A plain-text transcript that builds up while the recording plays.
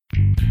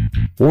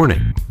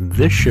Warning,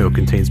 this show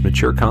contains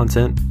mature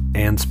content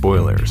and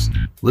spoilers.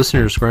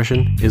 Listener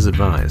discretion is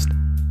advised.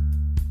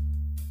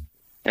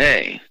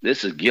 Hey,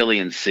 this is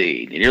Gillian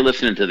Seed, and you're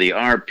listening to the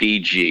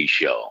RPG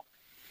Show.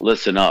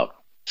 Listen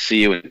up.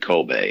 See you in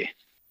Kobe.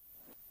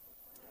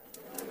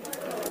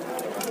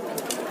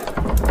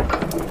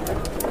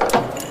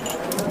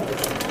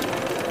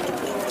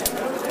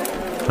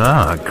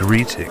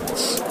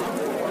 Greetings.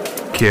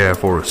 Care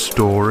for a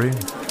story?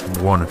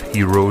 One of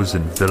heroes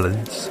and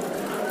villains?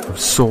 Of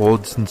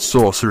swords and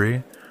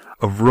sorcery?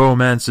 Of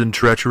romance and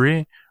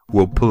treachery?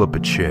 We'll pull up a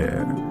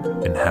chair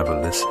and have a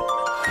listen.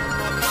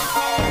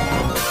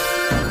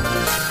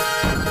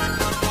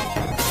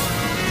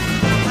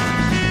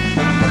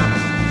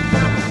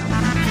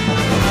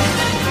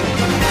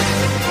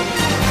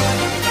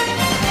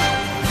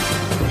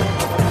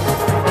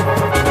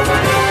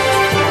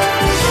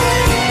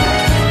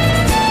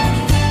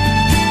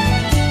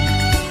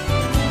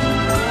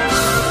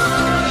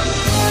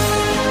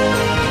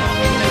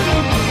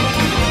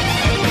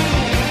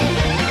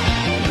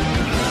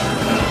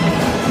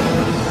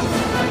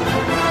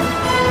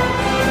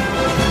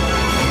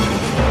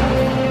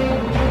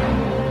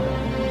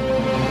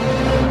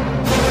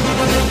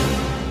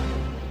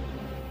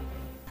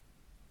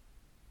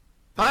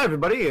 Hi,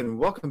 everybody, and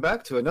welcome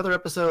back to another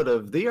episode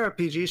of The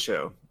RPG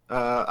Show.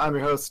 I'm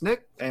your host,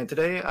 Nick, and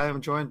today I am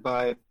joined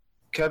by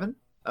Kevin.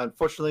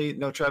 Unfortunately,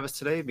 no Travis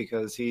today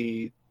because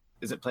he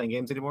isn't playing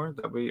games anymore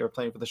that we are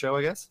playing for the show,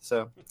 I guess.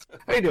 So,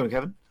 how you doing,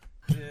 Kevin?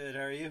 Good,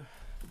 how are you?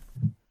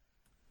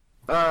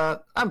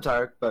 I'm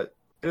tired, but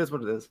it is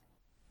what it is.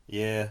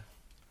 Yeah.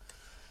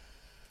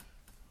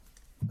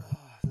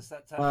 It's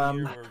that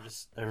time of year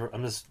where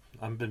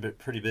I've been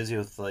pretty busy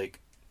with,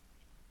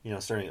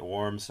 starting at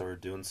warm, so we're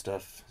doing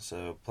stuff.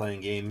 So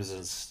playing games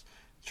is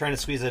trying to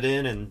squeeze it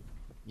in and,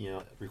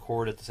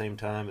 record at the same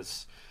time.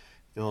 It's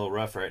getting a little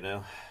rough right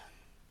now.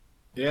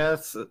 Yeah,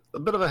 it's a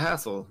bit of a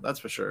hassle, that's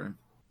for sure.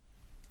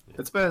 Yeah.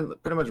 It's been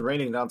pretty much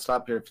raining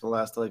nonstop here for the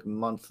last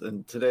month,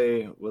 and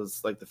today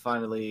was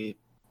finally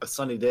a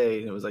sunny day,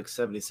 and it was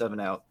 77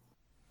 out.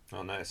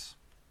 Oh, nice.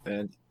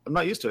 And I'm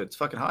not used to it. It's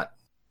fucking hot.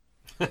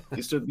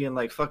 Used to it being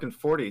fucking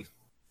 40.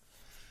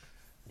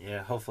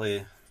 Yeah,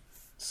 hopefully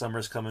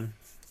summer's coming.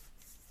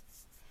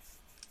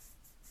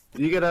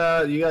 You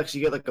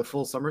actually get a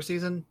full summer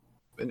season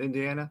in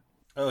Indiana?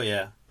 Oh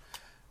yeah.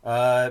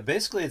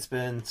 Basically it's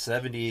been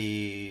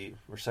 70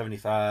 or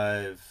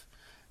 75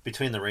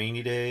 between the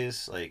rainy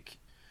days, for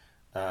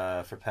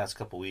the past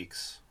couple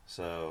weeks.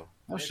 So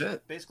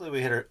shit. Basically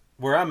we hit her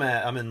where I'm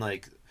at. I'm in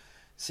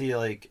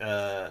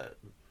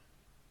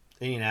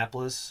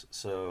Indianapolis,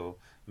 so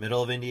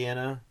middle of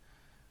Indiana.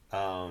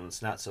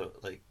 It's not so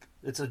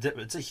it's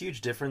a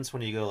huge difference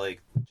when you go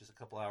just a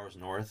couple hours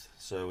north.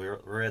 So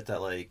we're at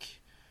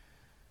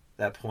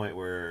that point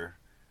where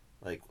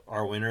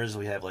our winters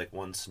we have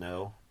one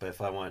snow, but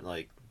if I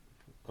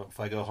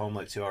go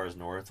home 2 hours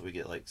north, we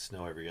get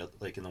snow every other,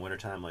 in the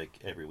wintertime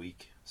every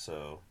week.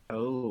 So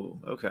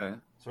okay.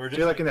 So we're just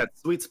you're in that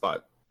sweet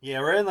spot.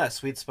 Yeah, we're in that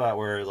sweet spot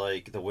where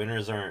the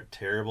winters aren't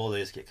terrible, they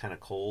just get kind of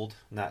cold,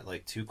 not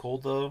too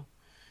cold though.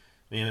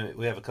 I mean,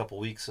 we have a couple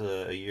weeks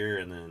a year,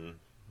 and then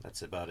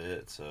that's about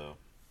it. So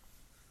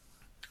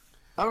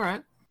all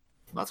right,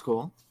 that's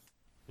cool.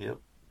 Yep.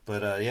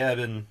 But I've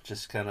been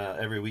just kind of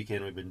every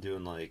weekend we've been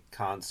doing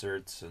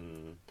concerts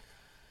and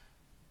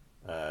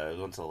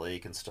going to the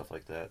lake and stuff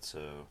like that.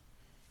 So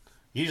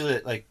usually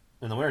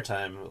in the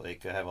wintertime, I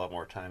have a lot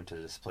more time to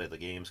just play the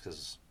games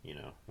because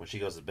when she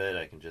goes to bed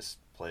I can just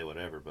play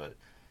whatever. But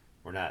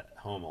we're not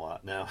home a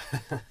lot now.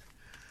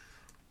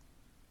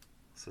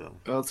 So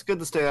well, it's good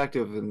to stay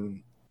active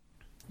and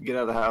get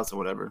out of the house or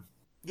whatever.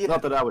 Yeah.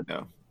 Not that I would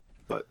know,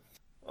 but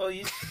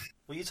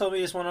you told me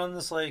you just went on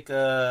this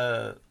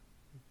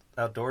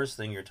outdoors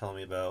thing you're telling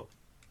me about.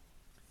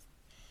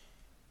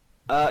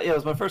 Yeah, it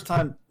was my first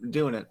time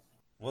doing it.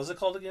 What was it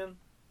called again?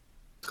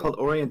 It's called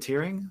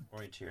orienteering.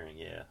 Orienteering,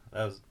 yeah.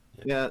 That was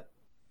yeah.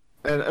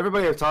 And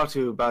everybody I've talked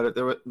to about it,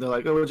 they're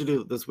like, "Oh, what'd you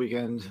do this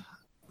weekend?"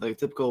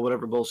 Typical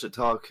whatever bullshit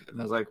talk. And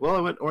I was like, "Well,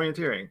 I went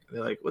orienteering." And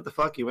they're like, "What the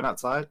fuck? You went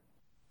outside?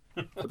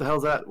 What the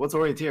hell's that? What's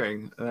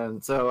orienteering?"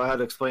 And so I had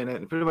to explain it.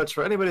 And pretty much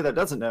for anybody that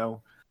doesn't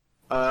know,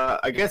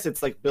 I guess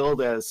it's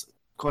billed as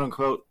quote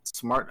unquote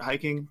smart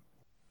hiking.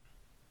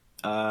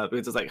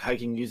 Because it's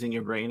hiking using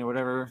your brain or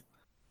whatever.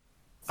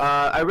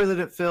 I really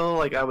didn't feel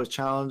like I was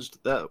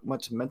challenged that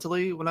much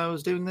mentally when I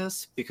was doing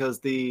this because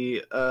I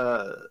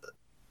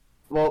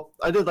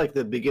did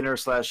the beginner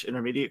 /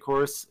 intermediate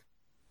course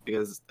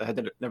because I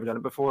had never done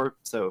it before,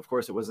 so of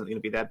course it wasn't going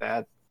to be that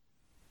bad.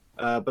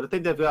 But I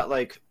think they've got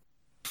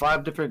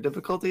 5 different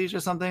difficulties or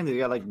something. They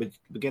got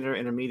beginner,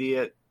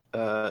 intermediate,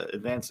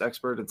 advanced,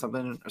 expert, and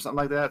something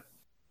like that.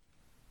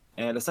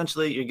 And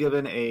essentially, you're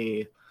given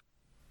a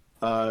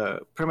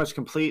pretty much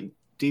complete,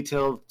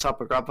 detailed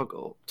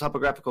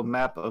topographical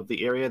map of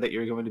the area that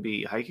you're going to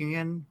be hiking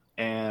in,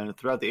 and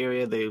throughout the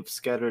area they've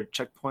scattered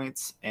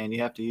checkpoints, and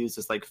you have to use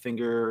this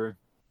finger.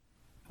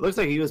 It looks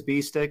like a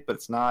USB stick, but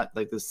it's not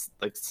this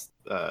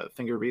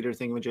finger reader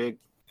thingamajig,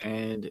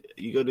 and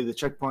you go to the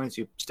checkpoints.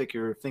 You stick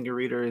your finger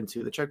reader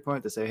into the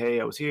checkpoint to say, "Hey,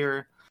 I was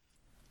here,"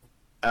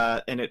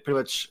 and it pretty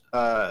much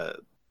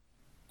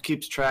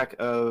keeps track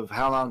of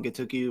how long it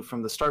took you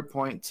from the start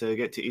point to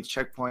get to each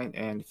checkpoint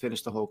and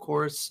finish the whole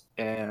course.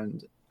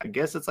 And I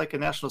guess it's like a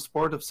national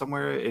sport of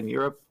somewhere in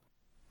Europe,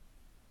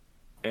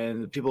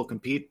 and people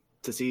compete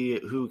to see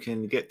who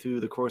can get through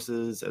the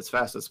courses as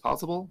fast as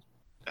possible.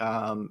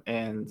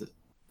 And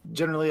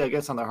generally, I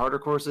guess on the harder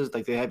courses,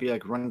 like they have you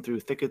like run through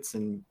thickets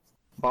and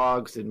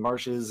bogs and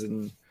marshes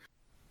and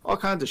all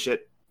kinds of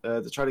shit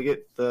to try to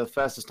get the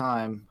fastest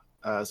time.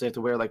 So you have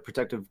to wear like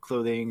protective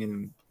clothing,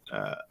 and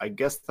I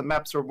guess the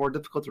maps are more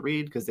difficult to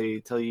read because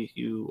they tell you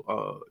you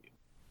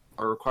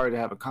are required to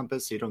have a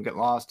compass so you don't get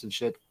lost and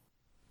shit.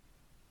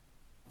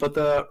 But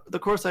the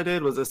course I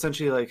did was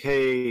essentially like,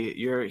 hey,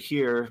 you're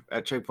here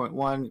at checkpoint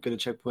 1, go to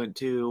checkpoint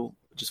 2,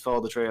 just follow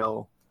the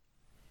trail.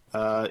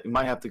 You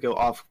might have to go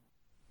off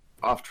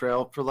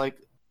trail for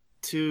like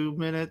 2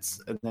 minutes,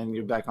 and then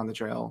you're back on the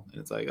trail. And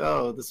it's like,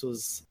 oh, this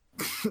was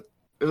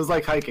it was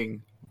like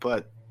hiking,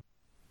 but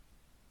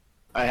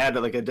I had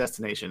like a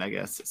destination, I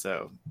guess.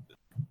 So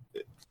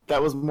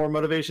that was more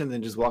motivation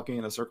than just walking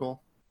in a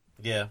circle.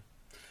 Yeah.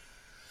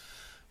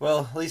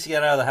 Well, at least you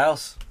got out of the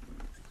house.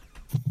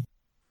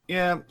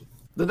 Yeah,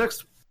 the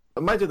next I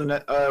might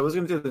do I was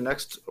gonna do the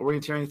next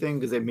orienteering thing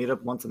because they meet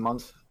up once a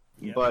month,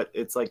 Yeah. but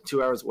it's like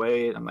 2 hours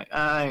away, and I'm like,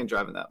 I ain't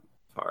driving that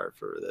far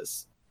for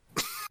this.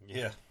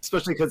 Yeah.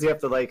 Especially because you have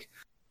to like,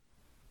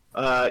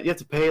 you have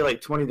to pay like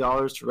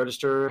 $20 to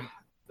register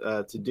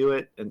to do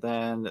it, and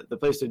then the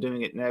place they're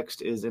doing it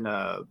next is in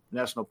a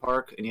national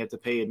park, and you have to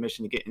pay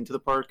admission to get into the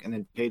park, and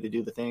then pay to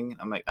do the thing.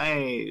 I'm like,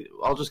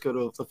 I'll just go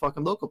to the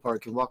fucking local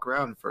park and walk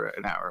around for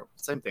an hour.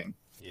 Same thing.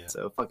 Yeah.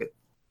 So fuck it.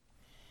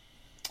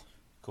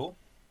 Cool.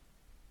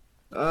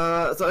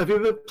 So have you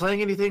been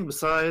playing anything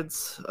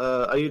besides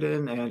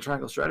Eiyuden and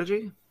Triangle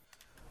Strategy?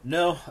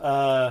 No.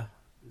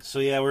 So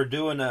yeah, we're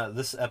doing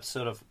this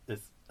episode of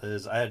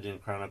is Eiyuden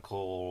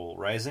Chronicle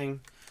Rising,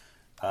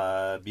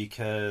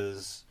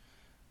 because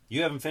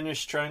you haven't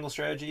finished Triangle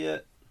Strategy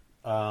yet,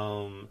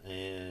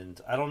 and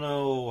I don't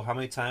know how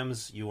many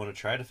times you want to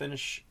try to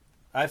finish.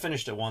 I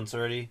finished it once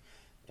already,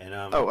 and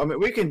I mean,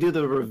 we can do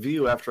the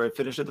review after I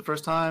finish it the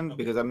first time,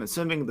 because I'm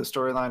assuming the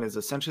storyline is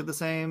essentially the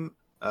same,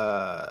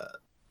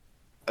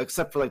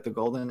 except for like the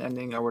golden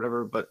ending or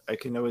whatever. But I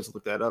can always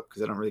look that up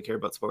because I don't really care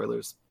about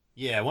spoilers.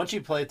 yeah, once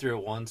you play through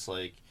it once,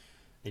 like,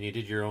 and you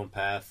did your own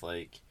path,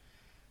 like,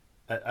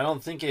 I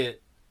don't think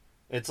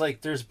it's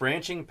like there's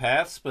branching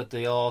paths, but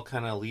they all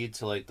kind of lead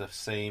to like the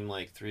same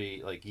like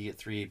three, like you get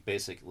three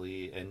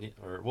basically,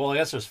 I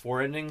guess there's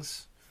 4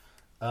 endings,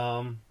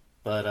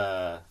 but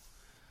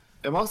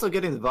I'm also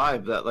getting the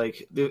vibe that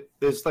like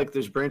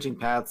there's branching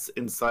paths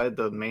inside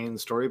the main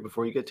story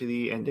before you get to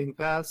the ending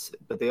paths,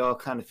 but they all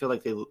kind of feel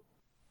like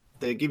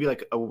they give you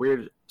like a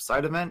weird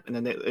side event, and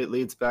then it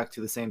leads back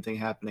to the same thing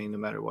happening no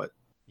matter what.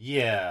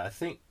 yeah,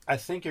 I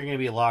think you're gonna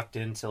be locked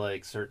into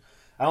like certain.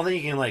 I don't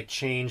think you can like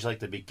change like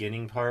the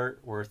beginning part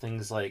where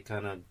things like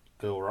kind of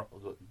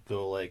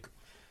go like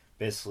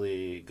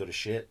basically go to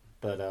shit,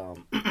 but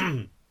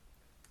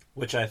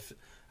which I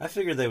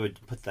figured they would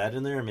put that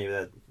in there.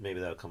 Maybe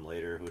that'll come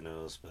later. Who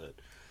knows? But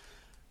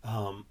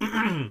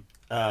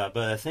but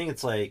I think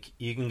it's like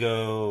you can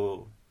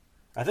go.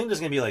 I think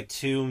there's gonna be like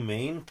 2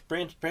 main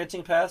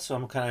branching paths, so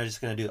I'm kind of just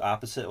gonna do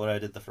opposite what I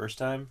did the first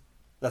time.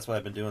 That's what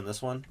I've been doing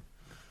this one.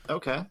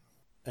 Okay.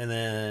 And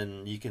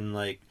then you can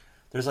like,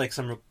 there's like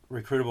some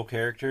recruitable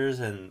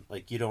characters, and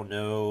like you don't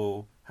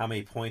know how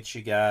many points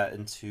you got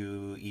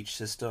into each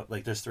system.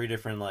 Like there's 3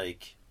 different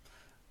like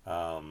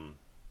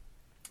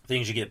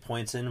things you get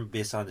points in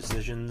based on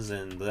decisions,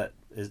 and that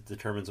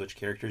determines which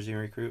characters you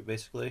recruit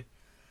basically.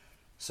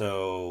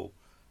 So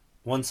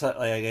once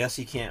I guess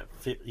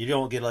you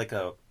don't get like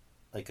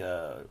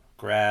a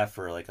graph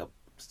or like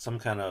some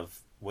kind of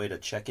way to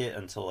check it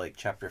until like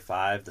chapter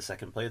 5, the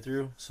second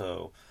playthrough.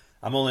 So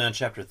I'm only on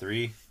chapter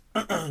 3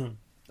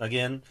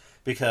 again,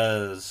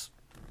 because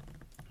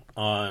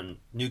on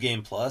New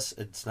Game Plus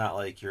it's not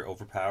like you're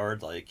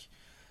overpowered, like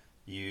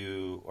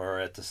you are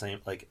at the same,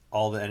 like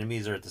all the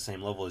enemies are at the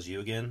same level as you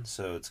again,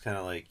 so it's kind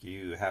of like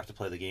you have to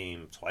play the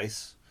game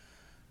twice.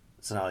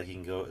 It's not like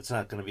it's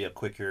not going to be a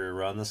quicker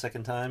run the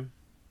second time,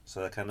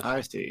 so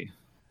I see.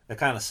 That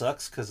kind of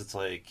sucks, because it's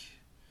like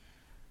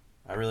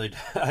I really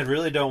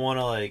don't want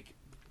to like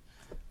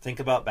think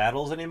about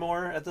battles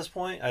anymore at this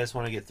point. I just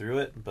want to get through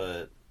it,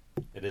 but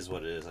it is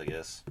what it is, I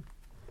guess.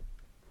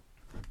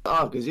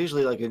 Oh, because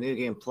usually like a New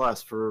Game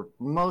Plus for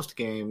most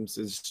games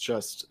is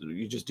just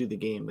you just do the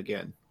game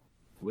again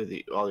with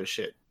all your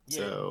shit. Yeah,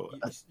 so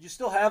you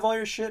still have all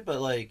your shit, but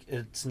like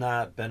it's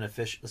not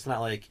beneficial. It's not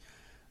like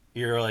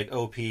you're like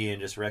OP and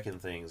just wrecking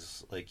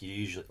things like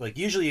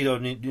usually you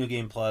don't need New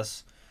Game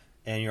Plus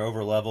and you're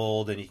over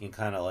leveled and you can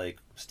kind of like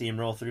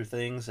steamroll through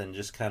things and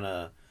just kind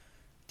of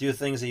do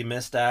things that you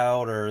missed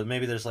out, or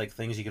maybe there's like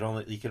things you can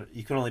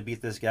only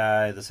beat this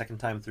guy the second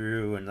time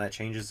through, and that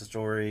changes the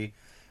story.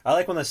 I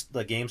like when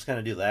the games kind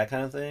of do that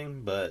kind of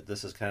thing, but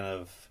this is kind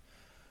of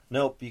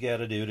nope, you got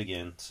to do it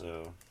again.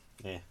 So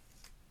Yeah.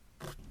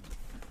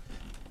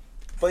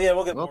 But yeah,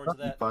 we'll get Well, more into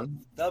that'd be that.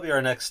 fun. That'll be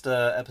our next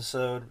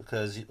episode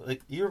because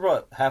you were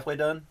about halfway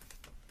done.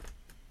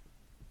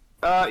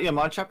 Yeah, I'm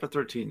on chapter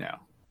 13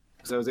 now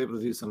because I was able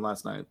to do some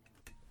last night.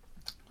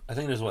 I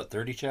think there's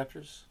 30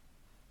 chapters.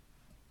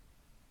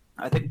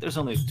 I think there's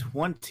only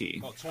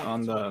 20, Oh, 20,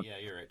 on the, 20. Yeah,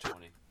 you're right,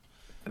 20.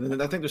 and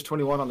then I think there's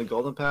 21 on the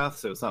Golden Path,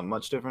 so it's not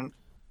much different.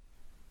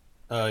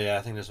 Oh yeah,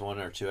 I think there's 1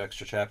 or 2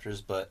 extra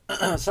chapters, but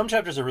some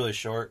chapters are really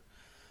short.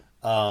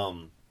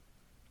 And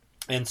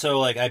so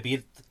like I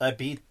beat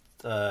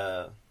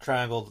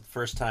Triangle the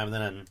first time, and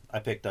then I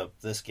picked up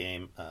this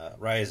game,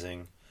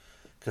 Rising,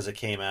 because it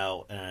came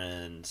out,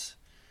 and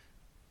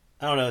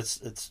I don't know,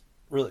 it's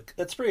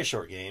a pretty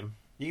short game.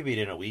 You can beat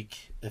it in a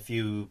week if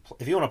you want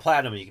to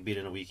platinum. You can beat it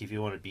in a week. If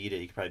you want to beat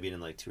it, you can probably beat it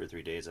in like 2 or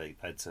 3 days.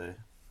 I'd say.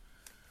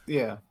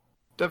 Yeah,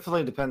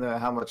 definitely depending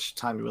on how much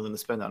time you're willing to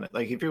spend on it.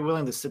 Like if you're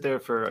willing to sit there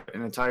for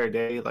an entire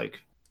day,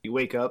 like you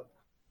wake up,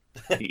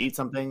 you eat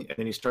something, and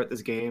then you start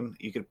this game,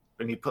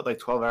 and you put like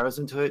 12 hours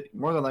into it,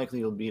 more than likely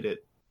you'll beat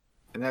it.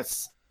 And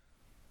that's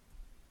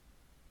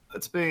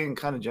being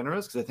kind of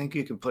generous because I think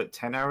you can put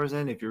 10 hours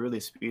in if you're really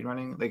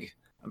speedrunning. Like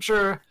I'm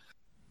sure,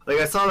 like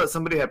I saw that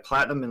somebody had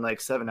platinum in like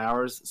 7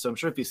 hours, so I'm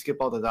sure if you skip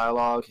all the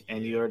dialogue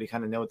and you already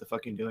kind of know what the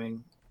fuck you're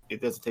doing,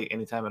 it doesn't take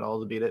any time at all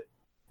to beat it.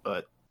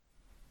 But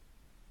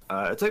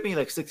it took me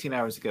like 16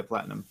 hours to get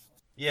platinum.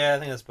 Yeah, I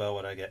think that's about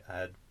what I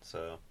had.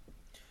 So,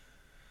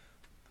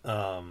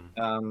 I'm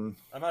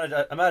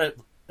at it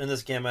in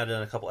this game. I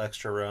did a couple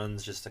extra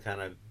runs just to kind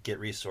of get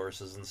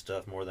resources and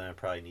stuff more than I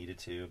probably needed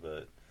to.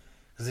 But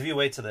because if you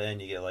wait to the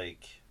end, you get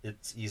like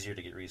it's easier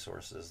to get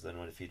resources than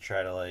if you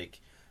try to like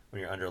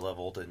when you're under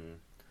leveled and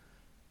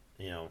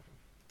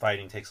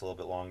fighting takes a little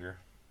bit longer.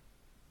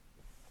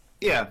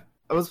 Yeah,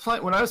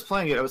 when I was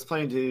playing it, I was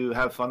playing to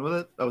have fun with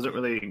it. I wasn't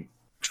really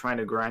trying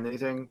to grind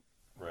anything.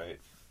 Right.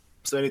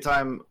 So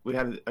anytime we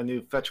had a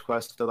new fetch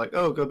quest, they're like,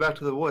 "Oh, go back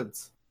to the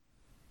woods.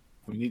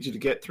 We need you to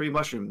get 3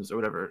 mushrooms or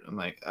whatever." I'm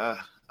like, all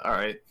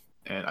right.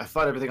 And I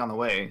fought everything on the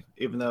way,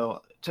 even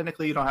though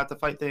technically you don't have to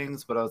fight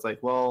things. But I was like,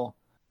 well,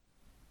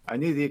 I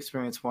need the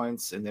experience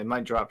points, and they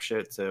might drop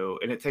shit.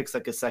 And it takes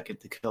like a second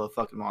to kill a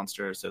fucking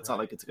monster, so it's not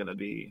like it's gonna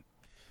be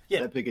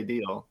that big a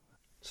deal.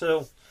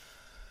 So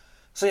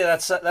yeah,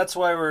 that's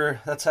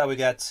how we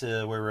got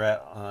to where we're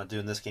at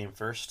doing this game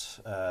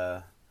first.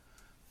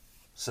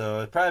 So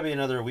it'd probably be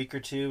another week or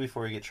 2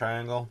 before we get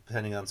Triangle,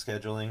 depending on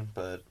scheduling.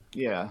 But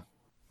yeah,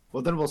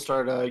 well then we'll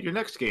start your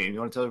next game. You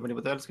want to tell everybody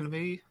what that is going to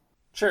be?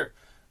 Sure.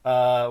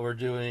 We're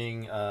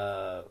doing.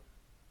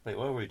 Wait, what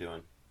were we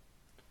doing?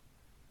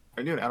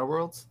 Are you doing Outer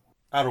Worlds?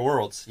 Outer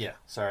Worlds. Yeah.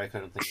 Sorry, I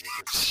couldn't think of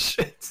it.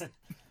 Shit.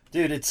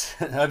 Dude,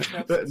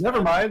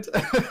 Never mind.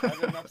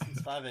 I've been up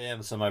since 5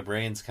 a.m., so my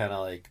brain's kind of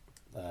like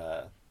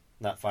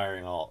not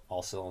firing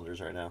all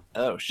cylinders right now.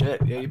 Oh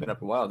shit! Yeah, you've been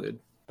up a while, dude.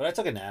 But I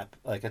took a nap.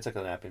 Like I took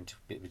a nap in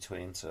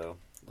between, so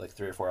like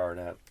 3 or 4 hour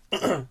nap.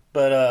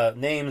 But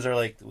names are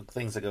like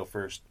things that go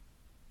first.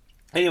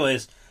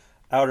 Anyways,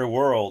 Outer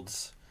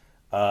Worlds.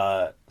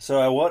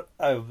 So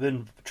I've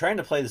been trying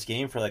to play this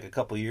game for like a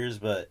couple years,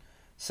 but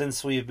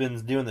since we've been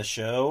doing the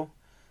show,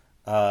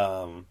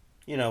 I've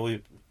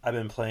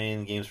been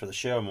playing games for the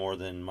show more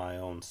than my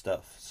own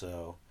stuff.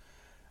 So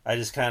I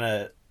just kind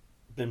of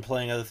been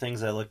playing other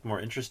things that look more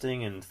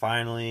interesting, and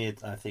finally,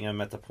 I think I'm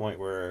at the point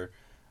where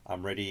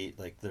I'm ready.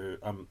 Like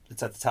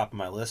it's at the top of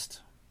my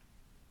list.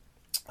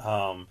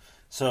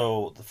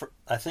 So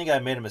I think I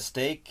made a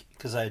mistake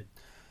because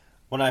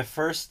when I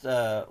first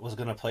was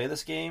gonna play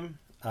this game,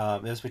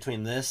 it was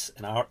between this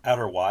and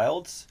Outer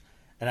Wilds,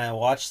 and I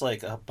watched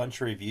like a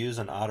bunch of reviews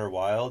on Outer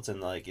Wilds,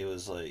 and like it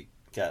was like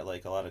got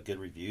like a lot of good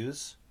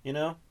reviews,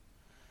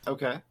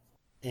 Okay.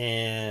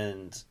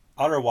 And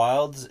Outer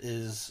Wilds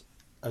is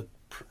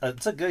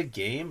it's a good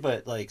game,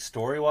 but like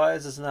story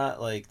wise, it's not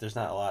like there's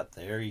not a lot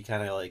there. You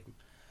kind of like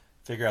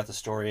figure out the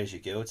story as you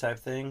go type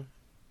thing,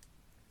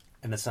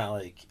 and it's not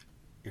like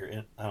you're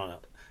in. I don't know.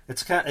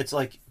 It's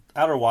like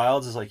Outer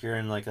Wilds is like you're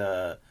in like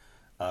a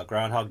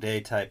Groundhog Day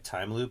type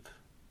time loop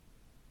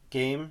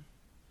game,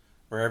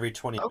 where every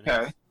 20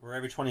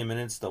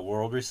 minutes the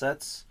world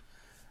resets.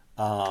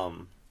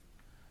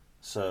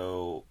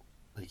 So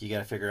like you got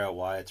to figure out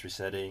why it's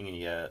resetting, and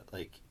you got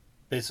like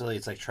basically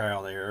it's like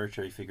trial and error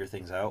till you figure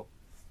things out.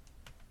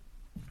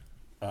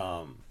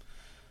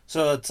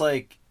 So it's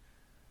like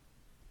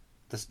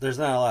there's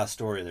not a lot of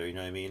story there, you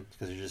know what I mean?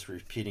 Because you're just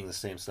repeating the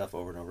same stuff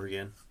over and over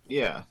again.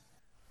 Yeah.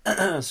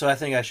 So I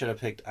think I should have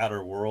picked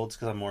Outer Worlds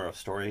because I'm more of a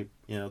story,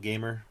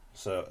 gamer.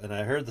 So, and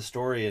I heard the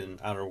story in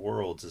Outer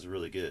Worlds is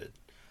really good.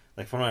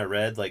 Like from what I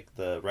read, like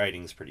the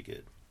writing's pretty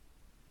good.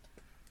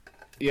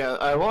 Yeah,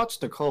 I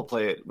watched Nicole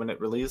play it when it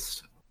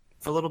released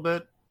for a little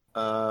bit.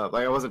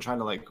 Like I wasn't trying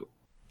to like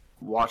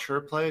watch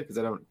her play because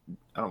I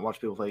don't watch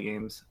people play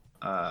games.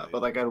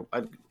 But like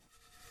I'd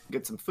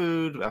get some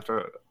food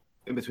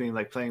in between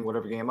like playing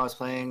whatever game I was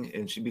playing,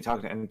 and she'd be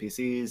talking to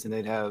NPCs, and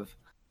they'd have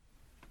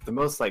the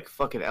most like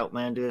fucking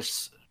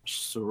outlandish,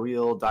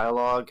 surreal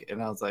dialogue,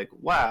 and I was like,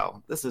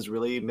 wow, this is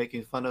really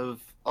making fun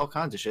of all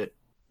kinds of shit.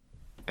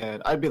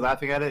 and I'd be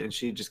laughing at it, and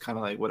she'd just kind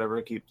of like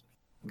whatever keep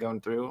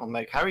going through. I'm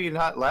like, how are you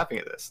not laughing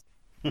at this?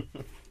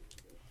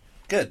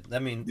 Good. I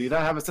mean, Do you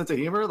not have a sense of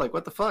humor? Like,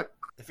 what the fuck?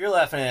 if you're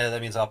laughing at it,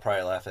 that means I'll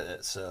probably laugh at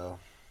it. So,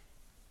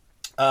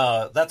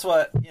 that's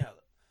what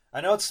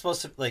I know. It's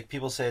supposed to like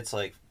people say it's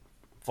like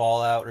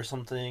Fallout or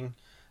something,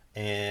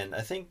 and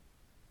I think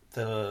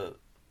the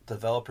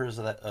developers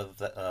of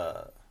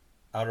the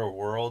Outer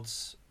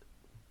Worlds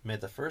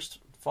made the first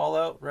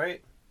Fallout,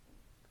 right?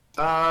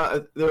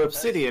 They're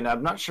Obsidian.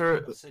 I'm not sure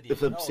Obsidian.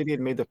 if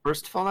Obsidian made the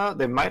first Fallout.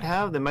 They might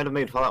have. They might have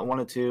made Fallout 1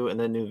 and 2 and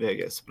then New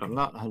Vegas, but I'm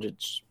not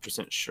 100%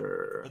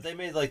 sure. But they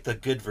made like the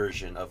good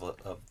version of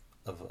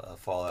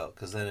Fallout,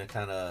 because then it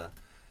kind of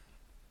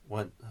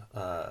went.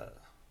 They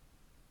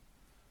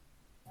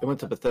went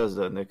to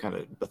Bethesda, and they kind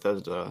of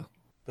Bethesda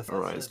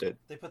it.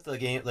 They put the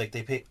game like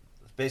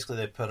basically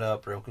they put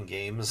up broken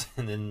games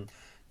and then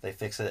they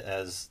fix it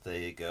as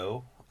they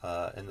go.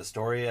 And the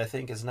story, I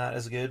think, is not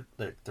as good.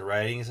 The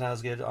writing is not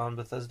as good on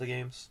Bethesda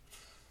games,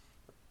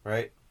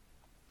 right?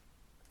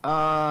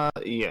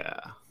 Yeah.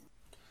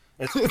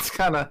 It's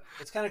kind of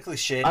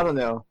cliche. I don't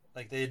know.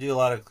 Like they do a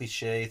lot of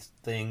cliche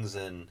things,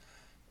 and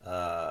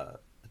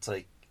it's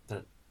like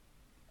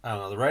I don't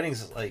know. The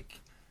writing's like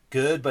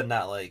good, but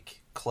not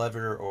like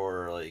clever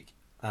or like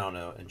I don't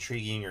know,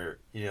 intriguing, or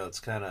it's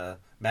kind of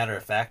matter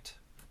of fact,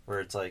 where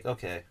it's like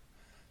okay,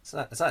 it's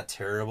not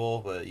terrible,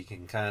 but you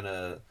can kind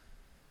of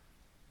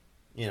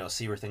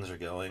see where things are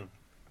going.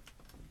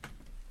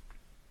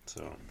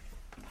 So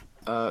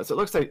it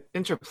looks like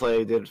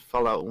Interplay did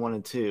Fallout 1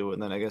 and 2,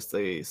 and then I guess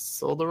they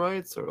sold the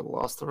rights or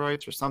lost the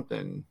rights or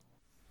something.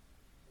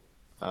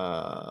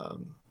 Or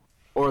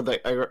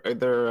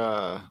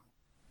I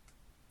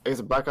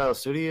guess Black Isle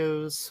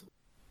Studios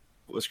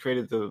was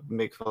created to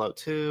make Fallout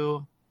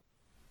 2.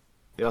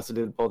 They also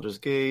did Baldur's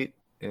Gate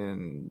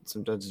and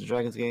some Dungeons and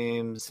Dragons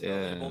games.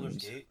 And Baldur's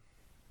Gate?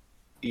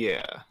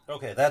 Yeah.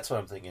 Okay, that's what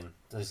I'm thinking.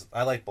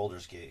 I like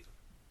Baldur's Gate.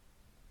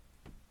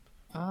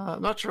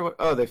 I'm not sure what.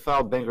 Oh, they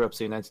filed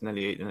bankruptcy in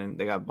 1998, and then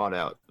they got bought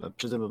out.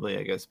 Presumably,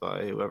 I guess,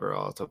 by whoever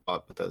else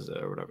bought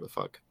Bethesda or whatever the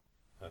fuck.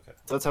 Okay.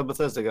 So that's how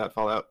Bethesda got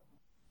Fallout.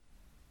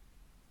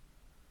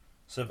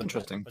 So,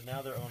 interesting. But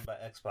now they're owned by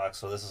Xbox,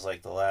 so this is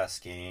like the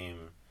last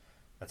game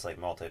that's like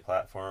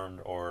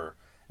multi-platformed,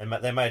 and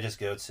they might just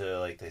go to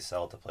like they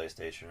sell it to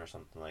PlayStation or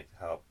something, like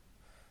how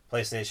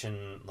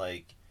PlayStation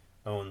like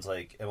owns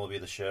like MLB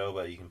The Show,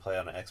 but you can play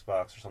on an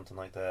Xbox or something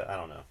like that. I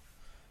don't know.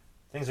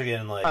 Things are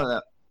getting like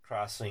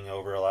crossing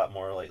over a lot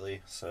more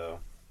lately, so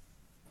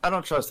I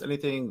don't trust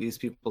anything these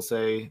people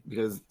say,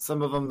 because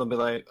some of them they'll be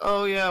like,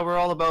 "Oh yeah, we're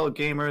all about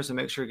gamers and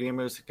make sure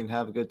gamers can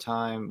have a good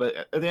time."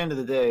 But at the end of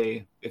the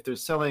day, if they're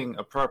selling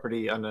a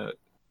property on a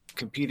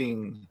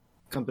competing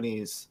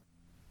company's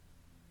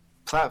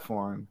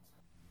platform,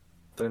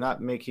 they're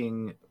not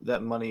making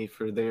that money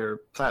for their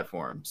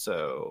platform.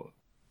 So,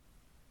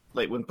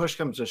 like when push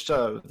comes to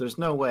shove, there's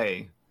no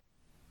way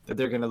that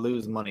they're going to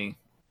lose money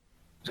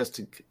just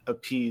to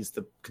appease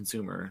the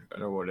consumer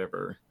or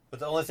whatever. But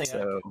the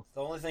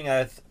only thing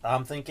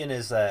I'm thinking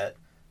is that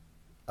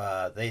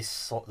they're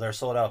sold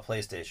out of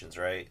PlayStations,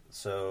 right?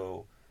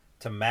 So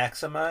to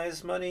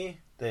maximize money,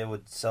 they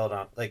would sell it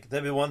on like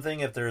that'd be one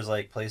thing if there's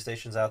like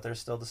PlayStations out there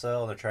still to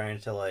sell and they're trying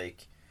to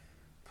like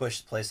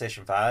push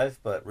PlayStation 5,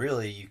 but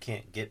really you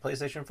can't get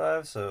PlayStation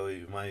 5, so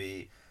you might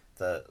be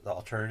the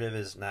alternative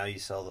is now you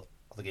sell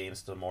the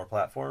games to more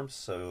platforms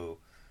so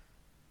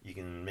you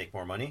can make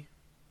more money.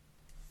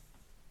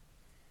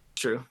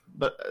 True,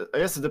 but I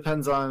guess it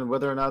depends on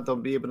whether or not they'll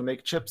be able to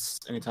make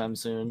chips anytime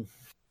soon.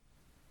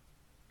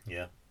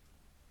 Yeah.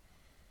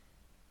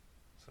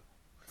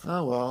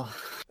 Oh well,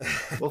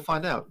 we'll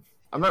find out.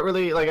 I don't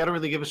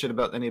really give a shit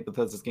about any of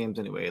Bethesda's games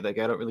anyway. Like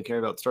I don't really care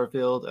about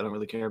Starfield. I don't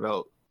really care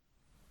about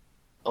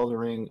Elder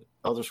Ring,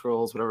 Elder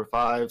Scrolls, whatever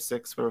 5,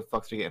 6, whatever the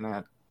fuck they're getting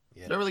at.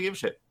 Yeah. I don't really give a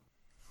shit.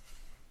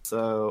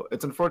 So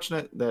it's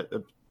unfortunate that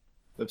the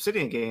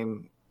Obsidian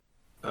game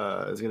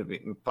is going to be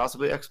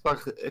possibly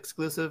Xbox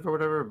exclusive or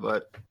whatever,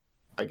 but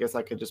I guess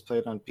I could just play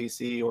it on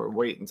PC or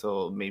wait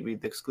until maybe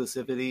the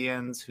exclusivity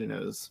ends. Who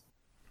knows?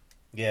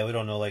 Yeah, we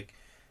don't know. Like,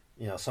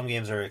 some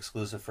games are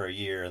exclusive for a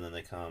year and then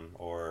they come,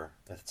 or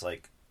if it's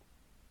like,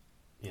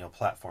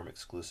 platform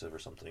exclusive or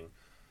something.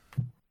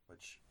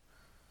 Which,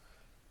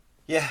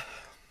 yeah.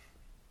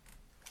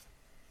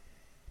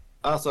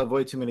 I also have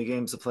way too many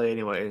games to play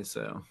anyway,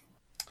 so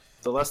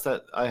the less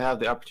that I have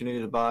the opportunity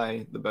to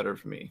buy, the better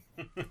for me.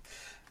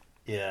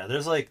 Yeah,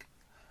 there's like,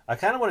 I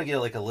kind of want to get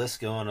like a list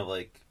going of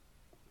like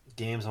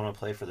games I want to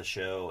play for the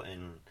show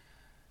and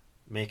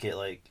make it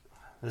like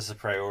this is a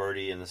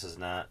priority and this is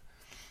not.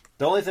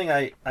 The only thing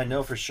I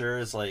know for sure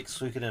is like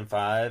Suikoden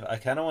 5. I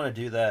kind of want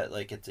to do that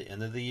like at the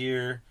end of the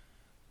year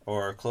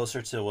or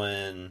closer to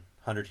when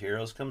 100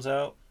 Heroes comes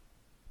out.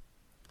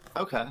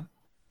 Okay.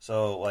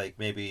 So like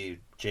maybe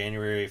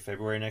January,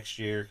 February next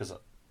year, because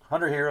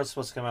 100 Heroes is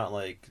supposed to come out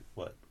like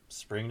what,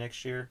 spring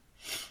next year?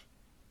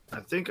 I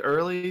think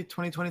early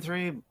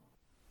 2023. I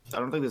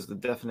don't think there's a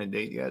definite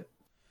date yet.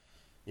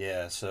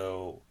 Yeah,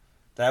 so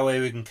that way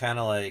we can kind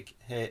of like,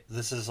 hey,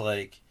 this is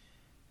like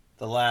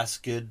the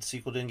last good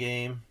Suikoden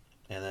game,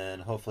 and then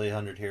hopefully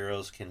 100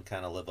 Heroes can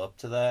kind of live up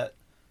to that.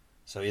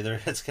 So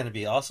either it's going to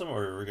be awesome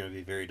or we're going to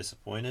be very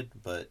disappointed.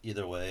 But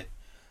either way,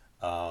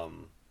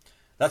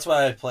 that's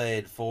why I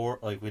played 4.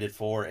 Like we did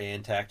 4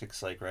 and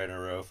Tactics like right in a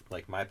row,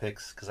 like my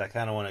picks, because I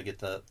kind of want to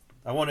get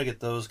I want to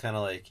get those kind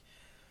of like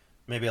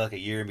maybe like a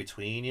year in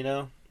between, you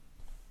know.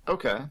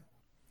 Okay.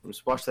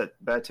 Just wash that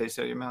bad taste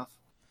out of your mouth.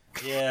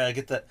 Yeah,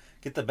 get the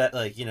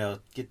like, you know,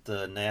 get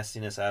the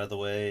nastiness out of the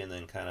way, and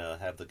then kind of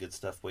have the good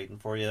stuff waiting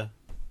for you.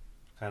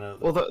 Kind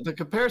of. Well, the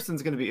comparison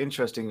is going to be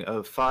interesting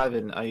of 5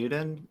 and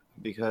Eiyuden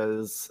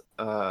because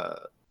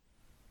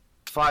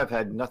 5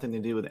 had nothing to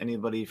do with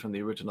anybody from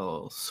the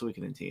original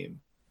Suikoden team.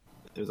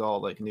 It was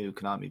all like new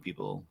Konami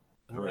people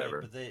or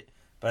whatever.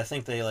 But I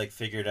think they like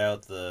figured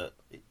out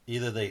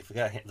either they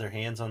got their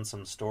hands on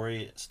some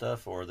story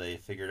stuff or they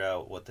figured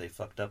out what they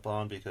fucked up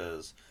on,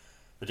 because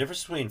the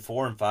difference between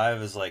 4 and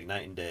 5 is like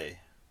night and day.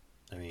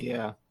 I mean,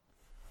 yeah.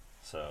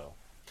 So,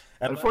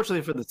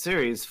 unfortunately for the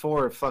series,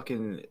 4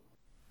 fucking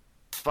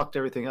fucked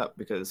everything up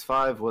because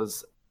 5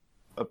 was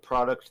a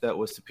product that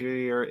was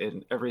superior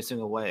in every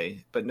single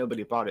way, but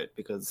nobody bought it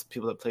because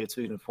people that played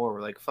Suikoden 4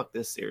 were like, "Fuck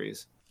this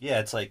series." Yeah,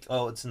 it's like,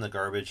 oh, it's in the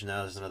garbage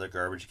now. There's another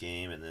garbage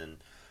game, and then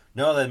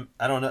no,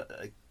 I don't know.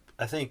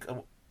 I think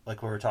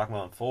like we were talking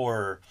about in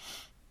 4,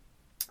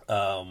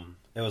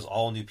 it was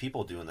all new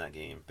people doing that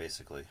game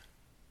basically.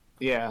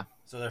 Yeah.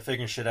 So they're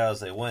figuring shit out as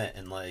they went,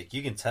 and like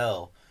you can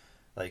tell,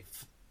 like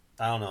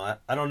I don't know,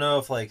 I don't know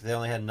if like they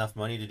only had enough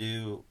money to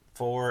do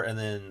 4, and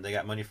then they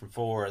got money from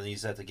 4, and then you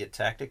just have to get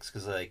Tactics,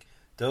 because like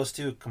those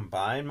two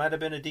combined might have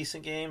been a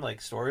decent game,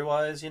 like story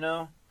wise, you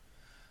know,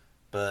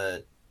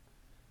 but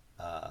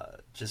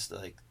just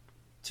like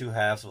two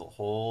halves of a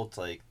whole, it's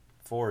like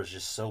 4 is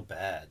just so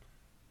bad.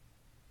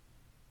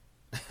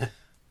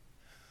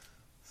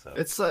 So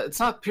it's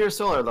not pure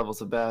Solar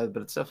levels of bad,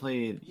 but it's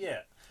definitely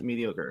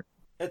mediocre.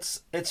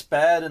 It's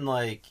bad, and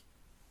like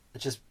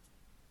it's just,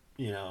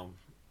 you know,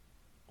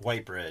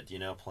 white bread, you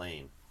know,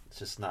 plain. It's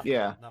just not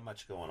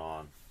much going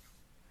on.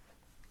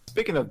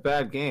 Speaking of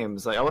bad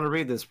games, like I want to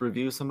read this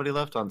review somebody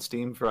left on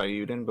Steam for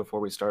Eiyuden before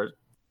we start,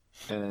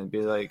 and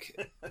be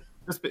like,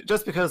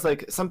 just because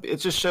like it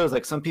just shows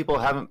like some people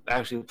haven't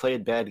actually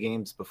played bad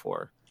games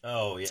before.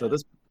 Oh yeah. So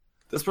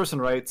this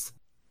person writes,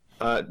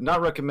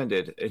 not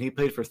recommended, and he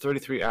played for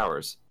 33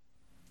 hours.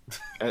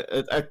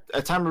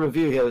 At time of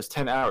review, he has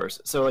 10 hours.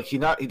 So like he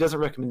doesn't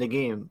recommend the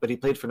game, but he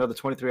played for another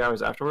 23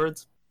 hours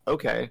afterwards.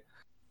 Okay.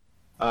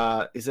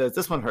 He says,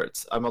 "This one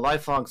hurts. I'm a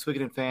lifelong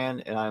Suikoden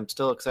fan, and I'm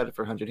still excited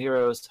for 100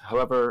 Heroes.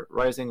 However,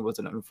 Rising was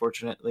an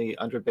unfortunately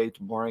underbaked,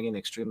 boring, and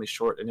extremely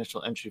short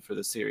initial entry for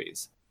the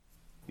series.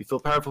 You feel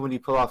powerful when you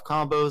pull off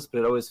combos, but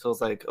it always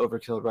feels like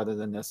overkill rather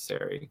than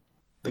necessary.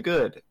 The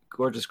good.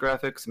 Gorgeous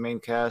graphics, main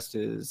cast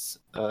is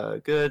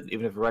good,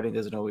 even if writing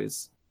doesn't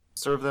always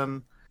serve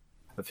them.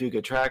 A few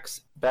good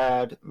tracks.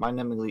 Bad,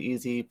 mind-numbingly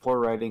easy, poor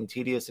writing,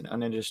 tedious, and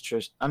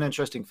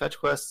uninteresting fetch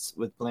quests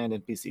with bland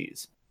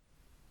NPCs.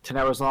 10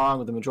 hours long,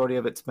 with the majority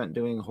of it spent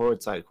doing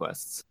horrid side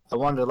quests. I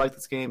wanted to like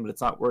this game, but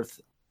it's not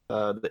worth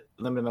the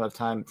limited amount of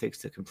time it takes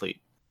to complete."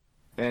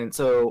 And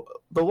so,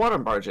 the water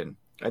margin.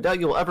 I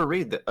doubt you'll ever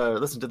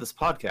listen to this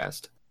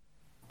podcast,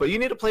 but you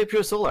need to play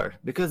Pure Solar,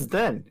 because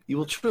then you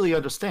will truly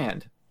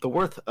understand the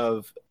worth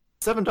of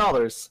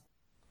 $7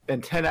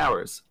 and 10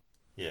 hours.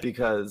 Yeah.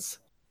 Because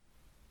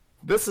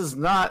this is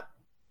not...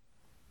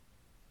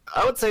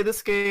 I would say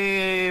this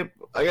game...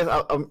 I guess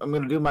I'm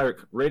going to do my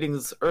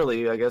ratings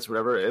early, I guess,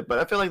 whatever. But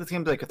I feel like this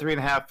game's like a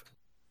 3.5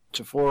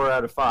 to 4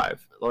 out of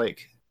 5.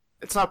 Like,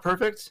 it's not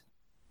perfect,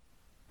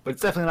 but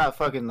it's definitely not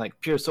fucking like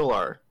Pure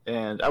Solar.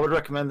 And I would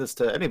recommend this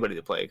to anybody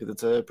to play because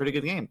it's a pretty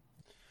good game.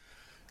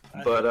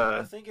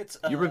 I think it's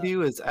your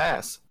review is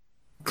ass.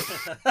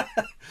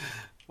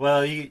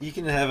 Well, you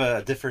can have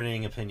a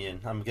differing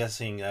opinion. I'm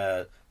guessing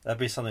that'd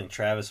be something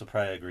Travis would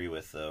probably agree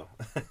with, though.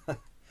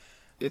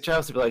 Yeah,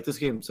 Travis would be like, "This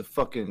game's a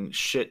fucking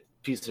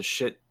piece of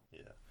shit.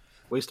 Yeah,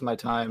 waste of my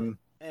time.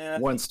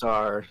 1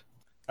 star."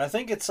 I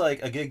think it's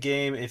like a good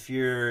game if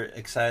you're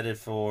excited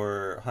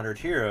for 100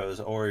 Heroes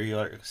or you're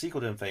like a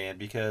Suikoden fan,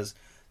 because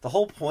the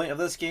whole point of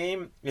this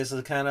game is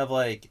to kind of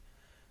like,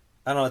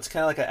 I don't know, it's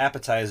kind of like an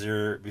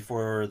appetizer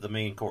before the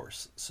main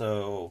course.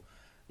 So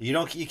you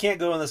can't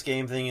go in this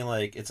game thinking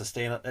like it's a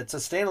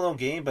standalone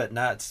game, but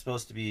not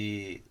supposed to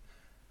be.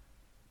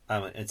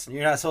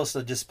 You're not supposed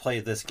to just play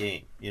this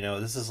game. You know,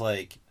 this is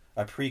like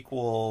a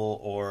prequel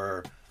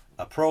or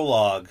a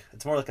prologue.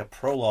 It's more like a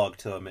prologue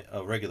to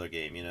a regular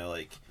game. You know,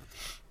 like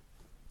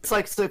it's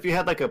like, so if you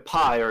had like a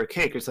pie or a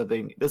cake or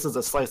something, this is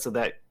a slice of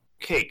that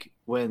cake.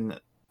 When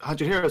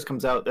 100 Heroes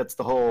comes out, it's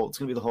going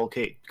to be the whole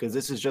cake, because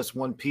this is just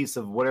one piece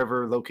of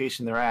whatever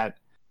location they're at,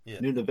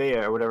 New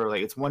Nevea or whatever.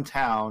 Like, it's one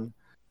town,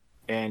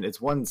 and it's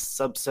one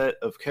subset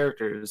of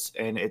characters,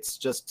 and it's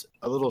just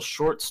a little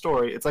short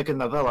story. It's like a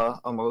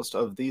novella almost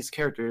of these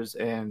characters,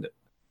 and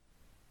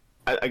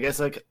I guess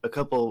like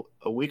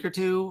a week or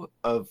two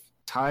of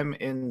time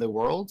in the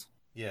world.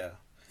 Yeah.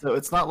 So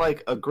it's not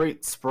like a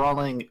great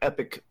sprawling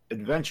epic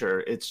adventure.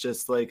 It's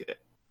just like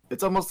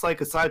it's almost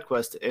like a side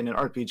quest in an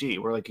RPG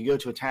where like you go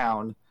to a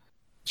town,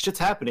 shit's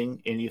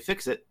happening, and you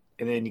fix it,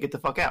 and then you get the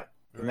fuck out.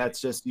 And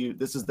that's just you.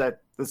 This is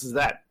that.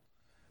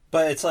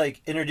 But it's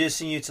like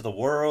introducing you to the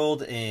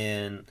world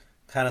and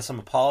kind of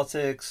some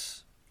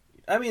politics.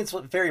 I mean, it's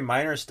very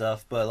minor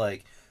stuff, but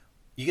like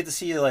you get to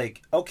see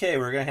like, okay,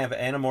 we're gonna have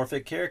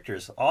anamorphic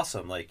characters.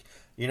 Awesome. Like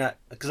you're not,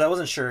 because I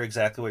wasn't sure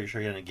exactly what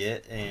you're gonna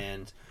get,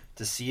 and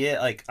to see it,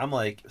 like I'm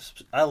like,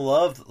 I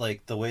love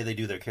like the way they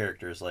do their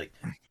characters. Like,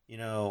 you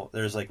know,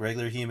 there's like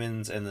regular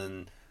humans, and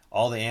then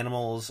all the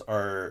animals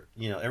are,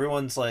 you know,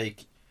 everyone's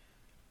like,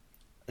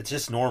 it's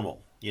just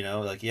normal. You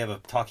know, like you have a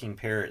talking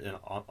parrot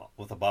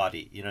with a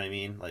body. You know what I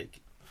mean?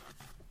 Like,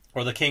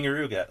 or the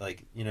kangaroo guy,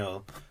 like, you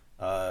know,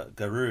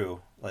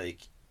 Garou.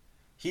 Like,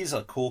 he's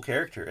a cool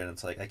character, and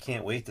it's like I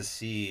can't wait to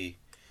see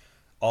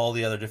all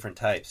the other different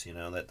types. You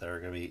know, that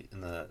are going to be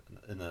in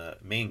the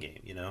main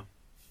game. You know.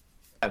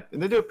 Yeah,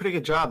 and they do a pretty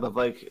good job of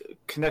like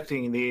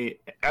connecting the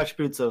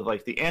attributes of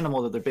like the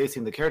animal that they're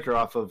basing the character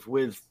off of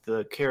with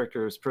the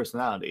character's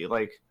personality.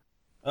 Like,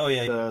 oh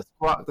yeah,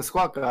 the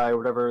squawk guy or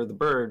whatever, the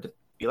bird,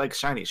 he likes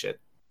shiny shit.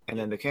 And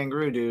then the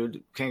kangaroo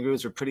dude,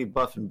 kangaroos are pretty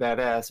buff and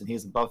badass, and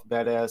he's a buff,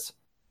 badass,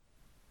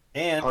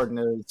 and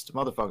hard-nosed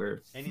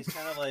motherfucker. And he's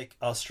kind of like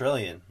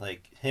Australian.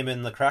 Like him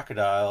and the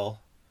crocodile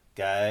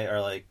guy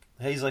are like,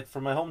 hey, he's like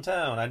from my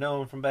hometown. I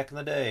know him from back in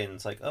the day, and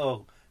it's like,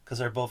 oh, because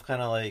they're both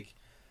kind of like,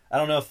 I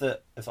don't know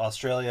if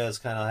Australia is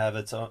kind of have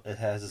its own, it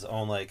has its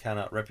own like kind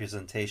of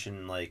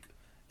representation like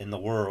in the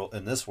world,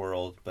 in this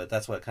world, but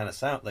that's what it kind of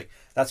sound like.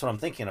 That's what I'm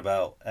thinking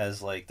about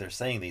as like they're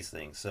saying these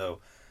things. So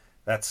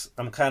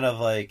I'm kind of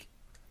like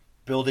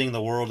building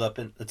the world up,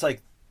 and it's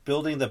like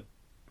building the,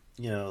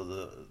 you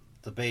know,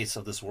 the base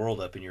of this world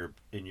up in your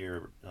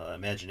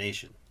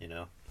imagination, you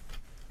know.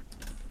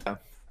 Yeah.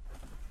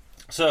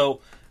 So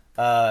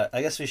I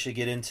guess we should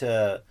get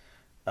into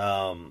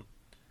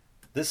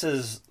this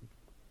is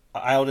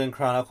Eiyuden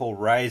Chronicle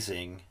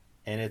Rising,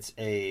 and it's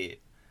a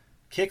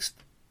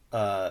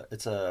let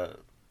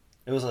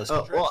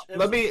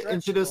me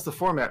introduce the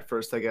format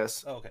first, I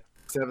guess. Oh, okay.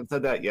 I haven't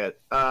said that yet.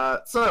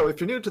 So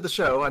if you're new to the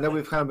show, I know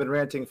we've kind of been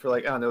ranting for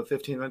like, I don't know,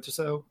 15 minutes or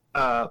so.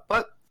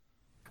 But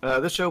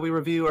this show we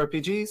review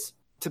RPGs,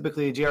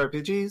 typically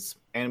JRPGs,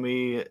 and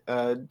we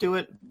do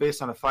it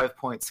based on a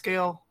 5-point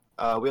scale.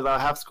 We allow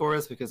half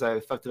scores because I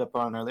fucked it up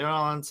on earlier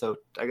on, so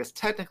I guess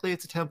technically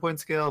it's a 10-point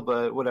scale,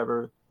 but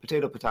whatever.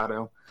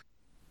 Potato.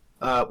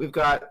 We've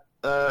got,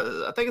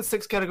 I think it's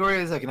 6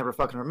 categories. I can never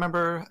fucking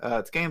remember.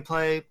 It's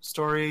gameplay,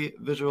 story,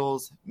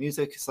 visuals,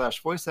 music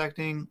 / voice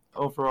acting,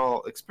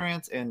 overall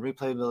experience, and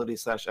replayability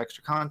 /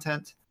 extra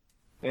content.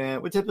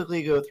 And we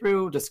typically go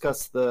through,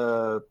 discuss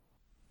the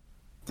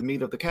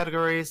meat of the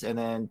categories, and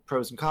then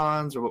pros and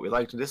cons, or what we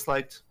liked and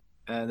disliked,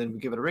 and then we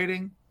give it a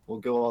rating. We'll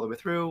go all the way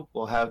through.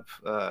 We'll have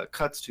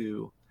cuts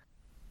to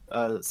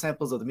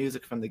samples of the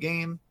music from the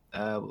game. We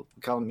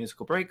call them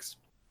musical breaks.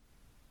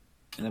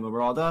 And then when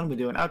we're all done, we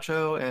do an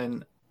outro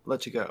and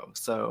let you go.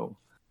 So,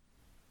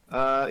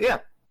 yeah.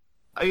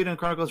 Eiyuden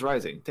Chronicles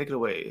Rising. Take it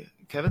away.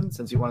 Kevin,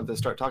 since you wanted to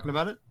start talking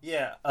about it?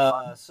 Yeah.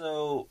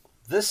 So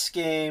this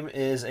game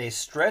is a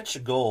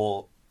stretch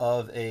goal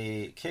of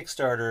a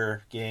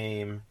Kickstarter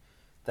game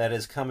that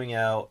is coming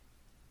out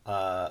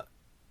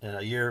in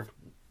a year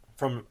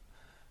from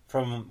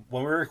when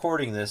we're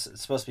recording this.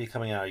 It's supposed to be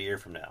coming out a year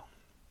from now.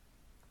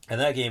 And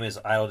that game is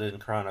Eiyuden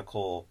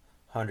Chronicle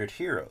 100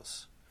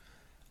 Heroes.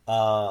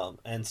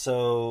 And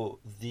so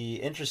the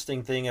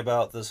interesting thing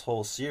about this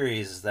whole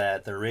series is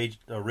that the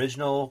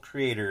original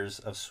creators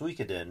of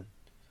Suikoden,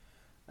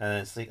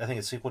 and I think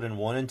it's Suikoden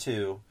 1 and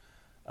 2,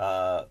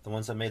 the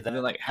ones that made that,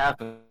 like half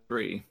of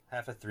 3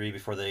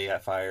 before they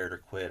got fired or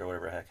quit or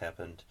whatever the heck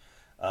happened,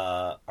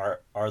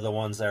 are the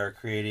ones that are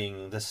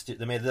creating this.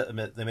 They made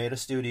a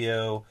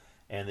studio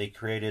and they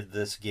created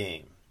this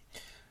game.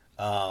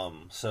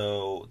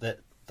 So that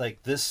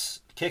like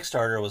this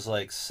Kickstarter was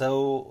like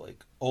so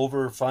like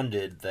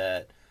overfunded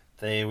that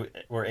they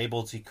were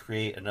able to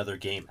create another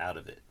game out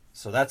of it.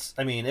 So that's,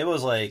 I mean, it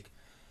was like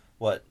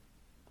what,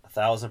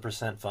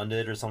 1,000%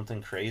 funded or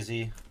something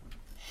crazy.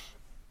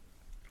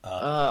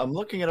 I'm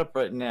looking it up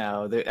right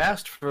now. They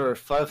asked for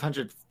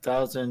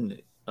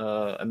 500,000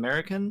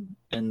 American,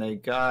 and they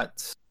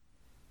got,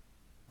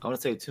 I want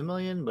to say 2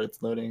 million, but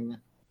it's loading.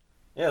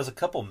 Yeah, it was a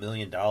couple $1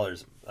 million.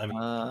 I mean,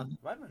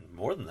 it might have been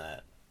more than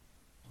that.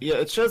 Yeah,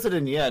 it shows it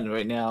in yen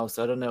right now,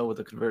 so I don't know what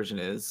the conversion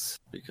is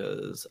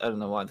because I don't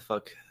know why the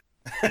fuck.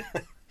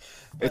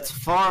 It's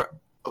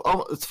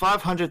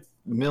 500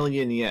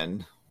 million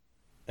yen.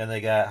 And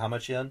they got how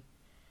much yen?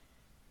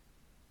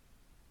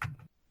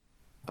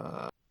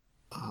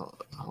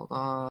 Hold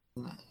on.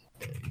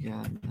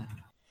 Yen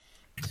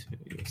to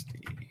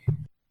USD.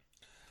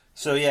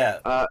 So yeah.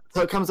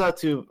 So it comes out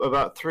to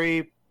about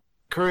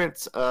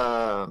current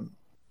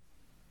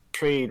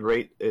trade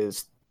rate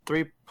is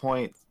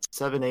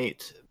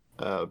 $3.78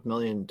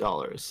 million.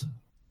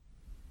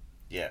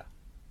 Yeah.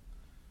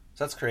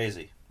 So that's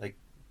crazy. Like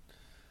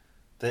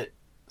that.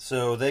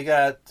 So they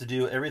got to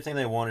do everything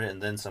they wanted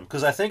and then some.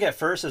 Because I think at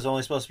first it was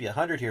only supposed to be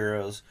 100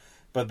 heroes.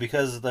 but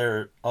because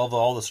they're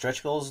all the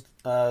stretch goals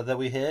that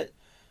we hit,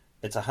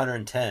 it's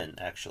 110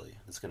 actually.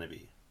 It's going to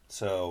be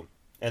so,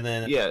 and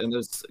then Yeah, and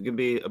there's gonna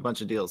be a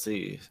bunch of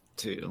DLC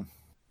too.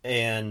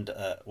 and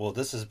well,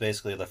 this is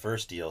basically the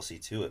first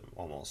DLC to it,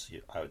 almost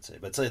I would say,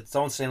 but it's its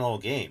own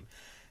standalone game.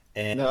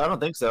 And No, I don't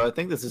think so. I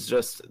think this is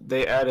just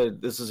they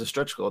added. This is a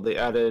stretch goal. They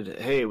added,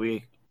 hey,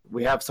 we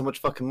have so much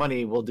fucking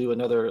money. We'll do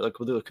we'll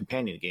do a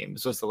companion game.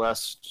 It's just the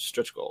last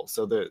stretch goal.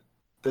 So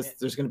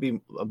there's going to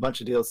be a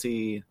bunch of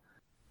DLC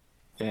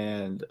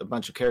and a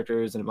bunch of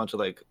characters and a bunch of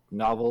like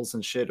novels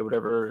and shit or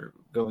whatever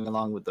going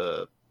along with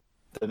the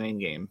main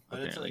game. but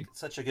it's Apparently, like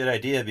such a good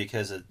idea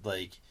because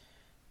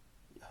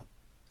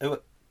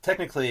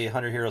technically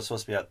 100 Heroes is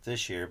supposed to be out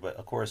this year, but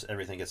of course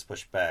everything gets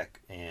pushed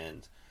back,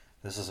 and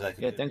this is like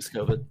a yeah. good, Thanks,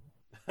 COVID.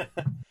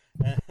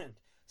 and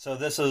so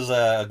this is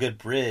a good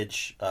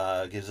bridge.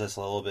 Gives us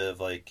a little bit of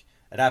like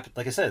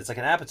like I said, it's like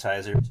an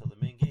appetizer to the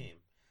main game.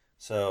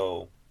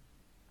 So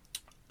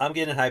I'm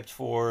getting hyped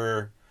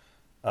for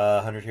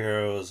 100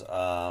 Heroes.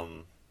 I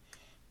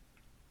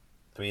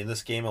mean,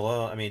 this game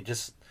alone. I mean,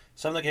 just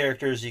some of the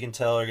characters you can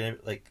tell are gonna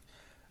like.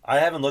 I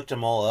haven't looked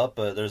them all up,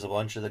 but there's a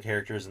bunch of the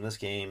characters in this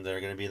game that are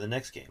going to be in the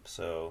next game.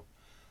 So,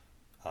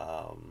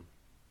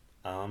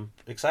 I'm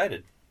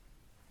excited.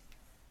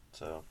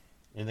 So,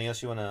 anything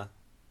else you want to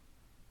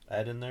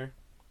add in there?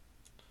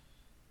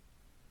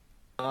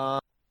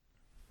 No,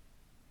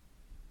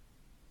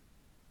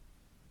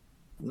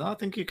 I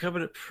think you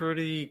covered it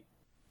pretty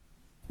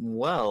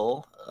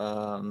well.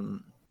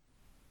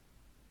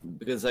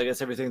 Because I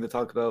guess everything to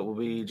talk about will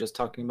be just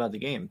talking about the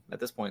game at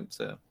this point.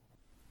 So.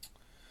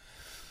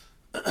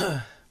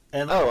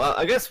 And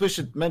I guess we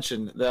should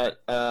mention that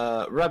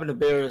Rabbit and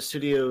Bear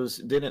Studios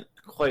didn't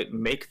quite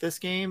make this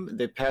game.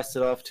 They passed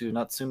it off to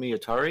Natsumi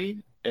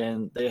Atari,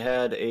 and they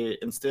had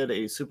instead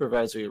a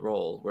supervisory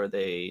role where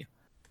they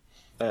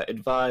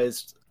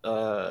advised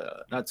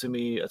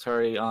Natsumi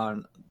Atari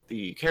on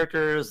the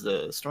characters,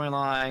 the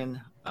storyline,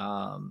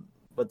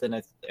 but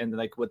then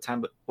like what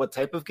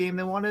type of game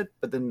they wanted.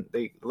 But then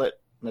they let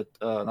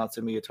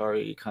Natsumi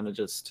Atari kind of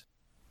just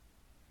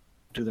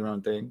do their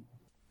own thing.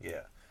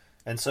 yeah,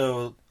 and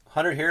so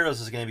 100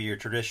 Heroes is going to be your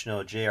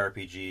traditional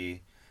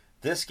JRPG.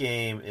 This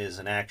game is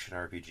an action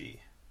RPG,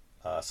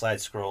 side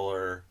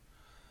scroller.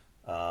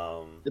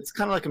 It's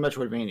kind of like a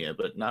Metroidvania,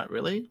 but not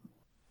really.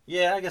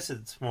 Yeah, I guess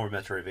it's more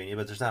Metroidvania,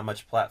 but there's not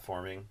much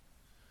platforming.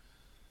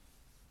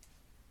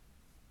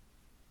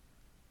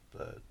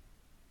 But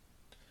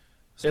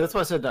Yeah, that's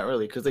why I said not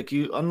really, because like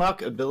you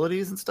unlock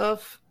abilities and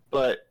stuff,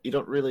 but you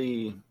don't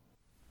really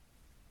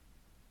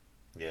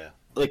yeah,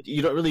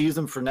 use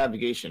them for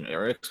navigation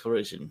or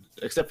exploration,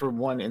 except for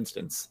one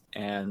instance.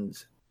 And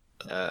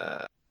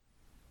yeah,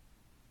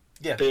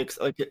 they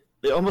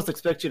almost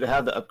expect you to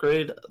have the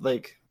upgrade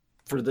like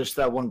for just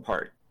that one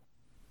part,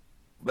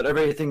 but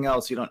everything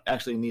else you don't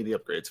actually need the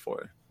upgrades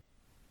for.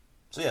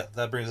 So yeah,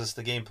 that brings us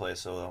to gameplay.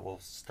 So we'll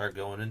start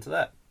going into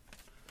that.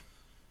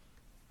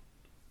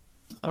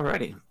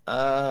 Alrighty.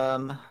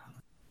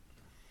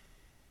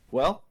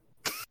 Well,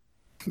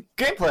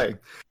 gameplay.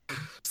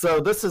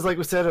 So this is, like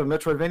we said, a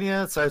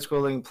Metroidvania,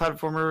 side-scrolling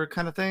platformer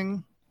kind of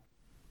thing.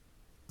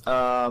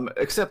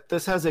 Except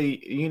this has a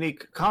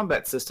unique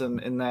combat system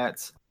in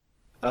that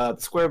the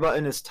square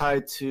button is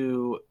tied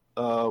to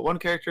one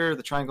character,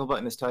 the triangle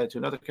button is tied to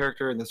another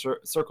character, and the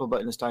circle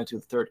button is tied to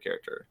the third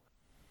character.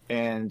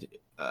 And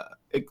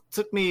it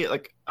took me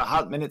like a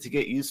hot minute to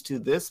get used to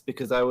this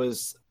because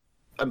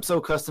I'm so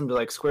accustomed to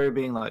like square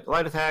being like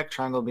light attack,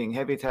 triangle being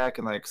heavy attack,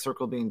 and like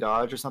circle being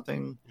dodge or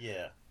something.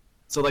 Yeah.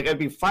 So like I'd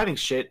be fighting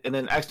shit and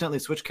then accidentally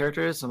switch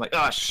characters. I'm like,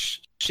 oh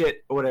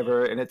shit or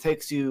whatever, and it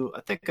takes you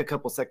I think a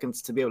couple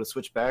seconds to be able to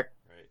switch back.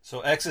 Right.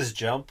 So X is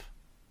jump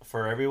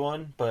for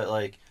everyone, but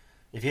like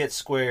if you hit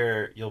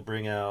square, you'll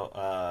bring out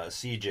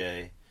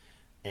CJ,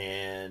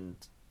 and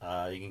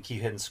you can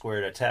keep hitting square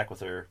to attack with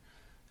her.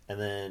 And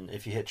then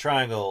if you hit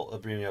triangle, it'll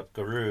bring up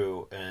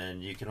Guru,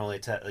 and you can only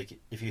attack. Like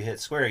if you hit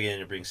square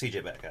again, it brings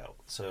CJ back out.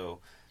 So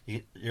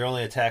your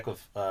only attack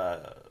with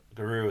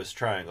Guru is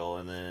triangle,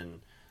 and then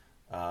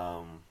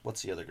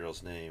what's the other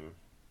girl's name?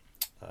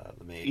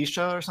 The maid.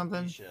 Isha or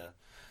something.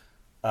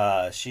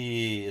 Isha.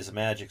 She is a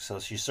magic, so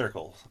she's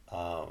circle.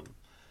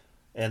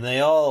 And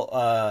they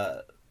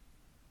all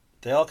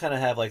kind of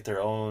have like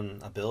their own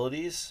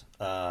abilities.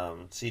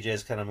 CJ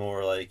is kind of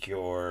more like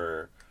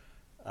your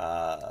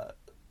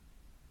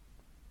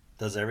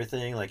does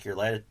everything, like your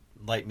light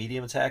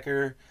medium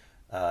attacker.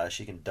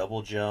 She can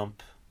double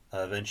jump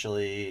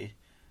eventually,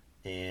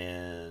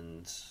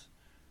 and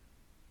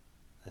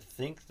I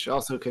think She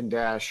also can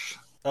dash.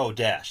 oh,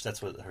 dash.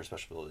 That's what her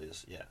special ability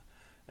is. Yeah,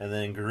 and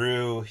then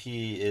Guru,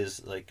 he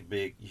is like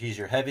big. He's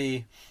your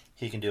heavy.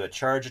 He can do a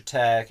charge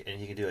attack, and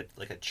he can do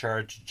a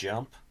charge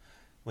jump,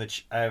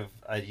 which I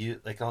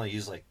only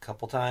used like a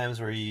couple times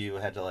where you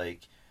had to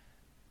like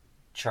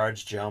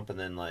charge jump and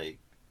then like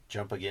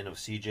jump again with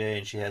CJ,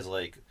 and she has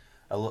like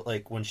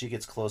when she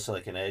gets close to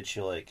like an edge,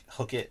 she'll like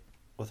hook it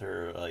with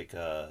her like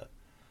her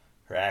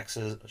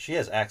axes. She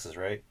has axes,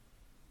 right?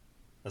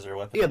 as their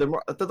weapon. Yeah,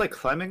 they're like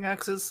climbing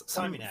axes.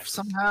 Climbing axes.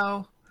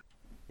 Somehow.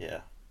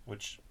 Yeah,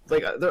 which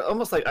Like they're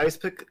almost like ice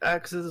pick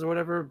axes or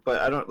whatever,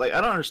 but I don't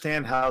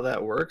understand how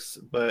that works.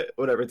 But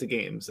whatever, it's a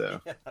game, so.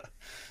 yeah.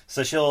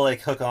 So she'll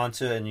like hook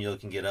onto it and you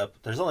can get up.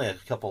 There's only a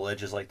couple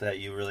ledges like that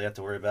you really have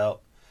to worry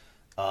about.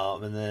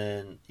 And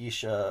then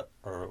Isha,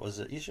 or was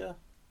it Isha?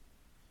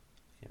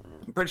 Can't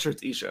remember. I'm pretty sure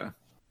it's Isha.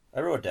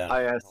 I wrote it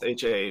down.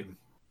 Isha.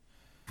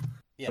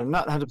 Yeah. I'm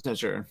not 100%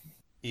 sure.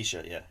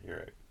 Isha, yeah, you're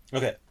right.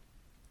 Okay.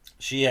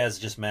 She has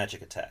just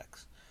magic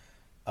attacks.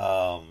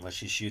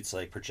 She shoots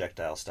like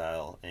projectile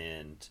style,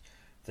 and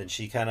then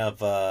she kind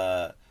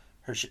of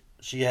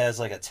she has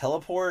like a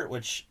teleport,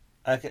 which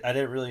I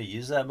didn't really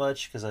use that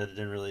much because I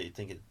didn't really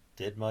think it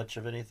did much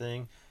of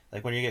anything.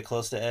 Like when you get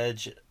close to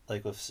edge,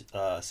 like with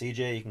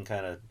CJ, you can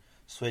kind of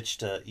switch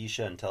to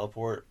Isha and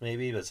teleport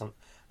maybe, but a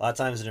lot of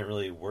times it didn't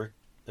really work.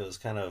 It was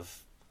kind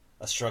of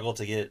a struggle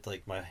to get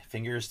like my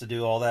fingers to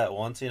do all that at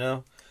once, you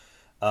know.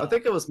 I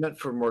think it was meant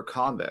for more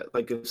combat.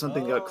 Like if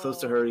something got close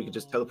to her, you could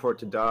just teleport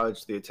to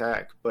dodge the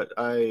attack. But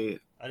I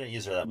didn't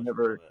use her that much.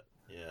 Never.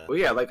 Yeah. Well,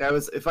 yeah. Like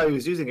if I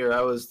was using her, I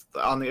was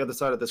on the other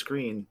side of the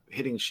screen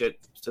hitting shit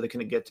so they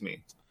couldn't get to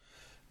me.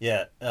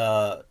 Yeah.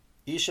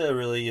 Isha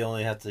really you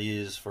only have to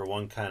use for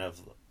one kind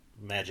of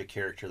magic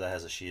character that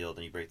has a shield,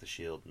 and you break the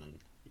shield, and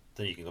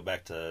then you can go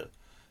back to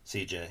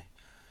CJ.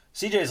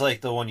 CJ is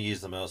like the one you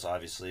use the most,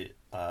 obviously,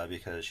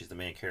 because she's the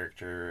main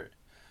character.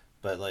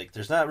 But like,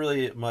 there's not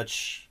really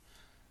much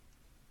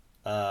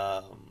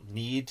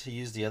need to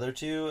use the other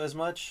two as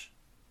much,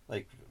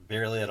 like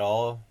barely at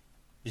all,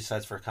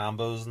 besides for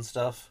combos and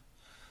stuff.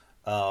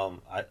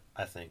 I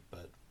think,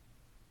 but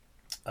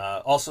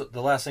also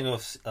the last thing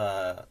with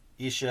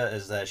Isha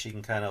is that she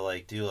can kind of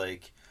like do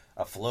like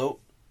a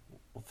float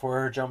for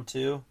her jump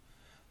too,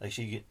 like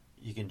you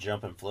can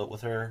jump and float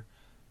with her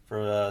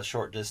for a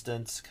short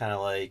distance, kind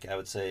of like I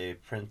would say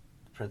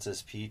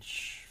Princess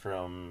Peach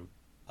from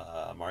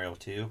Mario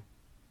 2,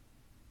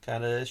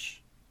 kind of ish.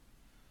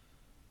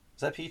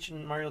 Is that Peach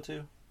in Mario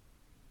 2?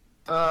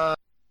 I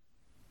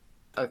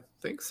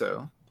think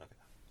so. Okay.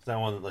 It's that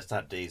one that's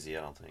not Daisy,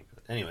 I don't think.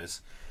 But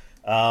anyways.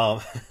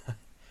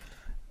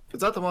 Is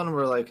that the one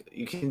where like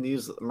you can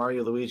use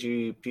Mario,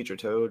 Luigi, Peach, or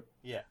Toad?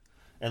 Yeah.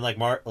 And like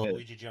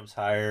Luigi jumps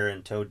higher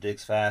and Toad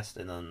digs fast,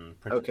 and then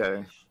Princess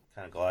Peach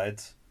kind of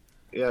glides.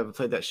 Yeah, I haven't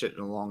played that shit in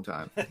a long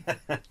time.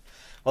 Well,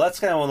 that's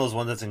kind of one of those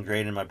ones that's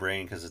ingrained in my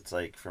brain because it's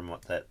like from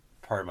that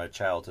part of my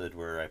childhood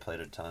where I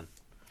played a ton.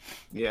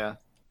 Yeah.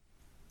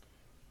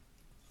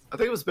 I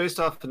think it was based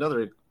off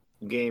another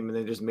game, and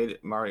they just made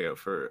it Mario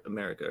for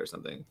America or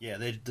something. Yeah,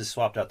 they just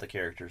swapped out the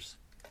characters.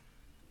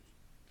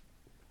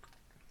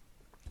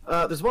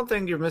 There's one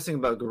thing you're missing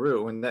about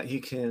Guru, and that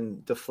he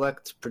can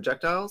deflect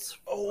projectiles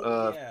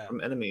from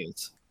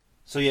enemies.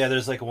 So yeah,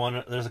 there's a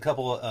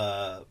couple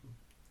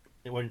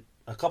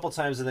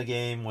times in the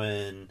game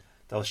when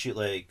they'll shoot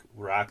like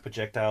rock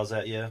projectiles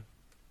at you,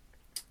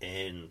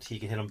 and he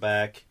can hit them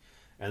back.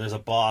 And there's a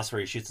boss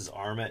where he shoots his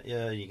arm at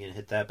you. You can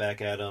hit that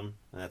back at him,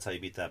 and that's how you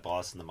beat that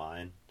boss in the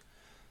mine.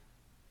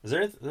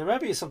 There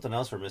might be something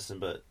else we're missing,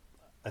 but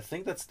I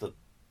think that's for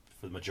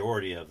the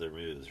majority of their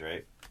moves,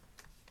 right?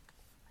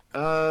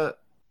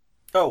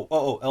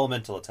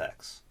 Elemental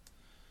attacks.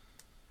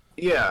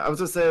 Yeah, I was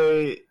gonna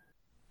say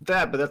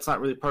that, but that's not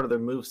really part of their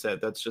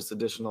moveset. That's just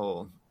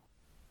additional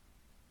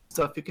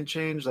stuff you can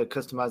change, like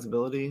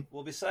customizability.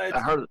 Well,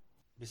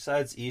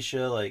 besides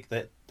Isha, like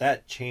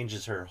that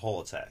changes her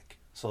whole attack.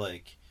 So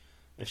like,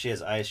 if she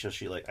has ice, she'll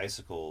shoot like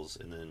icicles,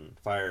 and then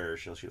fire,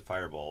 she'll shoot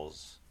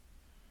fireballs.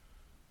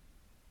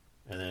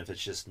 And then if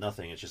it's just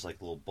nothing, it's just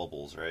like little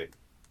bubbles, right?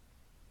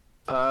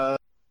 Yeah,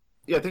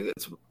 I think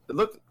it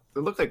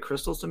looked like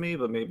crystals to me,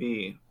 but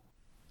maybe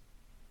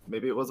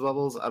it was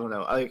bubbles. I don't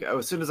know.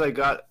 As soon as I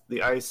got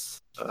the ice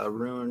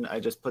rune,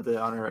 I just put it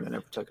on her and I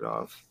never took it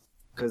off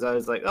because I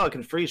was like, oh, I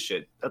can freeze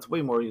shit. That's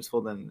way more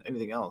useful than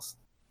anything else.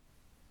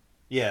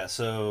 Yeah.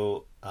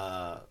 So.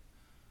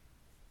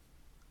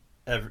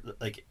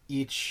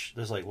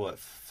 There's like what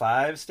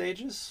 5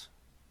 stages?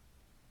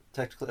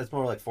 Technically, it's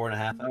more like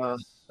 4.5.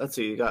 Let's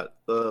see. You got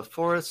the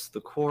forest,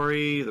 the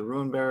quarry, the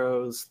rune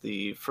barrows,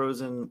 the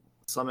frozen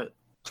summit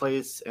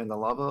place, and the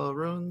lava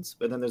runes.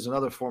 But then there's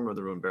another form of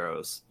the rune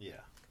barrows.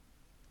 Yeah.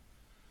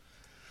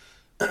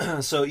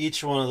 So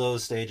each one of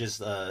those stages,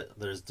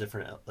 there's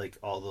different like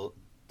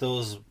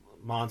those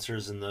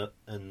monsters in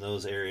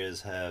those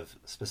areas have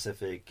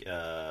specific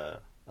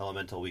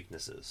elemental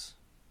weaknesses.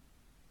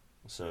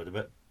 So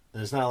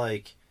it's not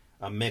like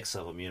a mix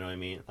of them, you know what I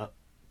mean?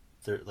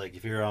 Like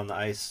if you're on the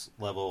ice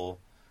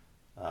level,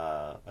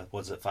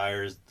 what's it?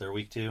 Fires they're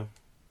weak to.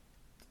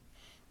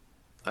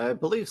 I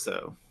believe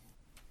so.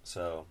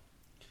 So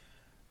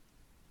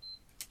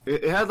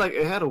it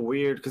had a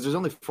weird because there's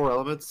only 4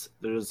 elements.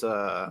 There's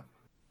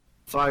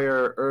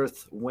fire,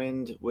 earth,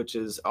 wind, which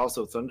is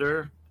also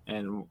thunder,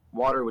 and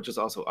water, which is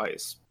also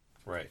ice.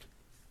 Right.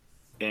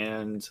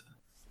 And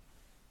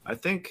I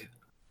think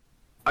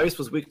ice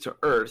was weak to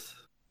earth.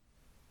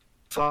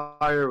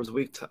 Fire was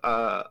weak to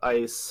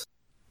ice.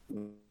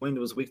 Wind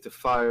was weak to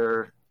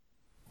fire,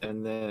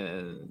 and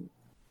then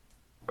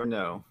Or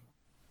no.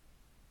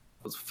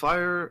 It was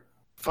fire.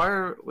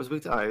 Fire was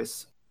weak to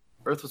ice.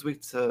 Earth was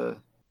weak to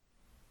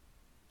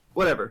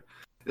whatever.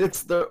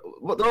 They're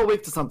all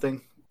weak to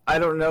something. I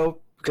don't know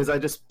because I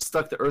just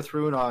stuck the Earth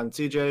rune on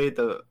CJ,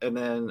 and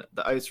then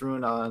the Ice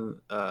rune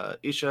on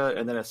Isha,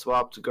 and then I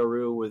swapped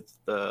Garu with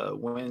the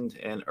Wind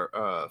and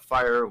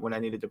Fire when I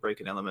needed to break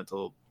an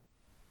elemental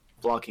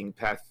blocking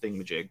path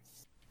thingamajig.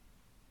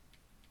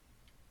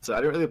 So I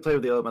didn't really play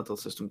with the elemental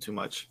system too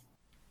much.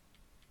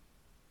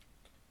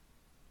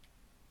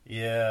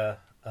 Yeah,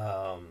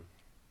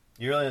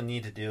 you really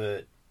need to do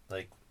it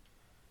like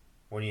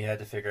when you had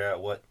to figure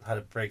out how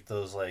to break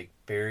those like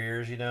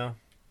barriers, you know.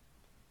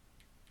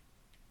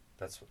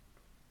 That's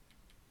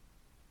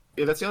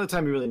Yeah, that's the only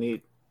time you really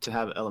need to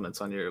have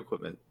elements on your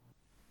equipment.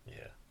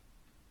 yeah.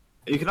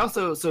 You can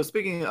also, so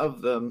speaking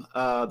of them,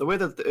 the way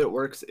that it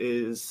works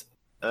is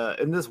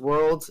in this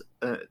world,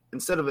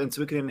 instead of in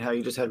Suikoden how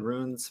you just had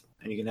runes,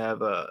 and you can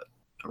have a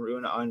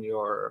rune on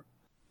your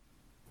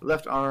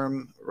left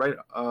arm, right,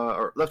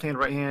 or left hand,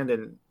 right hand,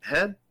 and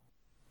head.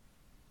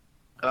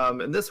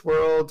 In this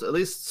world, at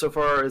least so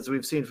far as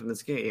we've seen from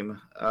this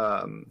game,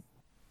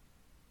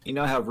 you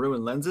now have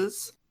rune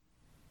lenses,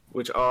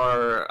 which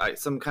are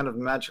some kind of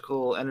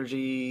magical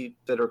energy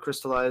that are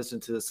crystallized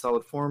into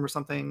solid form or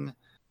something,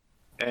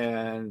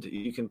 and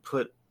you can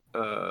put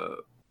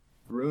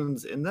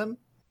runes in them.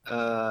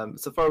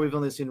 So far, we've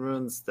only seen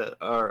runes that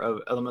are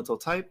of elemental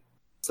type.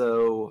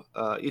 So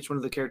each one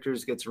of the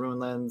characters gets a rune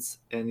lens,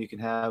 and you can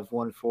have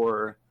one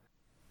for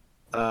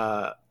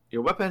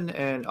your weapon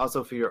and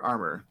also for your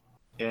armor.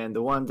 And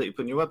the one that you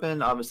put in your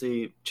weapon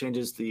obviously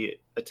changes the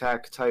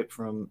attack type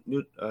from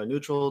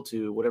neutral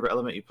to whatever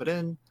element you put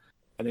in.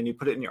 And then you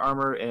put it in your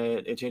armor,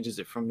 and it changes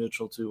it from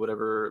neutral to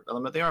whatever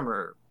element the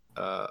armor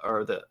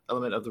or the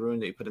element of the rune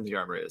that you put in the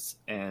armor is.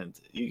 And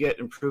you get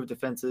improved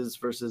defenses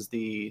versus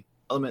the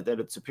element that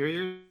it's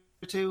superior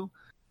to.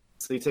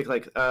 So you take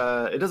like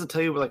it doesn't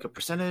tell you like a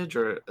percentage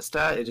or a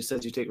stat. It just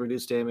says you take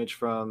reduced damage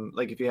from,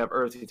 like, if you have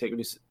Earth, you take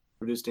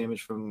reduced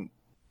damage from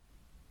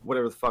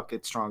whatever the fuck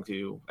it's strong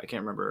to. I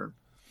can't remember.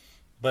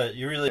 But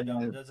you really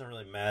don't. It doesn't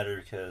really matter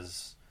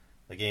because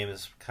the game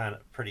is kind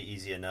of pretty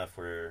easy enough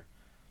where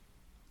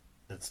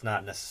it's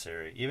not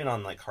necessary, even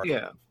on like hard.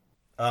 Yeah.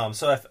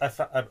 So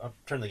I've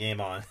turned the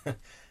game on.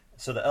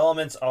 So the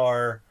elements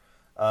are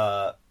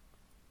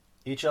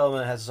each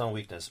element has its own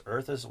weakness.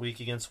 Earth is weak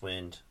against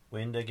wind.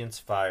 Wind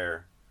against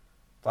fire.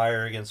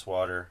 Fire against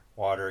water.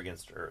 Water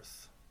against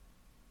earth.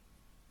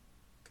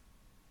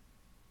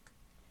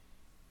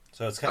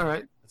 So it's kind All of,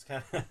 right. it's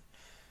kind of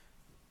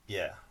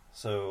yeah.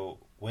 So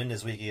wind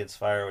is weak against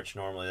fire, which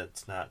normally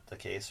that's not the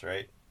case,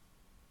 right?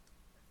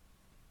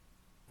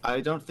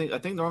 I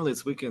think normally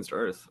it's weak against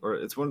Earth, or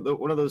it's one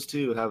of those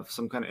two have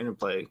some kind of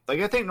interplay.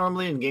 Like I think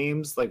normally in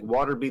games, like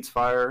water beats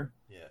fire.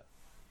 Yeah.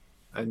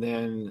 And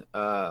then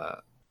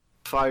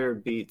fire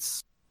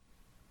beats.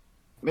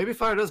 Maybe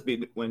fire does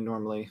beat wind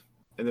normally,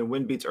 and then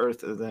wind beats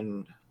Earth, and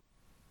then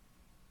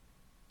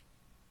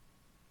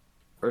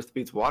Earth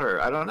beats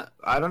water. I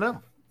don't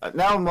know.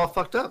 Now I'm all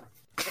fucked up.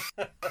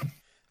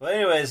 Well,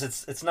 anyways,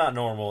 it's not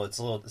normal.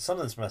 It's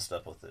something's messed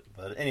up with it.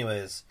 But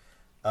anyways,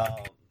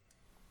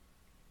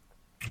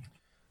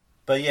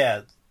 but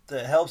yeah,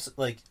 that helps.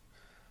 Like,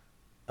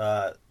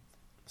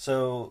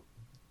 so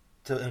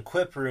to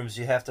equip rooms,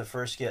 you have to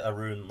first get a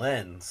rune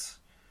lens,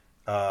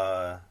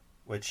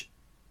 which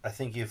I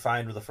think you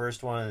find with the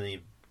first one,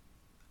 and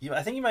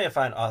I think you might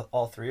find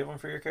all three of them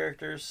for your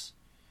characters.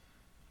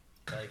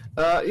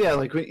 Yeah,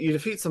 like when you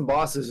defeat some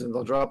bosses and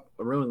they'll drop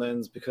a rune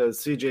lens because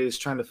CJ is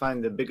trying to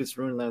find the biggest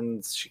rune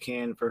lens she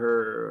can for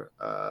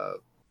her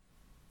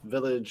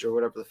village or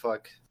whatever the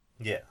fuck.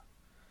 Yeah,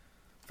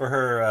 for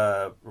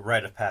her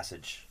rite of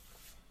passage.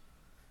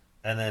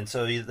 And then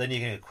then you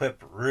can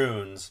equip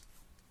runes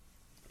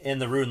in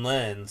the rune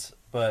lens,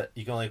 but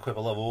you can only equip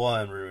a level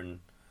 1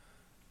 rune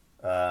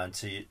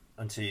until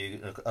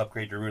you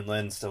upgrade your rune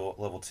lens to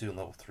level 2 and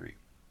level 3.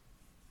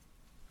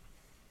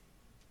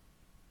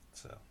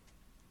 So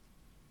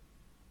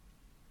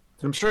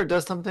I'm sure it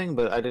does something,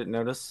 but I didn't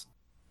notice.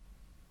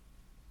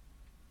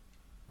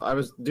 I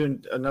was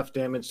doing enough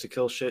damage to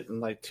kill shit in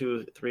like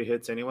 2-3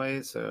 hits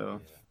anyway, so.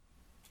 Yeah.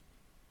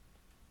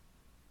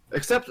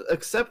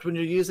 Except when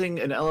you're using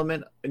an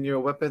element in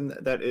your weapon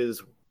that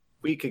is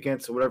weak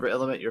against whatever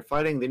element you're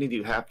fighting, they need to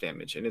do half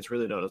damage, and it's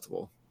really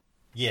noticeable.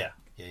 Yeah,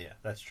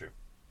 that's true.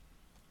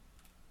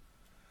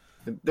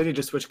 Then you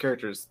just switch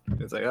characters.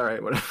 It's like, all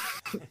right,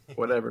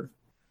 whatever.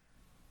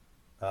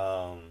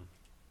 I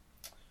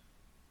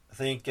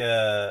think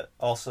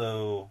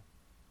also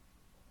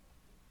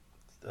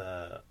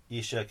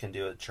Isha can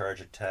do a charge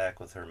attack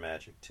with her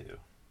magic too.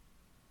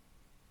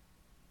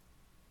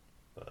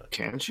 But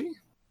Can she?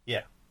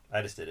 yeah,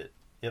 I just did it.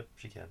 Yep,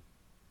 she can.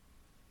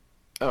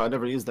 Oh, I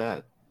never used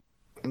that.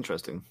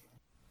 Interesting.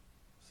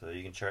 So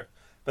you can charge.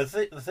 But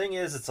the thing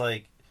is, it's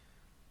like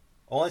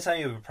only time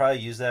you would probably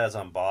use that is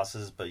on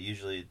bosses, but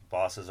usually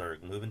bosses are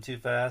moving too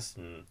fast,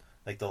 and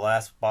like the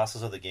last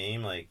bosses of the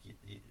game, like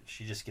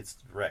she just gets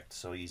wrecked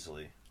so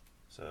easily.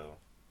 So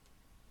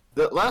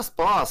The last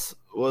boss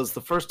was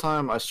the first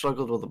time I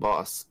struggled with the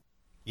boss.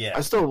 Yeah.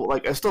 I still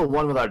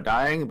won without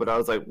dying, but I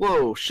was like,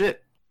 whoa,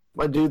 shit,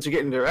 my dudes are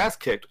getting their ass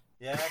kicked.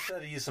 Yeah, I actually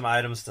had to use some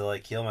items to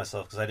like heal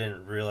myself because I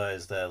didn't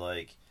realize that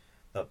like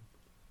the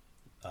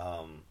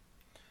um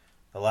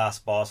the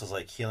last boss was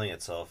like healing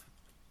itself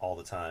all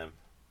the time.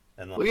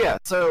 And like, Well, yeah,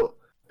 so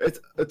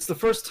it's the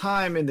first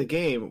time in the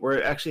game where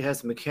it actually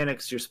has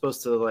mechanics you're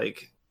supposed to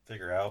like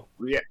figure out.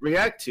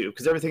 react to,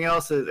 because everything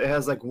else it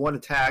has like one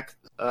attack,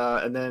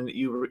 and then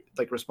you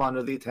like respond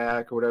to the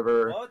attack or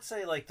whatever. Well, I would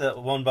say like the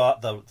one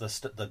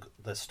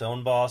the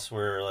stone boss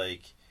where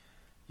like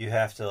you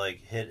have to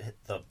like hit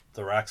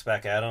the rocks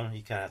back at him.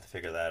 You kind of have to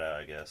figure that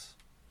out, I guess.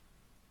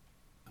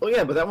 Well,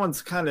 yeah, but that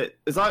one's kind of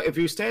as long if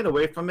you stand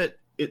away from it,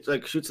 it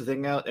like shoots a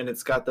thing out, and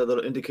it's got the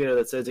little indicator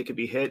that says it could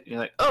be hit. And you're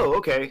like, oh,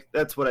 okay,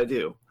 that's what I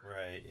do.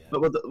 Right. Yeah.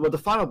 But with the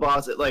final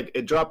boss,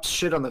 it drops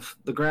shit on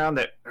the ground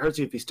that hurts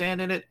you if you stand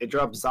in it. It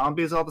drops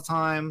zombies all the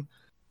time,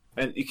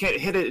 and you can't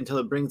hit it until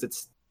it brings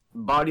its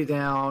body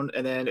down,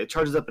 and then it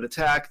charges up an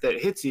attack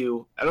that hits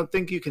you. I don't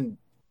think you can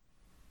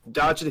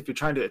dodge it if you're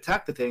trying to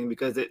attack the thing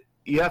because it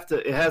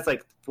has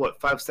like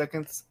what 5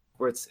 seconds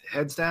where its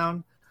head's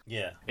down,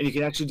 Yeah. and you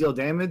can actually deal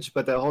damage,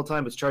 but the whole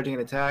time it's charging an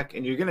attack,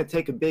 and you're gonna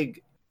take a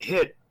big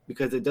hit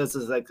because it does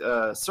this like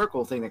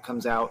circle thing that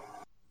comes out.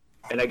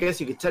 And I guess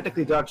you could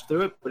technically dodge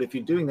through it, but if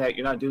you're doing that,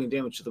 you're not doing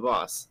damage to the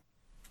boss.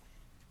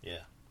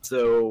 Yeah.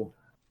 So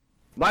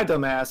my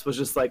dumbass was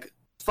just like,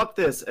 fuck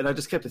this, and I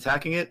just kept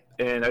attacking it,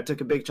 and I took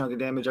a big chunk of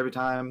damage every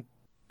time.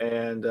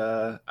 And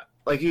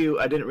like you,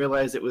 I didn't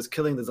realize it was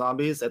killing the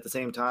zombies at the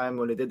same time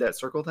when it did that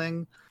circle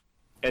thing,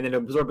 and then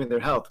absorbing their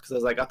health, because I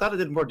was like, I thought it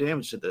did more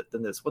damage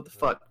than this. What the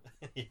fuck?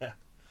 Yeah.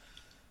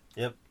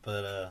 Yep.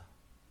 But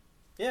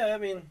yeah, I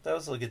mean that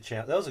was a good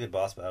that was a good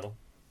boss battle.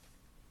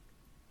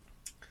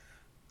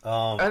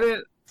 I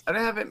didn't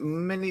have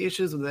many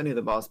issues with any of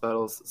the boss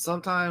battles.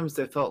 Sometimes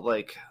they felt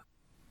like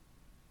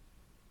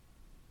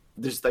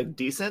just like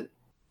decent.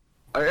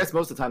 I guess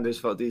most of the time they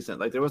just felt decent.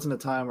 Like there wasn't a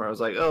time where I was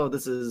like, "Oh,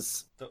 this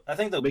is I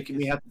think making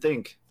me have to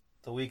think."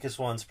 The weakest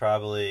one's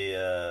probably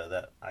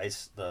that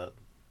ice the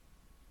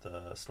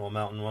snow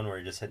mountain one where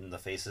you're just hitting the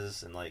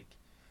faces and like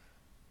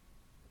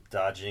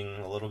dodging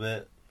a little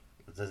bit.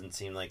 It doesn't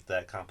seem like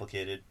that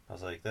complicated. I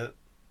was like,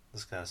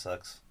 this kind of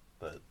sucks.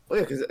 But well,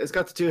 yeah, because it's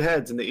got the two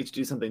heads and they each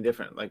do something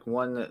different. Like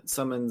one that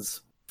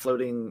summons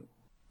floating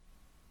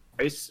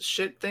ice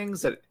shit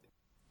things that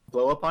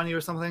blow up on you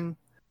or something.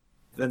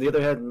 Then the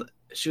other head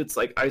shoots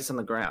like ice on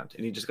the ground,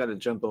 and you just got to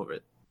jump over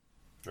it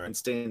and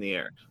stay in the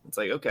air. It's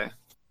like, okay.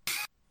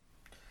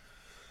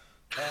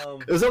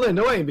 It was only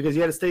annoying because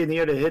you had to stay in the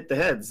air to hit the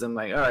heads. I'm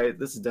like, all right,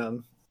 this is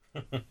dumb.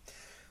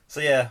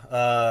 So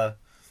yeah,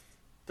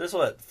 there's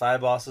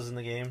 5 bosses in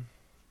the game.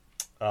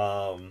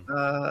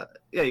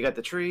 Yeah, you got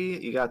the tree,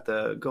 you got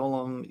the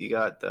golem, you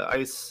got the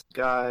ice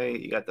guy,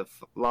 you got the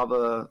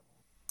lava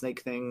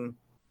snake thing,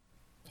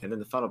 and then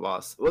the final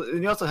boss. Well,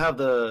 and you also have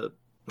the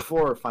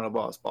before final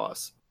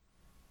boss,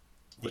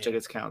 which I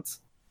guess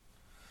counts.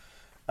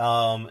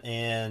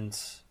 And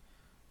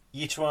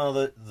each one of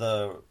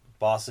the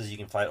bosses you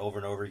can fight over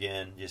and over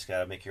again. You just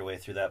gotta make your way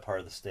through that part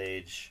of the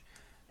stage.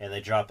 And they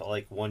drop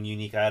like one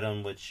unique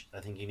item, which I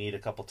think you need a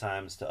couple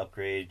times to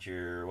upgrade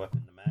your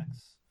weapon to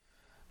max.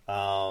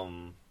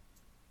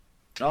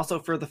 Also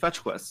for the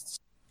fetch quests.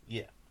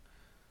 Yeah.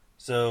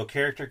 So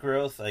character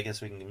growth, I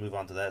guess we can move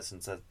on to that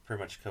since that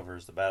pretty much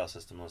covers the battle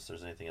system unless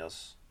there's anything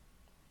else.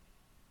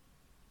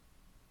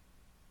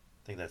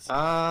 I think that's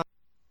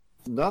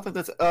no, I think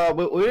that's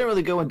we didn't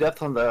really go in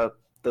depth on the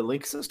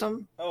link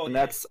system. Oh, and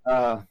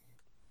yeah.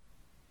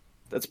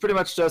 That's pretty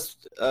much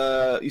just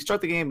you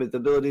start the game with the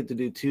ability to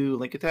do 2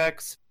 link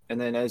attacks,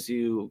 and then as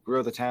you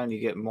grow the town, you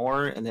get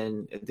more. And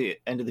then at the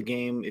end of the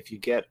game, if you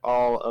get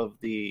all of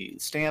the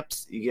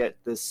stamps, you get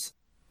this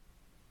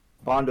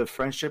bond of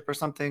friendship or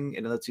something,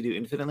 and it lets you do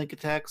infinite link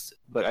attacks.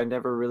 But I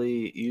never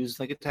really used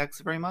link attacks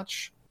very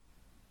much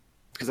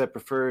because I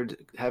preferred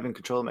having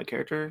control of my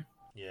character.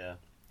 Yeah.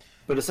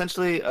 But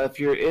essentially, if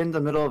you're in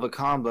the middle of a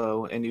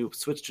combo and you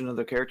switch to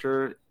another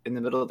character in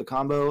the middle of the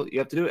combo, you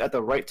have to do it at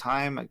the right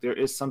time. Like there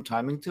is some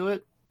timing to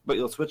it, but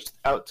you'll switch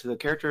out to the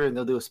character and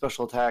they'll do a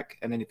special attack.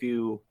 And then if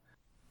you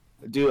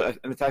do an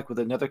attack with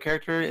another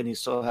character and you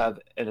still have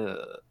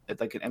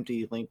like an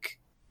empty link,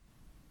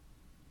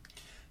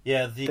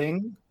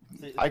 thing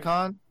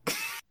icon,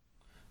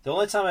 the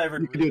only time I ever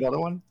you can do another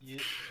one.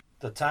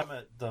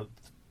 The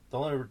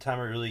only time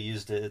I really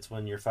used it, it's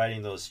when you're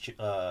fighting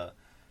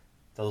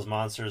those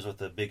monsters with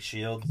the big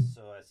shields.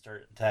 So I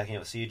start attacking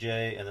with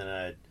CJ, and then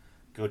I'd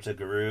go to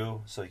Guru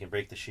so he can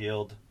break the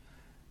shield,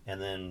 and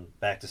then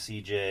back to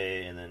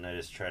CJ, and then I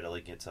just try to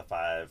like get to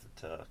 5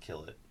 to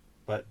kill it.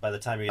 But by the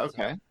time I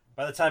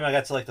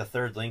got to like the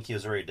 3rd link, he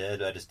was already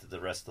dead. I just did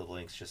the rest of the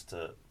links just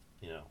to,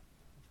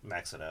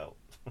 max it out.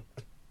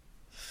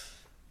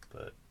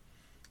 But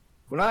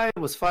when I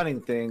was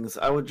fighting things,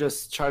 I would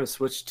just try to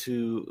switch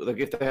to, like,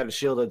 if they had a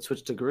shield, I'd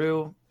switch to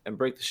Gru and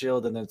break the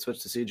shield and then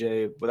switch to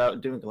CJ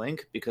without doing a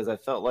link, because I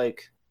felt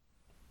like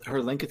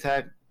her link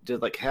attack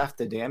did like half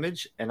the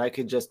damage, and I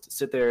could just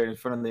sit there in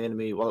front of the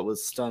enemy while it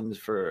was stunned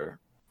for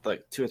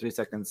like 2 or 3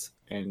 seconds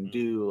and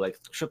do like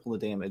triple the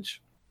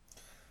damage.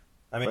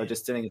 I mean, by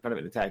just sitting in front of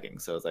it and attacking.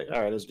 So it's like,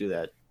 all right, let's do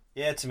that.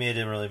 yeah, to me it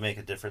didn't really make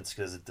a difference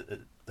because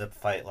the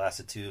fight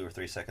lasted 2 or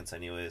 3 seconds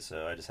anyway,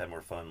 so I just had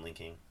more fun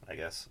linking, I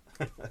guess.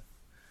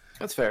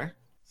 That's fair.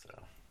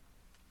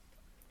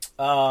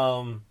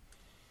 But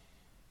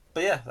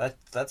yeah,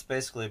 that's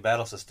basically a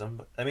battle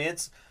system. I mean,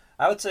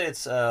 I would say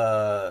it's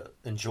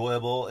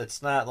enjoyable.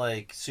 It's not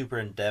like super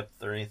in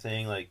depth or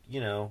anything. Like,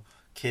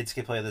 kids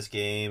can play this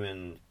game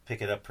and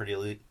pick it up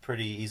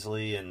pretty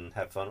easily and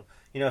have fun.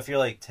 If you're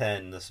like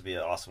 10, this would be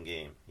an awesome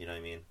game. You know what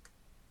I mean?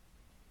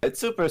 It's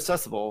super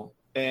accessible,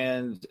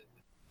 and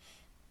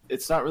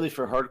it's not really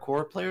for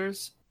hardcore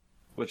players,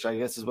 which I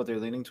guess is what they're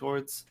leaning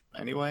towards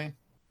anyway.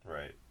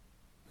 Right.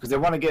 Because they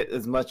want to get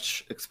as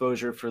much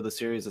exposure for the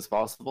series as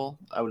possible,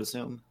 I would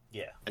assume.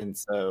 Yeah. And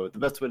so the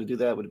best way to do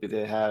that would be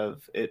to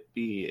have it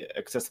be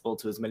accessible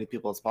to as many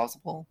people as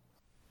possible.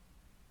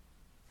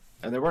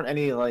 And there weren't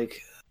any,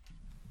 like,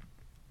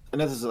 I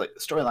know this is like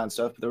storyline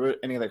stuff, but there weren't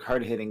any like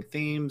hard-hitting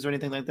themes or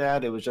anything like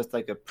that. It was just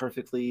like a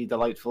perfectly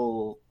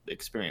delightful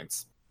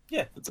experience.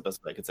 Yeah. That's the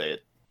best way I could say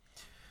it.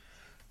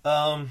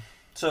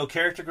 So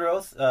character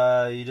growth,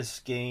 you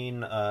just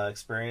gain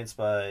experience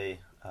by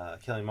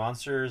killing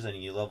monsters, and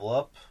you level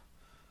up.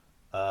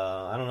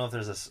 I don't know if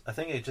there's I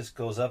think it just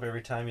goes up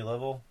every time you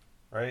level,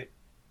 right?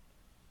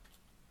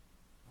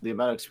 The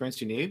amount of experience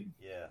you need?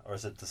 Yeah, or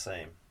is it the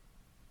same?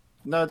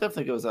 No, it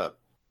definitely goes up.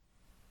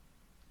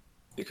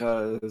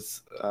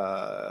 Because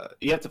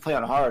you have to play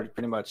on hard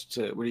pretty much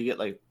to where you get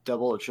like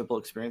double or triple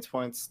experience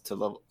points to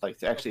level, like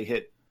to actually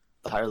hit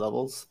the higher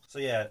levels. So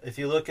yeah, if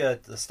you look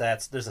at the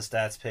stats, there's a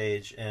stats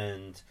page,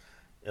 and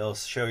it'll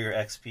show your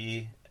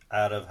XP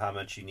out of how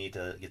much you need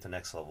to get the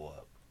next level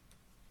up,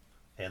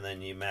 and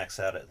then you max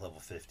out at level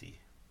 50.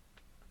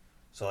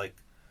 So like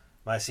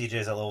my CJ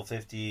is at level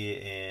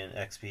 50, and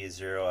XP is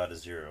 0 out of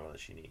 0 that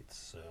she needs.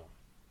 So,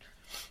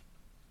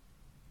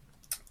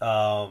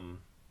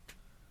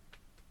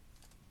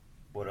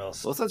 what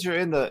else? Well, since you're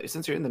in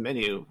the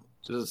menu,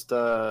 just what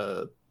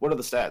are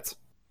the stats?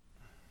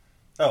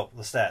 Oh,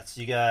 the stats.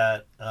 You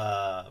got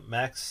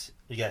max.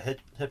 You got hit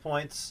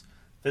points,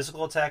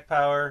 physical attack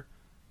power,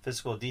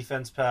 physical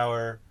defense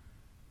power,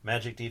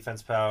 magic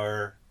defense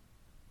power,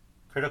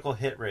 critical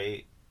hit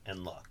rate,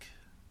 and luck.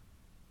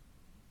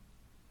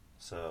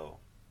 So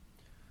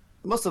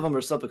most of them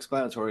are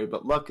self-explanatory,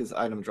 but luck is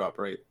item drop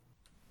rate,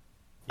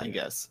 yeah. I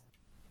guess.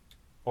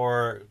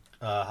 Or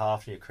how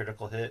often you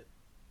critical hit.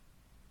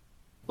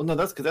 Well, no,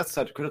 that's because that's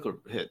such a critical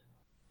hit.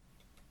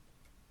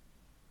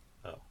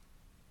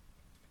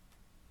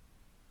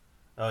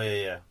 Oh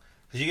yeah.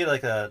 Because you get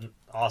like an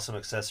awesome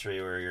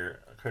accessory where your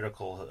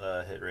critical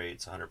hit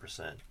rate's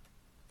 100%.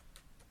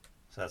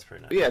 So that's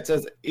pretty nice. Yeah, it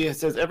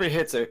says every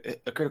hit's a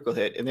critical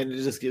hit, and then it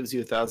just gives you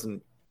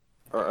 1,000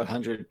 or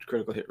 100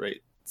 critical hit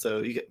rate.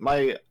 So you get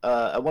my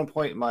at one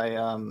point my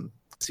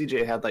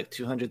CJ had like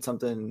 200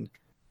 something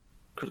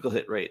critical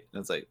hit rate,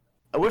 and it's like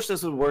I wish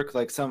this would work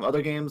like some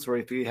other games where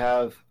if you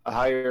have a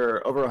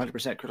higher over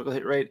 100% critical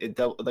hit rate, it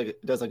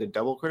does like a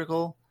double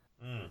critical.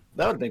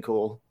 That would have been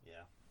cool.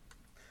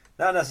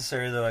 Not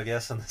necessary though, I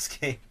guess, in this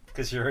game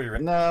because you're already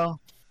ready. No.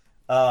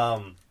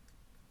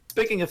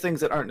 Speaking of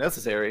things that aren't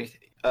necessary,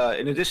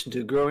 in addition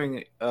to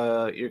growing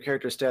your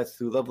character stats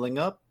through leveling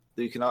up,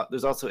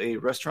 there's also a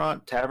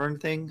restaurant tavern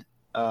thing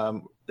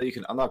that you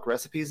can unlock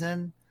recipes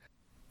in,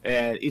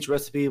 and each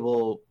recipe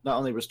will not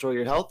only restore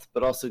your health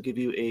but also give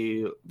you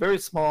a very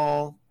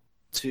small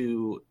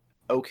to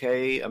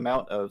okay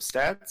amount of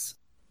stats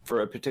for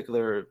a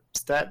particular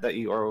stat that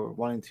you are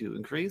wanting to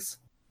increase.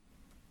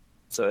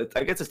 So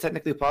I guess it's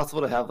technically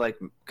possible to have like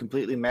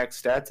completely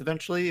maxed stats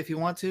eventually if you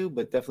want to,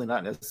 but definitely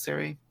not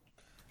necessary.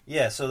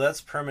 Yeah, so that's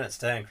permanent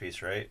stat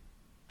increase, right?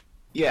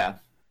 Yeah.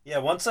 Yeah.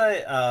 Once I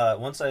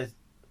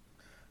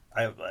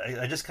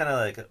just kind of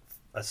like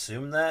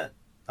assumed that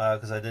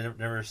because I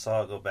never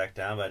saw it go back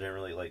down, but I didn't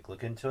really like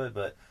look into it.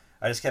 But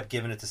I just kept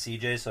giving it to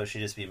CJ, so she'd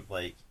just be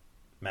like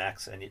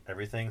max and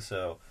everything.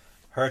 So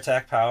her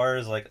attack power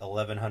is like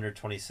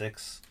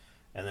 1126.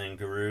 And then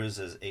Guru's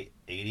is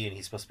 80, and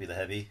he's supposed to be the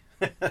heavy.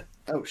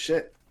 Oh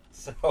shit!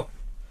 So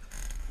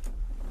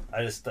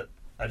I just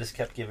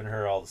kept giving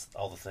her all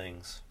the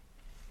things.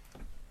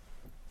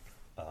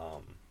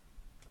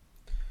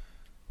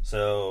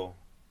 So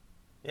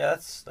yeah,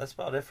 that's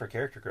about it for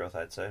character growth,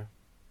 I'd say.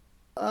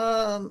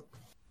 Well,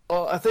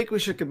 I think we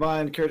should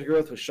combine character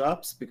growth with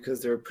shops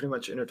because they're pretty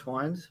much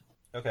intertwined.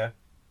 Okay.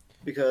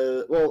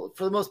 Because, well,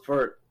 for the most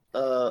part,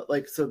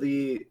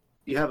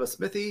 you have a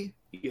smithy,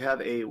 you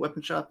have a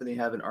weapon shop, and you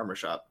have an armor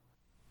shop.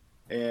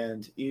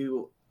 And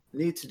you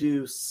need to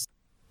do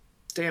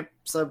stamp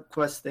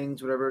sub-quest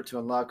things, whatever, to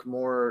unlock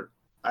more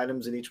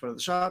items in each one of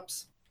the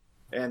shops.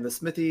 And the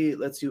smithy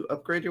lets you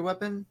upgrade your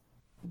weapon.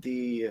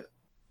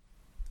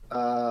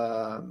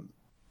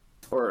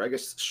 Or I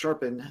guess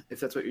sharpen, if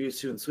that's what you're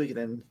used to in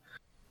Suikoden.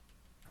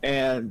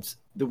 And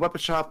the weapon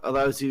shop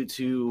allows you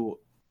to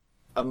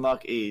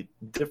unlock a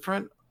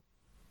different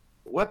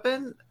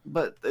weapon,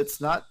 but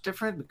it's not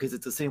different because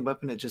it's the same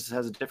weapon. It just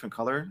has a different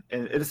color,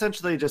 and it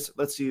essentially just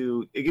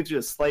it gives you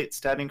a slight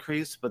stat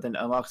increase, but then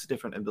unlocks a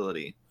different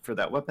ability for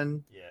that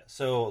weapon. Yeah.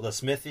 So the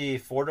smithy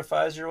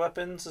fortifies your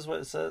weapons, is what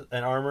it says,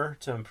 and armor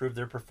to improve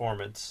their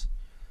performance,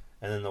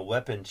 and then the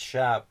weapon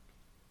shop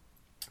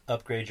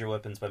upgrades your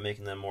weapons by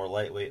making them more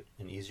lightweight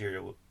and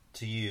easier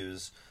to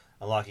use,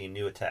 unlocking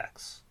new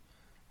attacks.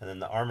 And then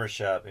the armor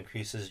shop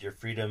increases your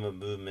freedom of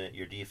movement,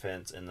 your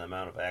defense, and the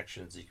amount of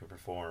actions you can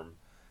perform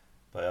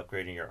by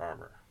upgrading your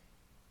armor.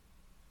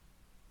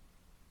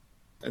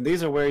 And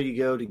these are where you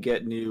go to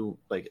get new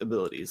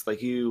abilities.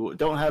 Like you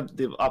don't have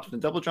the option to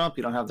double jump,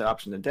 you don't have the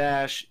option to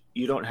dash,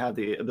 you don't have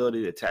the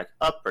ability to attack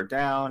up or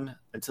down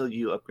until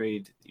you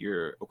upgrade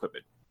your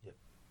equipment. Yep.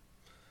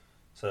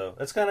 So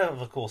it's kind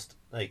of a cool,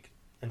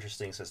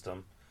 interesting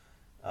system.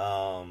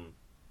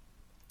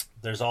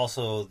 There's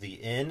also the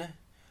inn,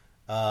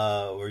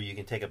 where you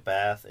can take a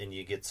bath and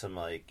you get some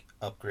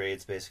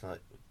upgrades, basically,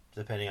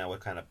 depending on what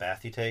kind of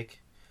bath you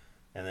take.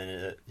 And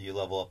then you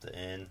level up the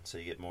inn, so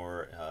you get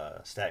more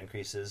stat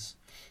increases,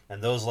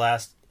 and those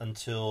last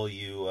until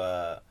you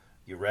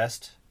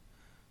rest.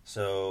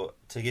 So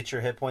to get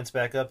your hit points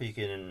back up, you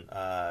can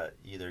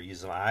either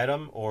use an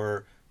item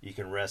or you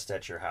can rest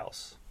at your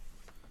house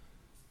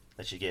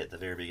that you get at the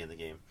very beginning of the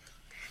game.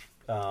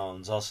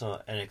 There's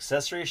also an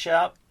accessory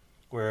shop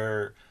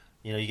where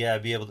you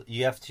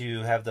have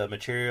to have the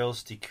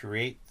materials to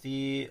create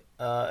the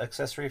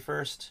accessory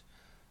first,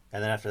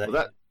 and then after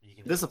that,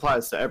 this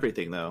applies to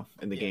everything though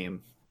in the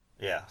game.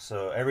 Yeah,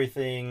 so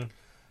everything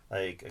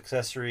like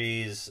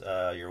accessories,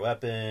 your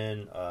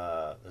weapon,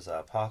 there's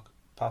a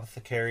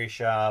apothecary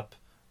shop,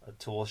 a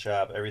tool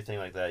shop, everything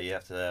like that. You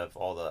have to have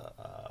all the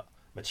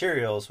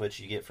materials which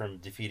you get from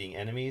defeating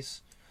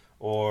enemies,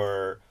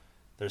 or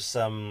there's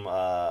some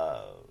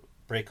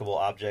breakable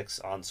objects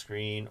on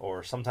screen,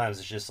 or sometimes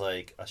it's just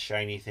like a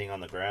shiny thing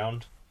on the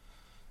ground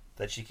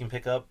that you can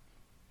pick up,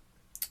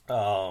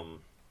 that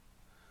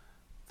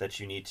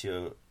you need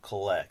to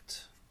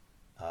collect,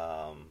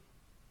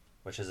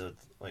 which is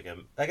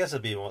I guess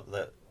it'd be one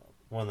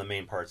of the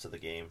main parts of the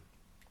game.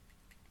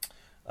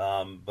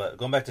 But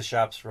going back to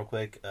shops real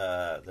quick,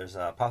 there's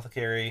an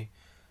apothecary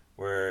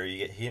where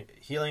you get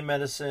healing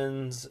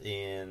medicines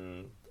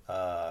and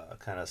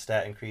kind of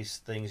stat increase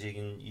things you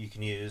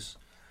can use.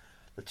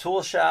 The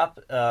tool shop,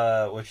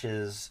 which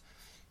is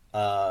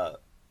where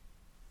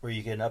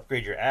you can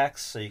upgrade your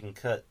axe, so you can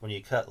when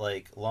you cut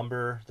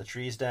lumber, the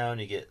trees down,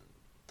 you get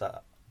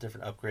the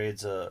different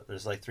upgrades.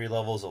 There's 3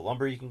 levels of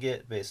lumber you can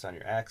get based on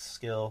your axe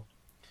skill.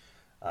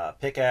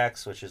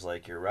 Pickaxe, which is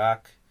your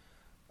rock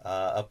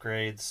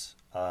upgrades.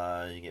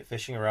 You get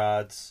fishing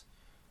rods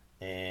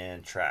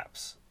and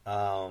traps.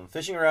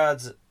 Fishing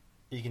rods,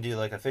 you can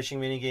do a fishing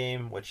mini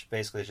game, which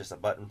basically is just a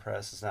button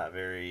press. It's not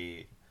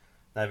very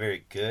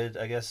good,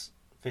 I guess.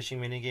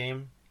 Fishing mini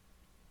game.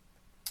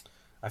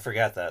 I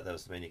forgot that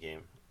was the mini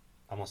game.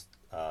 Almost.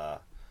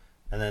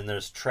 And then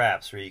there's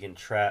traps where you can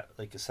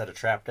set a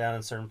trap down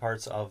in certain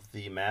parts of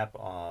the map,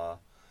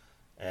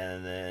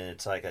 and then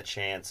it's a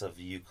chance of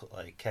you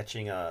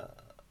catching a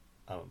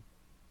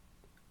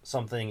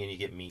something, and you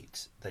get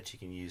meat that you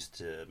can use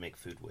to make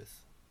food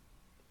with.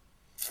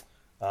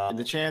 And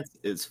the chance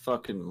is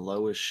fucking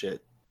low as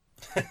shit.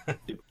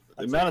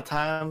 The amount of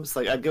times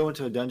I'd go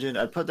into a dungeon,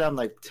 I'd put down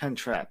 10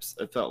 traps,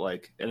 it felt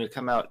like, and it'd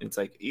come out and it's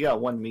you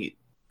got 1 meat.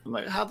 I'm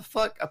like, how the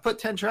fuck? I put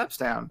 10 traps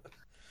down.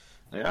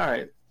 All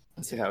right,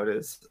 let's see how it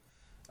is.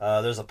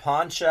 There's a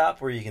pawn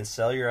shop where you can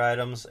sell your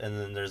items, and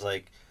then there's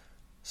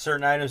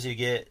certain items you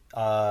get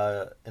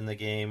in the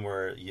game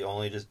where you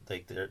only just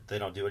they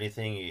don't do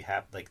anything. You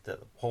have the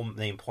whole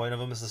main point of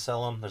them is to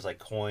sell them. There's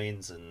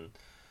coins and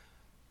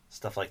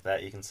stuff like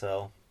that you can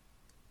sell.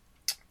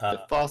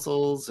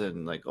 Fossils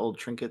and old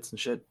trinkets and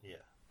shit.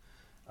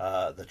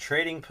 Yeah. The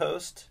trading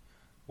post,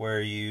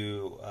 where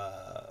you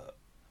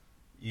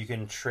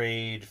can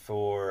trade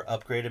for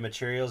upgraded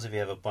materials. If you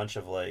have a bunch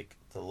of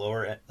the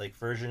lower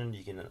version,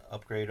 you can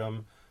upgrade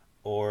them,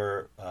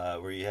 or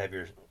where you have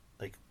your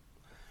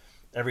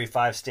every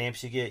 5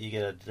 stamps you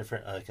get a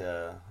different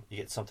you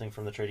get something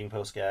from the trading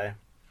post guy.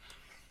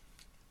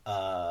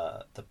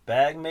 The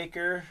bag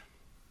maker,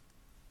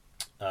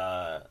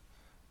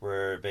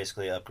 where it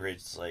basically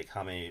upgrades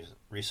how many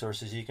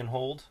resources you can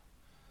hold.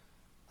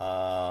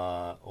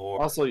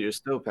 Or also your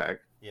snowpack.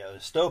 Yeah, the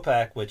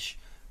snowpack, which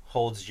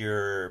holds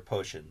your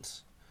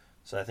potions.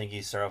 So I think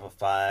you start off with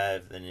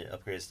 5, then it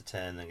upgrades to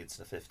 10, then gets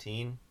to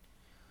 15.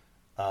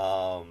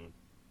 The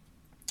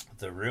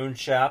rune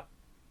shop,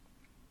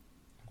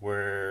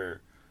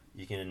 where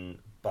you can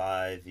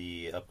buy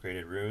the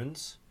upgraded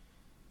runes.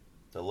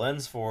 The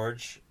lens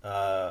forge,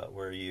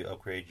 where you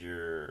upgrade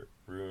your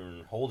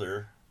rune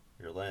holder,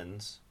 your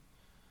lens.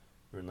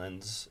 Rune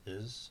lens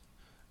is.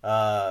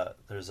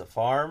 There's a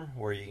farm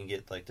where you can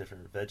get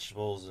different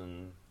vegetables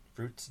and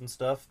fruits and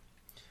stuff.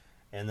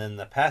 And then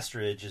the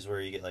pasturage is where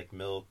you get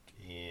milk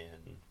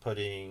and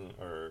pudding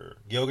or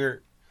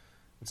yogurt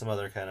and some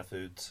other kind of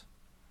foods.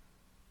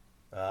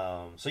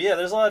 So yeah,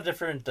 there's a lot of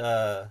different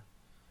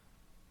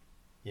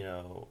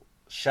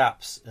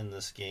shops in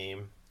this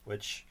game,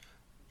 which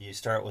you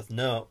start with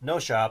no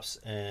shops,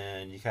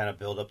 and you kind of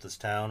build up this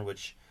town,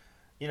 which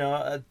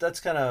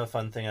that's kind of a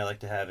fun thing I like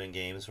to have in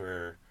games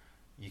where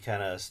you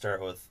kind of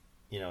start with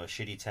a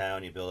shitty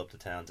town, you build up the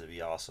town to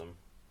be awesome.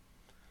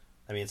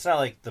 I mean, it's not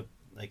like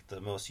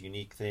the most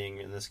unique thing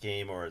in this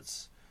game, or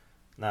it's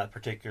not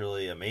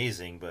particularly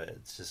amazing, but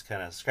it's just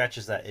kind of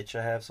scratches that itch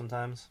I have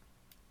sometimes.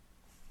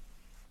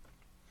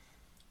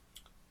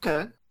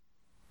 Okay.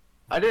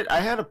 I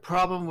had a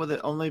problem with it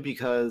only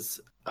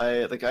because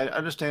I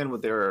understand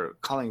what they were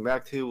calling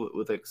back to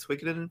with like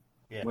Suikoden,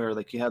 Yeah. where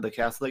like you have the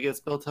castle that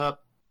gets built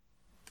up.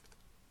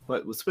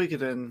 But with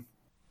Suikoden,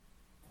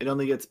 it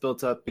only gets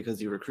built up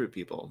because you recruit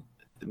people.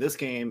 In this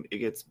game, it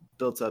gets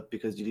built up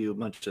because you do a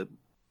bunch of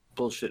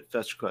bullshit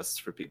fetch quests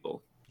for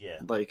people. Yeah.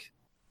 Like,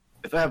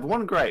 if I have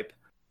one gripe,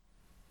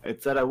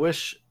 it's that I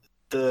wish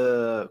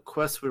the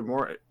quests were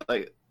more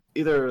like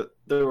either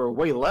they were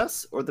way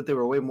less or that they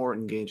were way more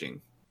engaging.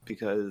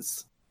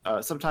 Because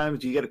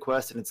sometimes you get a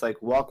quest and it's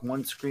like walk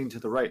one screen to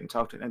the right and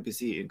talk to an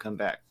NPC and come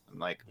back. I'm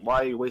like,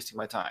 why are you wasting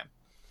my time?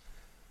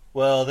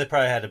 Well, they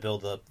probably had to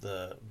build up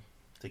the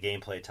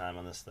gameplay time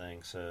on this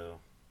thing, so.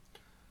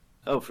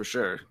 Oh, for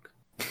sure.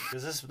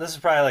 Because this is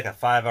probably like a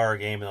 5-hour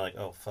game, and they're like,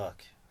 oh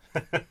fuck.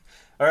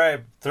 All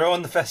right, throw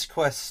in the fetch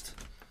quest.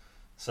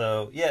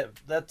 So yeah,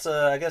 that's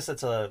I guess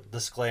that's a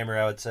disclaimer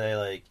I would say.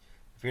 Like,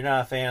 if you're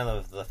not a fan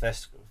of the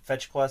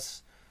fetch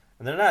quests,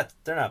 and they're not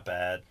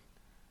bad,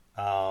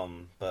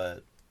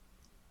 but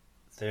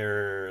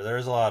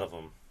there's a lot of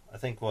them. I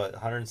think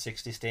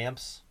 160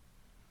 stamps.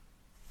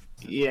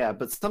 Yeah,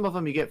 but some of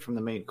them you get from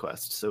the main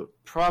quest, so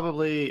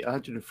probably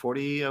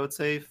 140, I would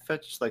say,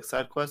 fetch like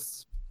side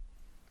quests.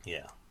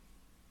 Yeah.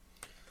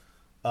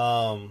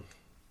 So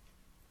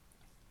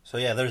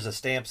yeah, there's a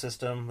stamp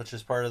system which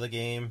is part of the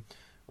game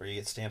where you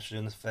get stamps for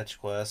doing the fetch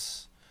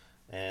quests,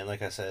 and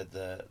like I said,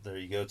 there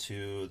you go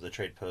to the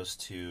trade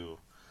post to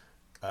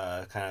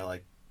kind of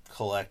like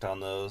collect on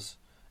those.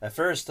 At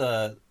first,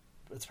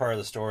 it's part of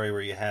the story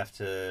where you have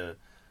to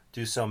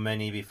do so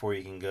many before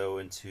you can go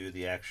into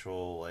the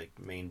actual like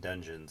main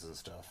dungeons and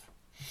stuff.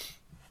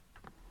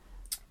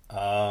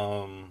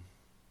 What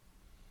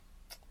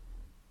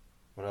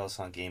else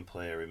on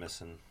gameplay are we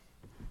missing?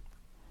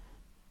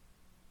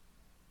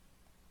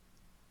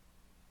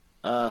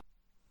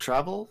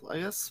 Travel, I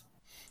guess.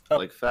 Oh.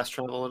 Like fast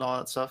travel and all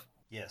that stuff.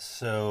 Yes,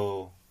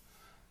 so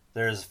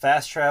there's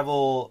fast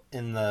travel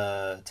in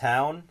the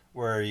town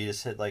where you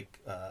just hit like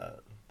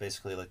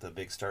basically like the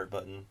big start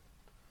button,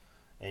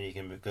 and you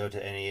can go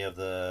to any of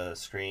the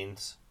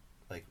screens.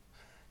 Like,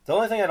 the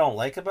only thing I don't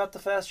like about the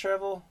fast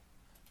travel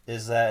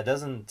is that it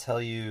doesn't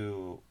tell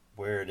you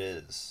where it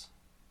is.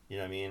 You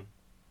know what I mean?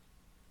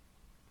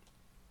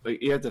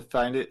 Like you have to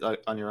find it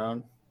like on your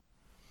own.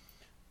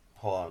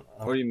 Hold on.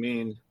 What do you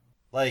mean?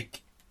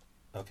 Like,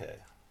 okay.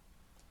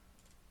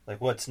 Like,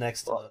 what's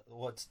next?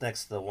 What's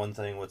next to the one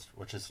thing?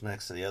 Which is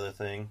next to the other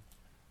thing?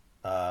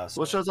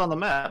 What shows on the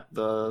map?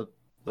 The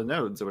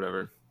nodes or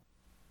whatever.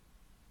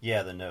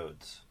 Yeah, the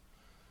nodes.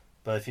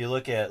 But if you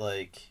look at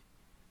like,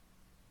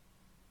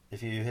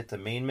 if you hit the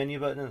main menu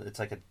button, it's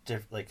like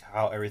like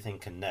how everything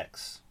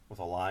connects with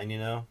a line, you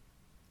know?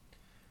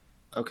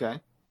 Okay.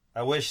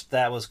 I wish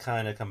that was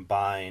kind of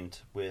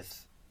combined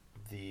with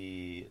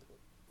the.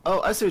 Oh,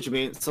 I see what you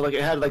mean. So like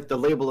it had like the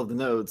label of the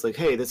nodes, like,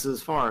 hey, this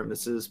is farm,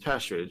 this is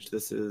pasturage,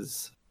 this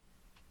is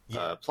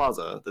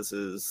plaza, this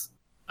is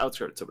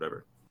outskirts or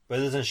whatever. But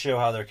it doesn't show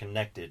how they're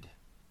connected.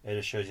 It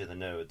just shows you the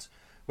nodes,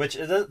 which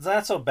is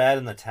not so bad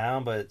in the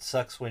town, but it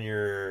sucks when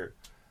you're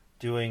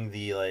doing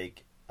the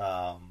like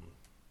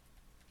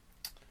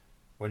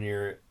when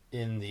you're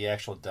in the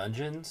actual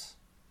dungeons.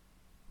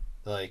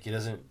 Like you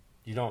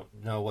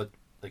don't know what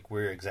like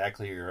where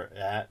exactly you're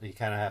at. You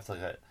kind of have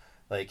to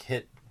like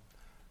hit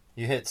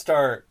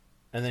start,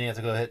 and then you have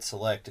to go hit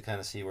select to kind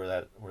of see where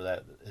that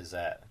is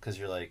at, because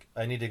you're like,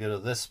 I need to go to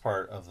this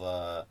part of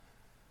the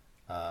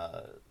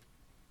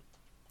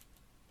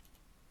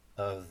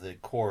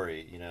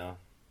quarry, you know.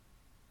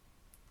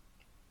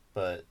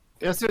 But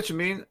yeah, I see what you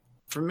mean.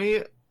 For me,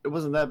 it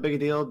wasn't that big a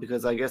deal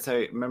because I guess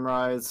I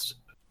memorized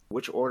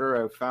which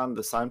order I found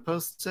the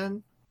signposts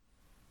in.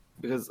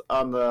 Because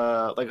when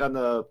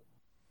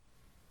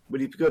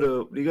you go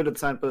to the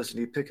signpost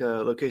and you pick a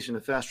location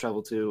to fast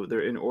travel to,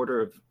 they're in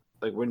order of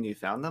like when you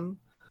found them.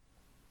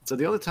 So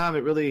the only time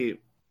it really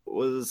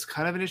was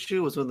kind of an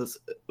issue was when this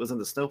was in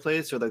the snow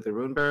place or like the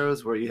rune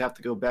barrows, where you have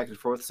to go back and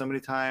forth so many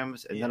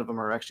times and none of them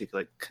are actually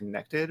like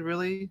connected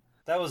really.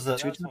 that's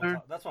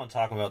what I'm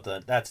talking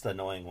about. That's the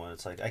annoying one.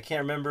 It's like I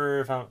can't remember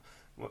if I'm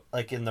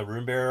like in the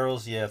rune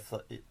barrels. Yeah,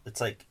 it's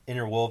like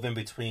interwoven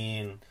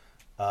between.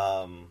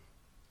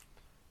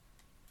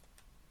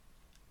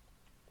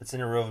 It's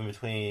interwoven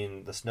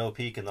between the snow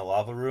peak and the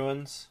lava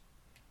ruins.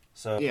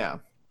 So yeah,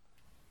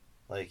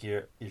 like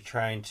you're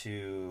trying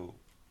to.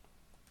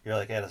 You're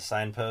like at a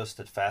signpost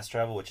at fast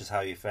travel, which is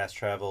how you fast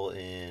travel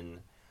in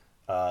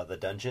the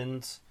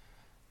dungeons,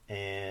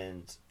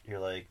 and you're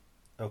like,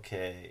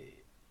 okay,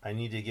 I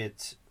need to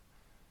get.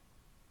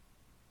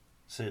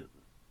 So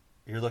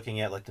you're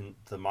looking at like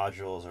the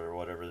modules or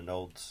whatever, the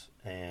nodes,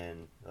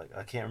 and like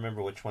I can't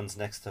remember which one's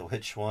next to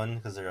which one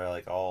because they're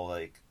like all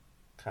like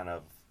kind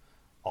of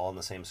all on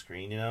the same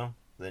screen, you know.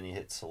 Then you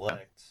hit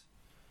select,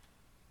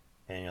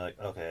 and you're like,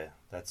 okay,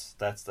 that's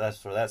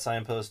where that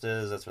signpost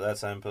is. That's where that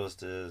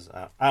signpost is.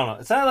 I don't know.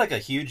 It's not like a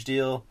huge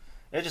deal.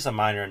 It's just a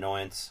minor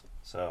annoyance.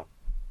 So,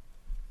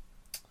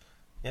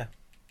 yeah.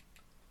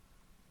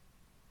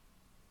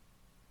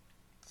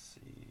 Let's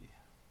see.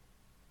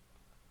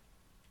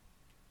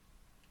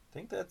 I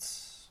think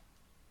that's.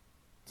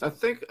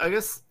 I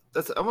guess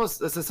that's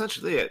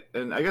essentially it.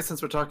 And I guess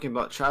since we're talking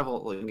about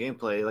travel and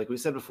gameplay, like we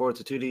said before, it's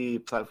a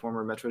 2D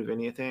platformer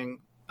Metroidvania thing,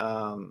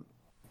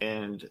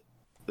 and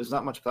there's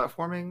not much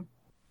platforming.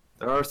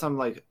 There are some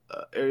like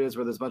areas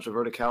where there's a bunch of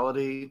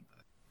verticality,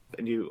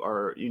 and you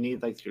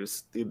need like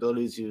the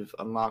abilities you've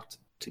unlocked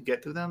to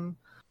get through them.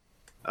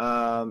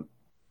 And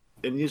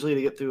usually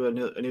to get through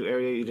a new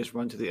area, you just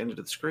run to the end of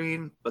the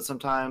screen. But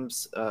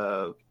sometimes,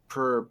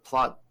 per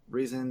plot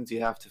reasons, you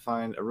have to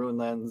find a rune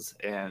lens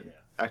and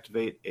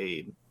activate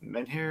a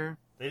menhir.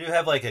 They do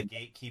have like a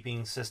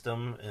gatekeeping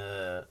system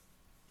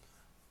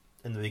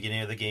in the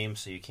beginning of the game,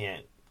 so you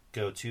can't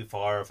go too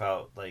far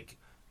without like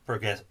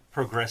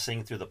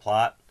progressing through the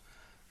plot,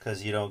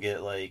 because you don't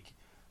get like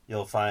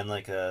you'll find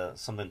like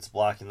something's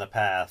blocking the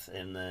path,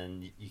 and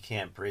then you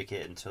can't break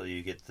it until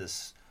you get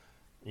this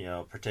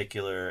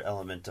particular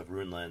element of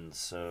rune lens,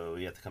 so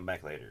you have to come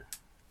back later.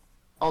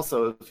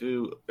 Also, if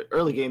you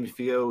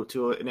go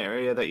to an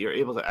area that you're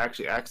able to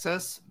actually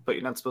access, but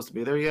you're not supposed to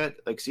be there yet,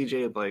 like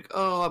CJ would be like,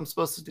 oh, I'm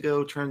supposed to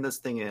go turn this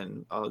thing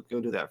in. I'll go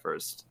do that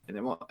first. And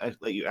it won't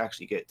let you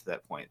actually get to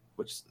that point,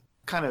 which is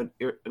kind of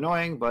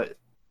annoying, but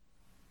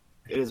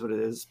it is what it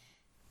is.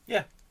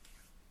 Yeah.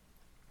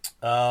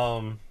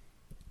 So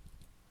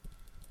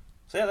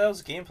yeah, that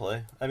was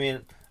gameplay. I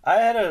mean, I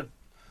had a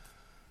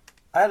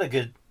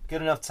good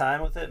enough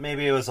time with it.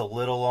 Maybe it was a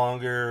little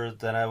longer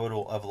than I would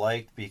have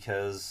liked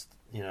because,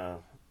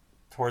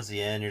 towards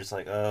the end you're just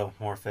like, oh,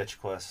 more fetch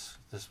quests.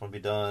 Just want to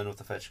be done with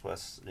the fetch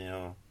quests,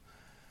 And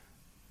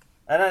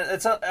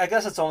I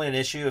guess it's only an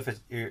issue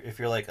if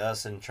you're like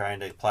us and trying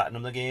to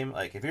platinum the game.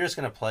 Like if you're just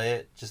gonna play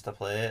it just to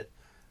play it,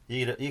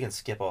 you can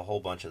skip a whole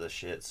bunch of the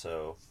shit.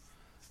 So.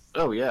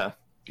 Oh yeah,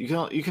 you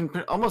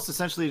can almost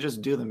essentially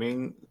just do the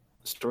main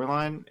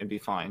storyline and be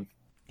fine.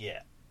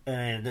 Yeah,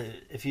 and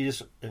if you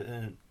just.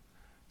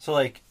 So,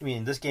 like, I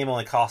mean, this game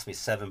only cost me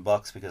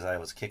 $7 because I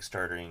was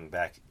kickstartering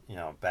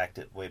backed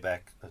it way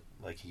back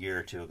like a year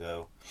or two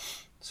ago.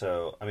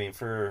 So, I mean,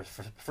 for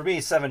me,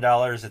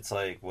 $7, it's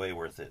like way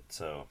worth it.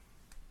 So,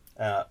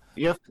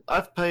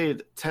 I've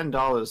paid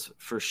 $10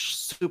 for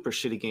super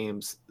shitty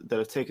games that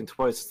have taken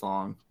twice as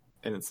long,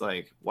 and it's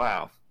like,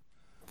 wow,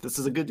 this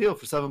is a good deal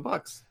for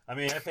 $7. I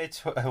mean, I paid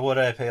what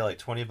did I pay, like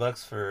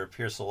 $20 for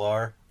Pure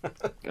Solar?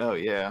 Oh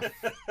yeah.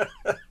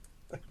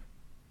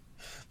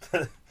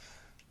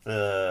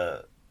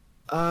 Yeah.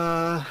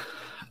 All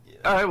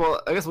right.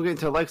 Well, I guess we'll get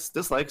into likes,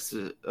 dislikes.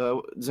 Is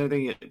there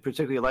anything you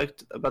particularly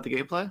liked about the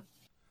gameplay?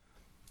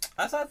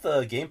 I thought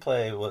the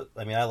gameplay was.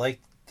 I mean, I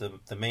liked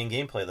the main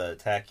gameplay, the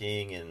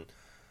attacking, and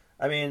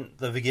I mean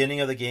the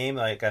beginning of the game.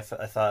 Like I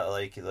thought,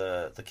 like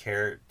the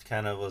carrot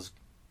kind of was,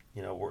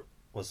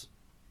 was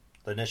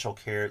the initial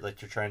carrot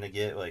that you're trying to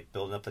get, like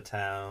building up the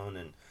town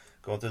and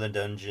going through the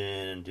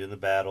dungeon and doing the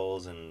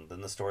battles and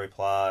then the story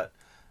plot.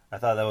 I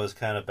thought that was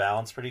kind of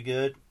balanced pretty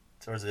good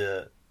towards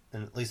at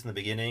least in the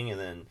beginning, and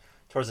then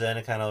towards the end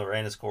it kind of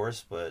ran its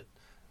course, but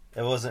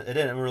it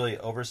didn't really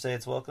overstay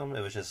its welcome.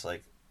 It was just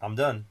like, I'm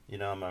done,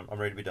 I'm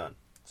ready to be done.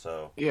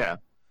 So yeah,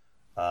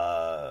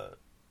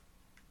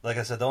 like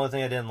I said, the only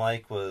thing I didn't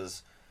like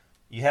was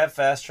you have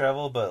fast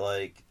travel, but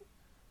like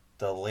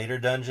the later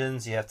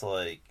dungeons you have to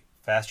like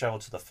fast travel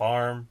to the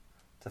farm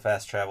to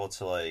fast travel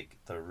to like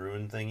the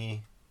rune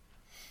thingy.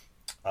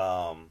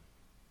 Oh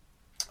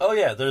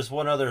yeah, there's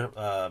one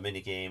other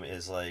mini game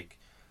is like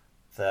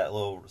that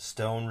little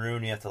stone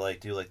rune. You have to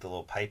like do like the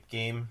little pipe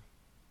game.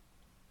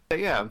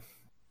 Yeah.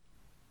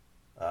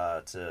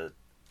 To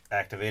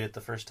activate it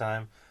the first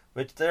time,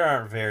 which they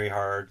aren't very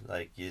hard.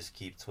 Like you just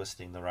keep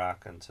twisting the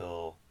rock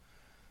until.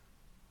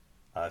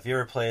 If you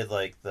ever played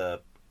like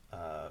the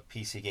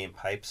PC game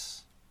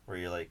Pipes, where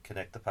you like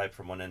connect the pipe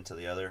from one end to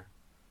the other,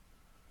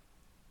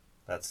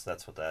 that's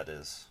what that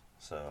is.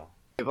 So.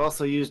 I've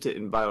also used it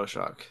in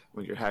BioShock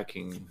when you're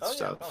hacking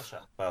stuff. Yeah,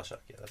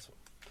 BioShock, yeah, that's what.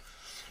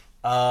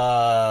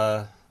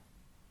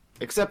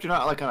 Except you're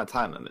not like on a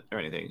time limit or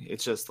anything.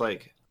 It's just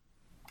like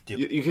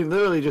you can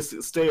literally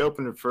just stay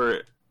open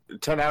for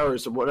 10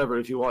 hours or whatever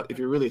if you want. If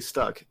you're really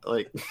stuck,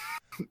 like,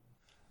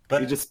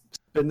 but you just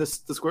spin the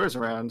squares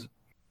around.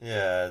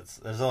 Yeah,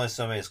 there's only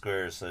so many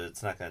squares, so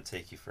it's not going to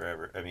take you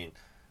forever. I mean,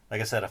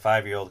 like I said, a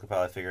 5-year-old could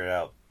probably figure it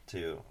out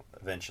too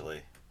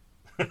eventually.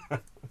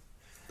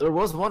 There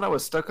was one I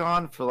was stuck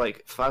on for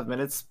like 5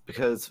 minutes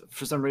because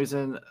for some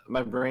reason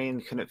my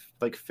brain couldn't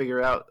like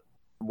figure out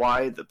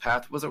why the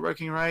path wasn't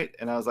working right,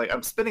 and I was like,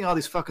 I'm spinning all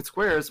these fucking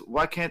squares.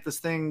 Why can't this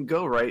thing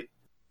go right?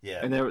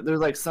 Yeah. And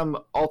there's like some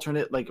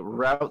alternate like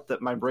route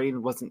that my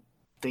brain wasn't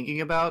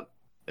thinking about,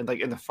 and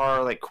like in the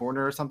far like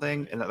corner or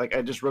something, and like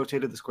I just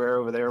rotated the square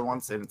over there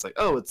once, and it's like,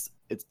 oh, it's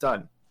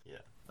done. Yeah.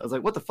 I was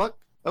like, what the fuck?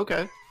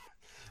 Okay.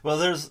 Well,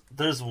 there's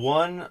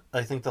one.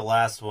 I think the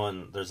last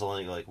one. There's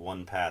only like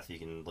one path you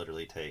can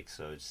literally take,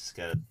 so it's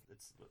just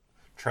it's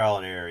trial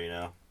and error, you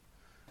know.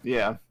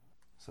 Yeah.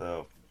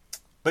 So,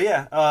 but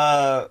yeah,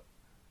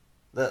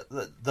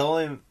 the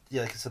only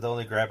like I said, the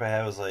only gripe I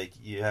had was like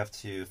you have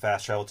to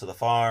fast travel to the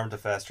farm, to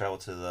fast travel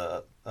to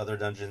the other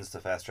dungeons, to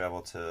fast travel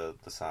to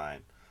the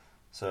sign.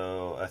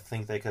 So I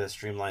think they could have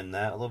streamlined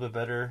that a little bit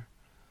better.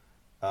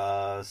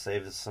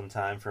 Saved some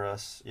time for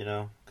us, you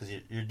know, because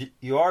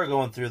you are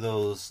going through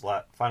those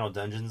final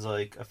dungeons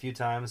like a few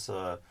times,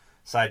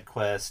 side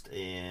quest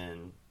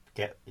and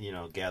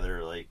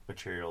gather like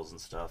materials and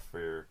stuff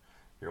for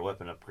your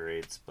weapon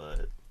upgrades,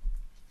 but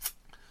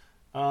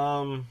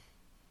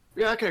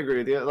yeah, I can agree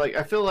with you. Like,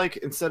 I feel like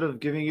instead of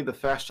giving you the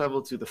fast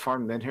travel to the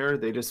farm then here,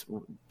 they just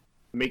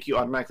make you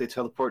automatically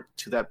teleport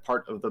to that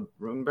part of the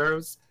rune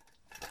barrows.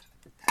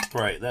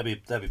 Right,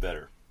 that'd be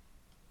better.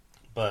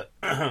 But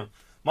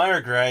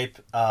minor gripe.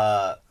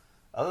 Other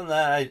than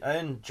that, I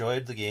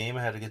enjoyed the game.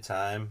 I had a good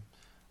time.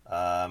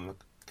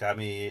 Got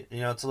me,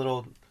 it's a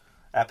little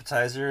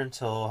appetizer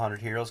until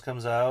 100 Heroes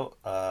comes out.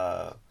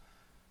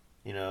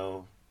 It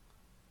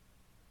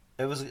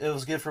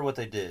was good for what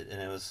they did,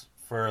 and it was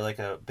for like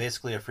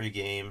basically a free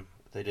game.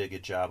 They did a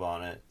good job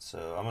on it,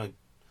 so I'm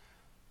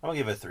gonna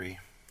give it a 3.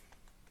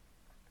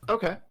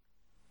 Okay.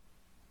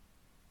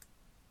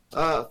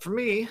 For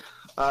me,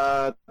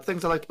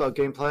 things I liked about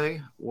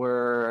gameplay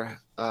were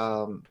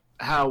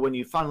how when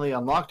you finally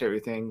unlocked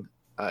everything,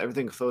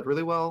 everything flowed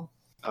really well.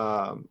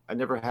 I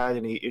never had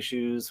any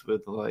issues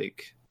with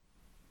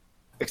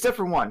except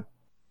for one.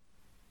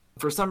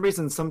 For some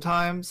reason,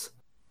 sometimes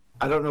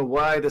I don't know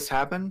why this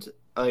happened.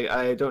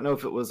 I don't know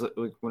if it was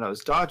when I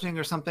was dodging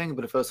or something,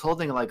 but if I was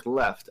holding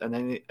left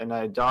and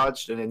I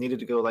dodged and I needed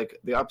to go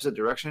the opposite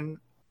direction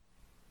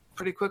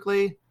pretty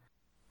quickly,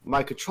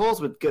 my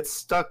controls would get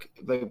stuck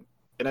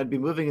and I'd be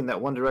moving in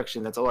that one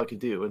direction. That's all I could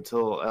do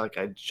until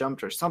I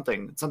jumped or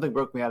something. Something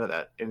broke me out of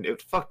that, and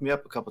it fucked me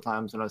up a couple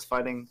times when I was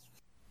fighting.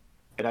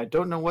 And I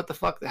don't know what the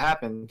fuck that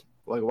happened,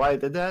 why I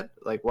did that,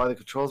 why the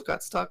controls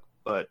got stuck.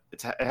 But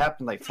it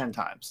happened 10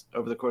 times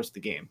over the course of the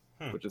game,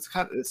 which is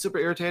it's super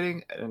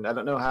irritating, and I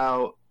don't know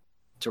how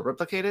to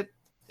replicate it.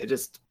 It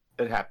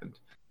happened.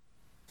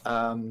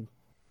 But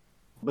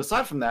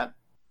aside from that,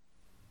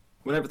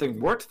 when everything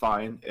worked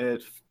fine,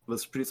 it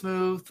was pretty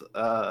smooth.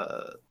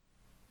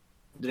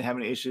 Didn't have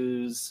any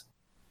issues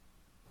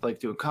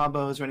doing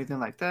combos or anything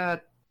like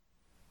that.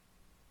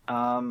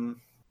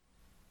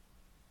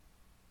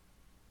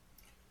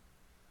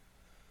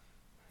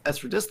 As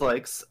for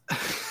dislikes,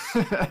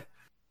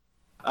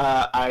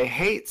 I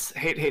hate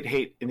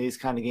in these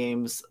kind of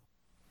games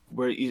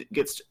where you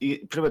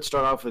pretty much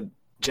start off with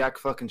jack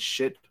fucking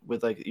shit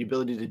with the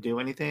ability to do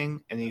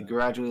anything, and you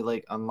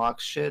gradually unlock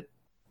shit,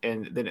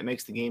 and then it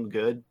makes the game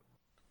good.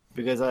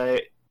 Because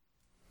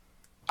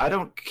I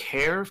don't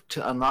care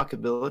to unlock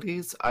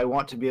abilities. I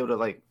want to be able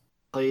to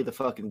play the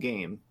fucking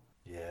game.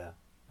 Yeah.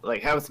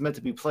 How it's meant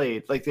to be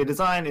played. They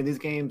design in these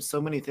games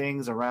so many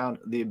things around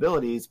the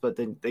abilities, but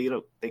then they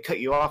cut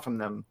you off from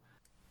them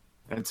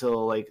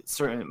until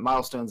certain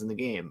milestones in the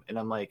game. And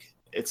I'm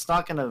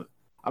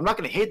I'm not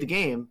gonna hate the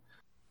game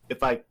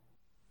if I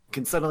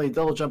can suddenly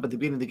double jump at the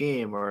beginning of the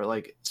game,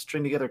 or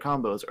string together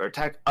combos, or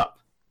attack up.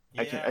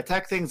 Yeah. I can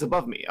attack things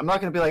above me. I'm not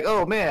gonna be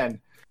oh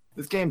man,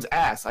 this game's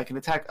ass. I can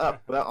attack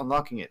up without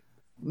unlocking it.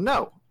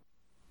 No.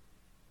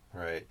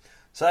 Right.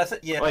 So I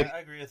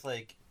agree with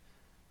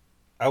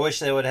I wish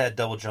they would have had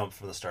double jump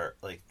from the start.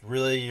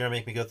 Really, you're gonna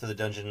make me go through the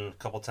dungeon a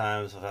couple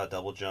times without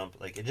double jump.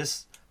 It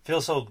just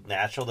feels so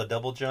natural to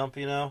double jump,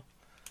 you know?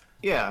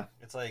 Yeah.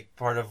 It's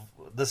part of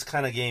this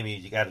kind of game.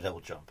 You got to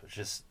double jump.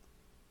 It's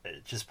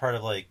just part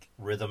of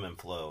rhythm and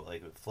flow.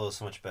 It flows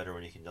so much better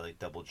when you can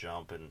double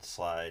jump and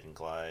slide and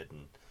glide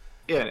and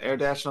and air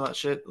dash and all that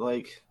shit.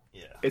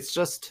 Yeah. It's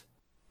just,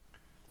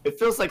 it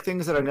feels like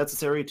things that are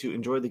necessary to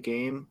enjoy the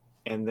game,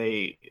 and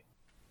they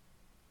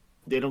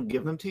don't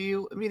give them to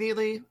you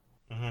immediately.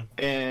 Mm-hmm.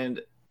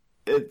 And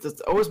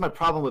it's always my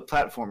problem with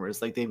platformers.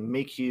 They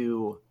make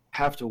you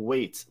have to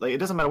wait. It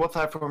doesn't matter what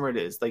platformer it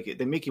is. They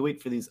make you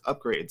wait for these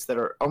upgrades that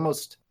are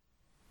almost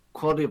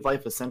quality of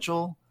life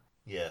essential.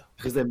 Yeah.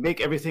 Because they make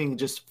everything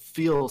just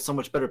feel so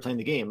much better playing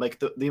the game.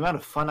 The amount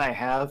of fun I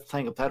have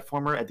playing a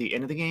platformer at the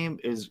end of the game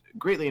is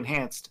greatly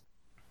enhanced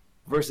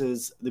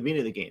versus the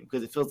beginning of the game,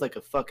 because it feels like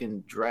a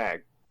fucking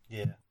drag.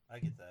 Yeah, I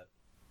get that.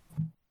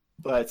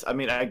 But I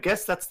mean, I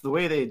guess that's the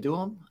way they do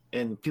them,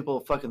 and people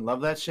fucking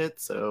love that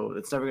shit, so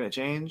it's never gonna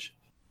change.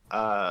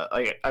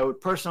 I would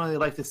personally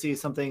like to see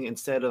something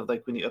instead of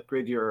when you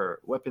upgrade your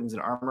weapons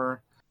and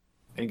armor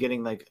and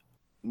getting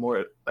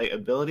more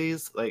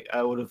abilities.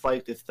 I would have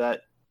liked if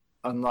that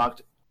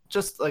unlocked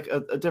just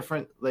a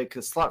different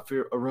a slot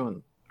for a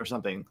rune or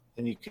something,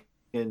 and you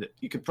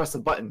could press a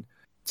button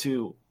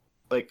to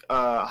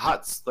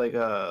hot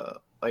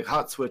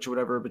switch or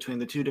whatever between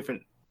the two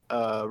different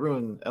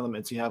rune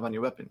elements you have on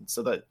your weapon,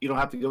 so that you don't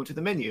have to go to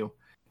the menu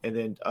and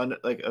then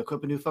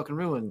equip a new fucking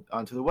ruin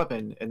onto the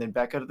weapon, and then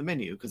back out of the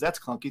menu because that's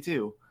clunky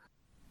too.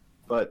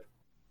 But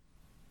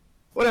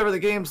whatever, the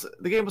game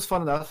was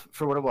fun enough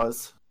for what it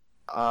was,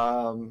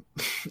 and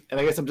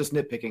I guess I'm just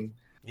nitpicking.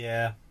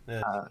 Yeah.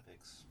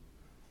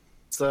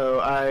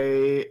 So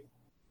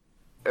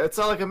it's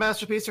not like a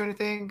masterpiece or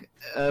anything,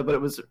 but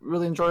it was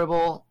really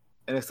enjoyable.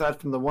 And aside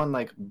from the one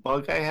like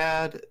bug I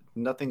had,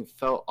 nothing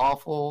felt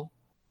awful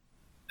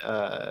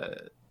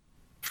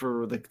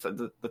for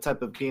the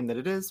type of game that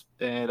it is.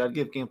 And I'd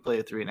give gameplay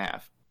a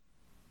 3.5.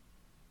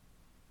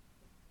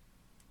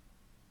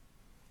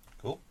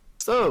 Cool.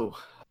 So,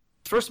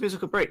 first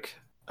musical break.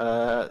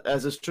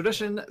 As is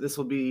tradition, this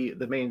will be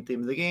the main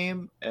theme of the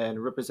game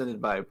and represented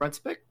by Brent's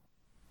pick.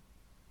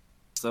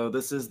 So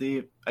this is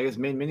the, I guess,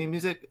 main menu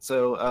music.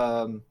 So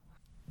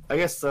I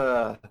guess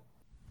I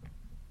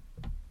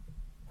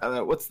don't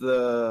know what's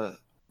the.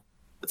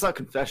 It's not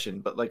confession,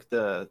 but like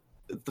the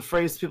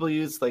phrase people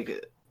use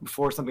like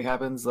before something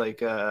happens,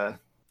 like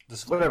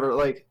whatever,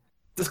 like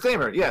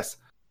disclaimer. Yes,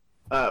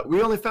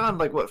 we only found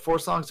like 4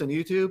 songs on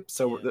YouTube,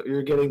 so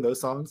you're getting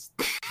those songs.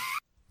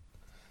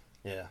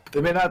 Yeah,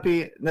 they may not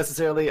be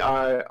necessarily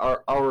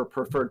our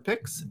preferred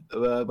picks,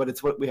 but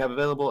it's what we have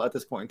available at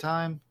this point in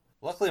time.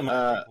 Luckily,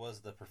 my pick was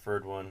the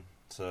preferred one,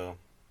 so.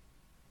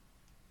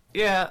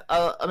 Yeah,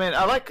 I mean,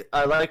 I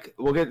like.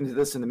 We'll get into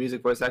this in the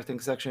music voice acting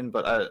section,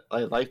 but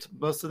I liked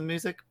most of the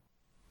music.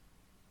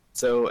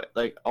 So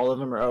like all of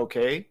them are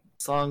okay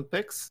song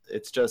picks.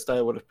 It's just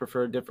I would have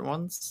preferred different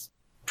ones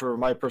for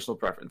my personal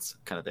preference,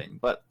 kind of thing.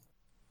 But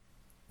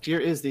here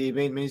is the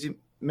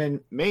main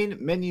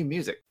menu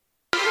music.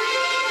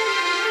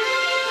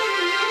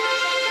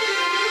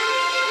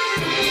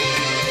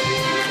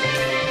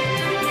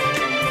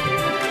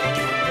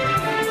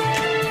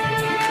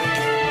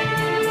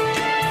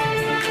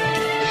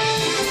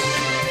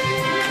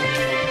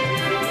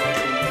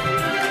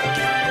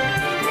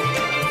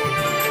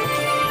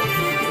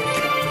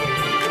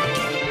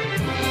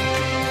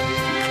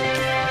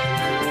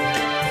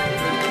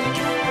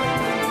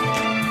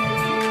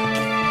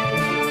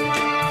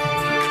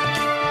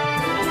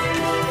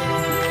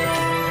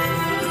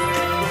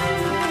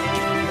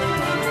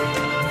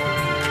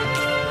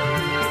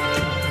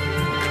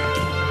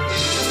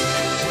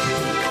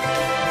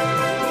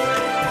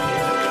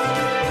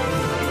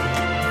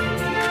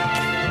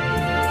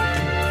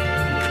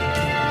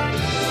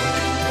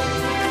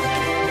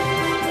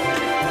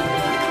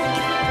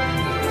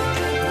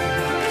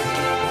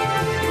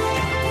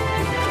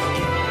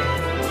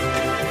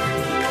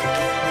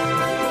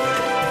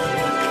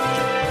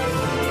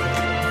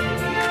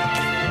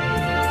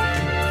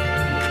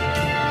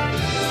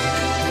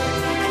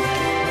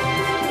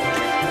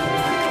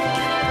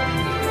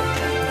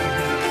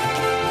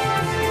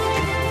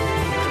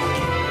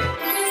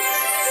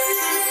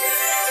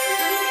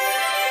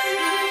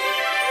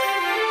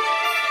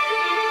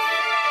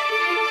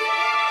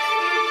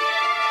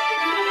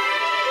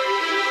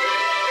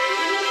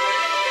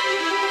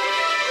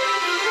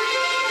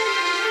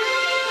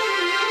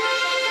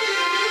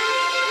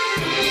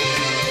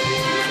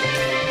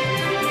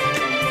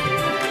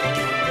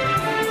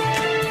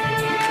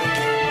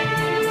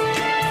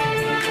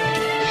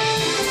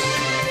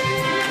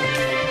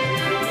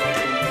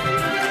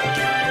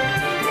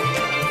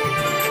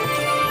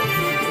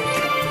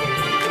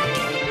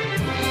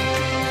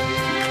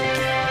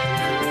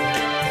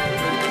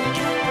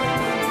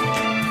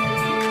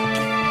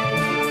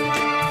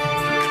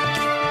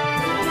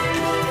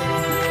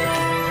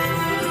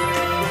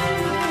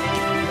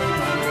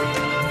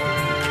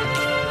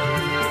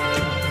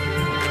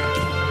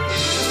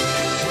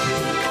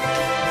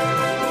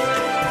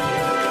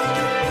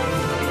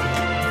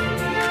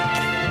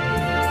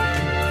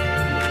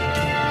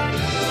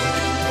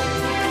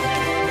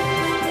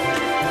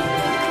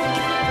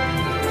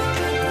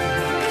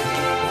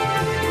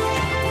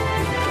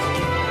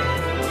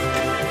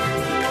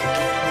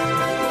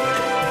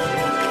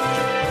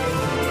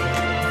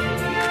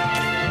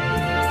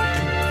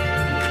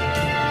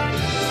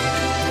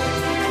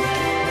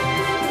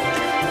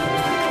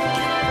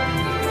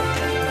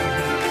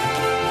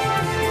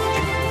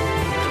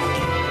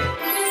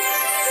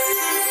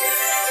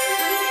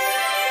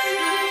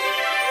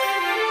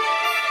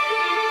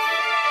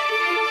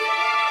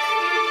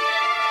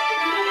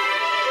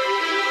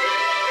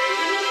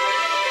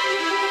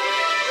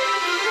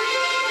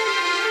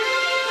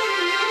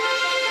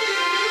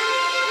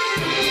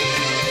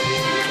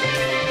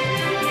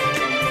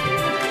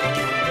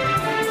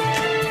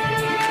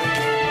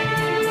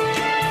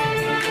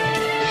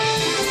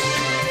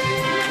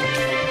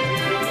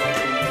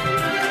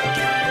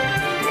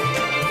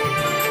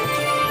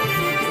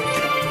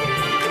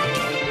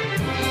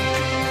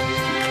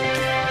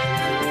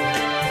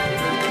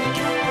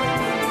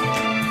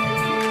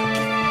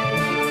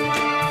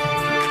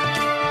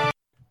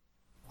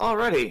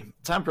 Alrighty,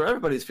 time for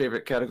everybody's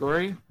favorite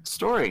category,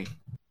 story.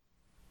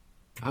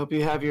 I hope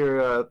you have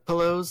your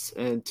pillows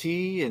and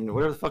tea and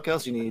whatever the fuck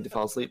else you need to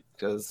fall asleep,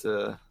 because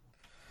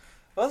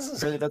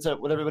really that's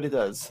what everybody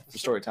does for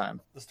story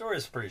time. The story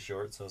is pretty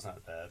short, so it's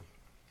not bad.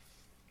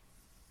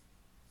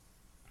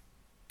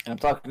 And I'm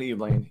talking to you,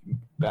 Blaine, you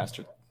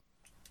bastard.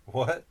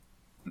 What?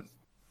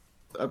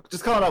 I'm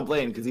just calling out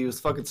Blaine because he was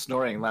fucking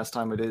snoring last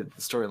time I did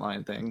the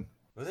storyline thing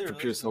Was he for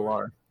really Pure snoring?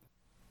 Solar.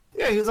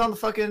 Yeah, he was on the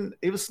fucking.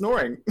 He was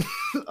snoring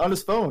on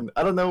his phone.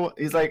 I don't know.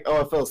 He's like,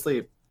 "Oh, I fell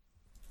asleep."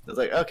 I was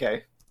like,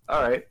 "Okay,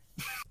 all right."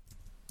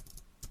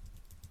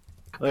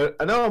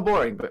 I know I'm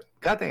boring, but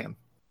goddamn.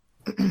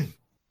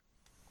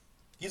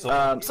 He's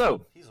old.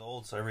 So He's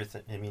old, so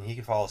everything. I mean, he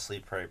can fall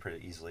asleep probably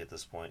pretty easily at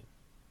this point.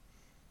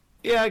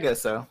 yeah, I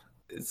guess so.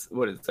 It's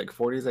like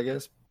 40s, I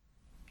guess.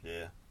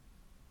 Yeah.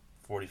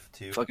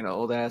 42. Fucking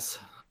old ass.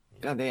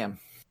 Goddamn.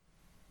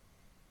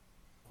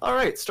 All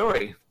right,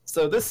 story.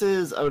 So this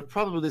is, I would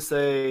probably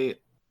say,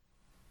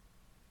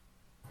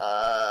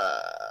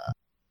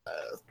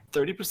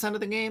 30% of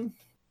the game.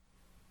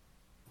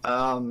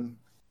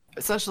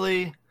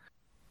 Essentially,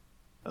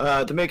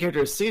 the main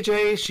character is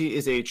CJ. She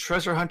is a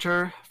treasure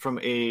hunter from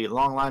a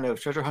long line of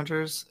treasure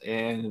hunters,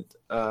 and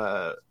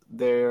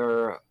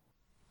their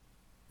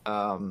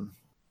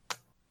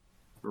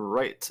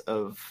right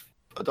of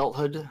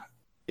adulthood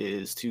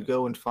is to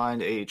go and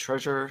find a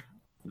treasure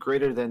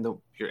greater than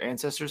your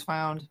ancestors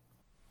found.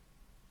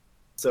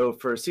 So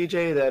for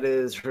CJ, that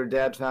is her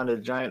dad found a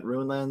giant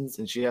rune lens,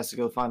 and she has to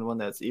go find one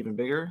that's even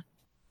bigger.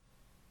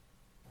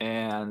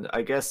 And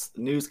I guess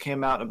news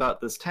came out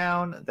about this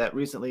town that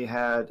recently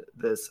had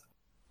this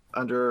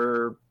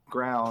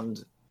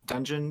underground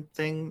dungeon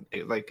thing,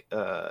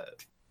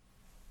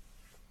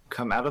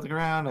 come out of the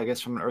ground, I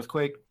guess from an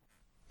earthquake.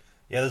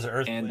 Yeah, there's an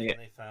earthquake, And and they-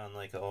 they found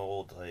like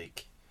old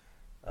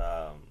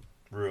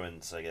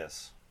ruins, I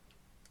guess.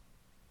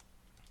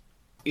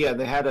 Yeah,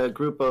 they had a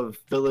group of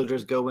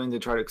villagers go in to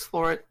try to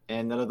explore it,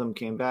 and none of them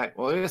came back.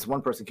 Well, I guess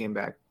one person came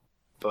back,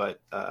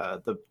 but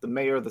the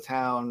mayor of the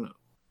town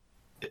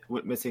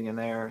went missing in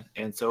there,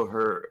 and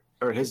so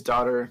his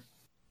daughter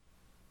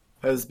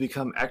has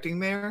become acting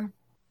mayor,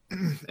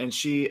 and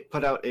she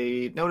put out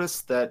a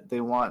notice that they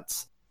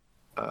want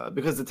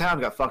because the town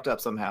got fucked up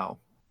somehow,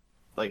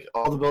 like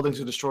all the buildings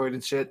are destroyed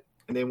and shit,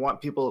 and they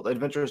want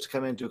adventurers to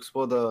come in to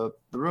explore the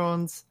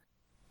ruins,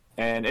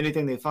 and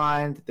anything they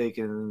find they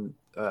can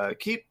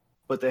keep,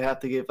 but they have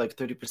to give like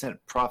 30%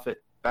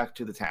 profit back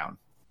to the town.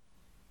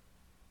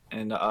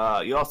 And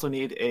you also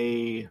need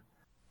a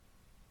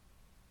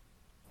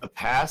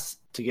pass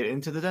to get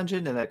into the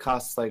dungeon, and that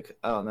costs like,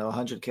 I don't know,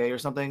 100K or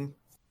something.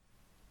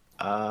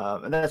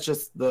 And that's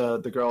just the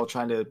girl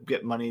trying to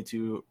get money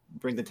to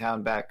bring the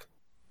town back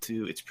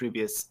to its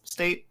previous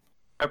state,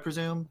 I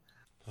presume.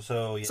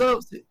 So, yeah, So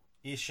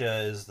Isha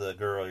is the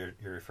girl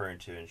you're referring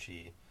to, and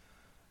she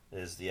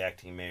is the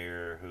acting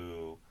mayor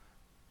who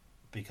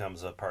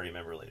becomes a party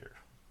member later.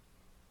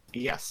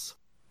 yes.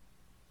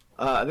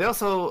 They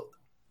also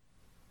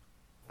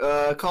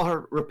call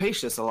her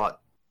rapacious a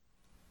lot,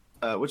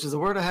 which is a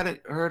word I hadn't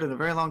heard in a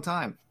very long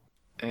time.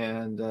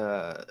 And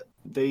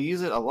they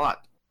use it a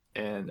lot.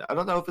 And I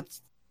don't know if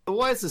it's the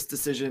wisest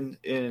decision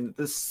in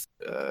this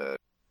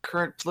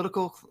current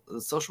political,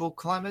 social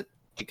climate,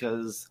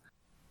 because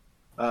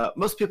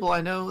most people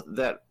I know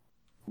that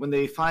when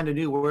they find a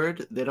new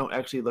word, they don't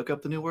actually look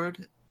up the new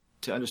word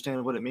to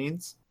understand what it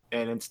means.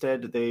 And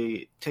instead,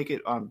 they take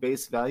it on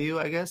base value,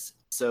 I guess.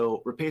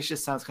 So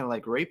rapacious sounds kind of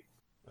like rape.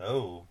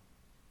 Oh.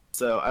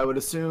 So I would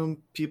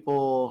assume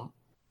people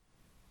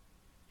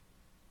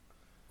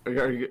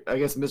are, I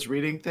guess,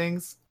 misreading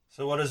things.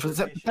 So what does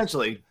rapacious,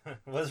 Potentially.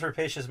 what does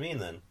rapacious mean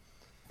then?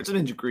 It's an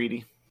means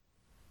greedy.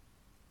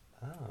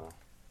 Oh.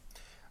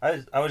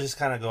 I was just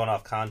kind of going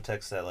off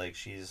context that like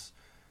she's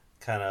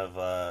kind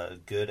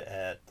of good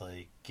at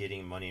like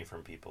getting money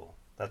from people.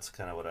 That's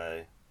kind of what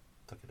I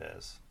took it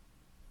as.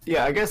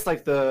 Yeah, I guess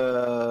like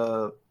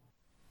the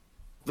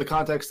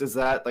context is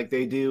that like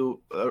they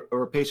do a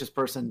rapacious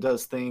person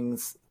does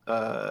things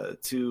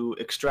to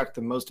extract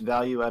the most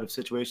value out of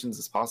situations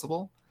as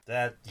possible.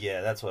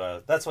 That's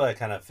what I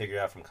kind of figured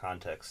out from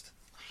context.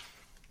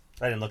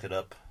 I didn't look it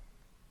up.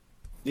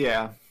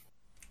 Yeah.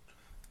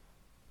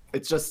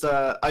 It's just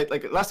I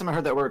like last time I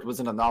heard that word was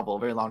in a novel a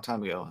very long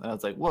time ago, and I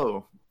was like,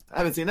 whoa, I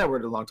haven't seen that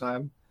word in a long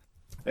time.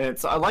 And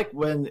so I like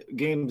when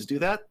games do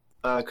that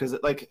because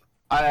like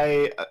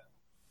I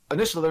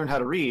initially learned how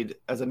to read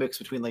as a mix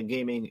between like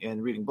gaming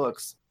and reading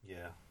books.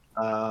 Yeah.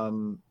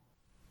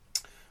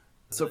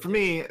 So for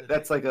me,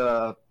 that's like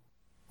a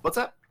what's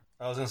that?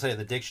 I was gonna say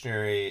the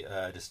dictionary.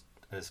 I just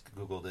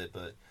googled it,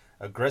 but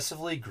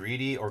aggressively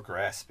greedy or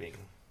grasping.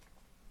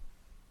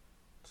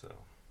 So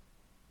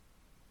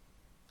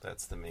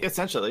that's the main.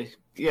 Essentially,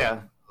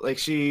 yeah. Like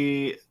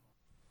I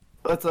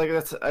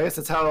guess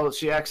that's how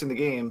she acts in the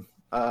game.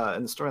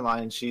 In the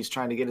storyline, she's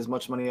trying to get as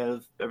much money out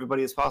of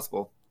everybody as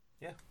possible.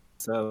 Yeah.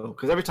 So,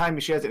 because every time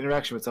she has an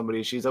interaction with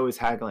somebody, she's always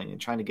haggling and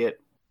trying to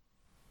get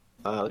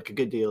like a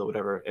good deal or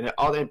whatever. And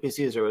all the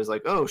NPCs are always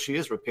like, "Oh, she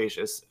is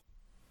rapacious,"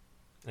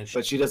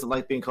 but she doesn't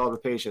like being called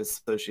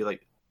rapacious. So she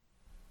like,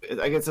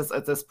 I guess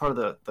that's part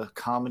of the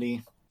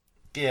comedy.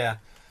 Yeah.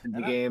 In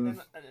the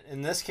game.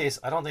 In this case,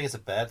 I don't think it's a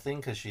bad thing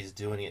because she's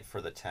doing it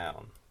for the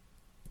town.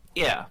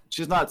 Yeah,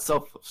 she's not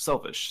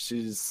selfish.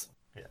 She's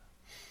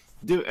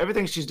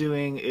everything she's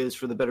doing is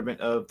for the betterment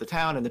of the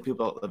town and the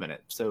people that live in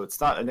it. So it's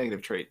not a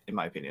negative trait, in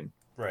my opinion.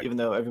 Right. Even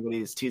though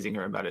everybody's teasing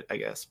her about it, I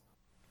guess.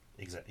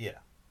 Exactly. Yeah.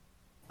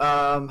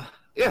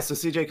 Yeah. So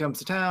CJ comes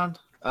to town.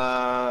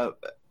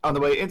 On the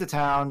way into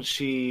town,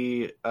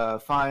 she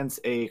finds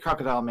a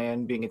crocodile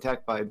man being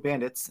attacked by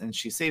bandits, and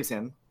she saves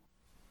him.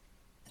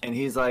 And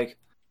he's like,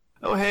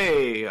 "Oh,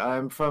 hey,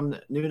 I'm from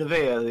New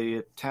Nevea,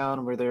 the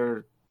town where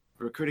they're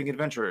recruiting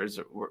adventurers.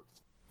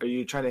 Are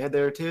you trying to head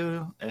there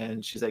too?"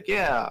 And she's like,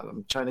 "Yeah,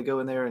 I'm trying to go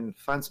in there and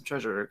find some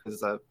treasure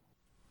because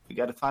we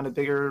got to find a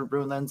bigger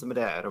rune lens than my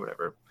dad or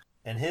whatever."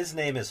 And his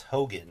name is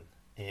Hogan,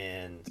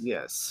 and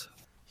Yes,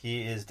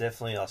 he is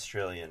definitely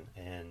Australian,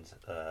 and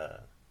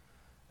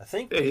I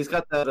think yeah, he's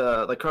got that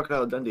like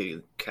Crocodile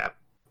Dundee cap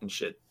and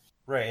shit.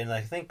 right, and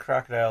I think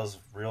Crocodile's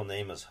real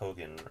name is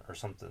Hogan or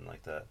something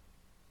like that.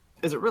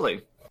 Is it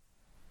really?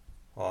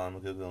 Well,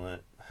 I'm googling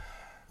it.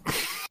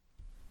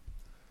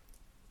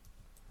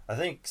 I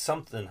think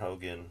something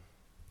Hogan.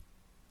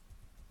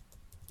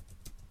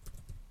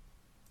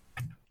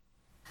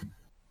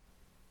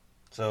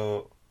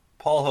 So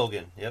Paul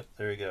Hogan. Yep,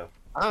 there you go.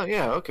 Oh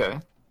yeah, okay.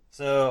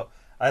 So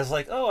I was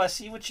like, "Oh, I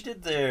see what you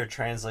did there,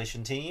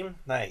 translation team.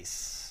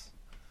 Nice."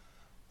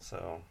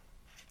 So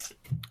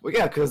Well,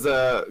 yeah, because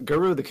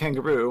Guru the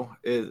kangaroo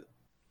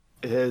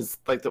is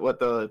like what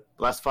the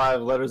last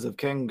 5 letters of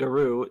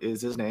kangaroo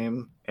is his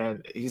name,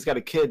 and he's got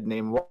a kid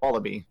named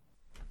Wallaby.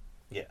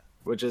 yeah,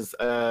 Which is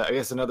I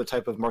guess another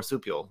type of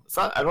marsupial. It's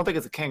not. I don't think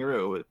it's a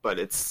kangaroo, but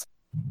it's.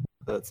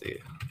 Let's see.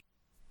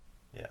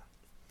 yeah.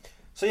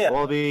 So yeah,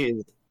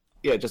 Wallaby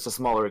is just a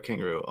smaller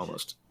kangaroo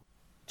almost.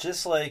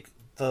 just like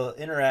the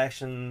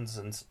interactions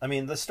and I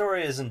mean the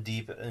story isn't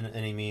deep in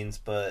any means,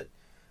 but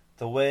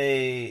the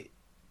way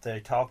they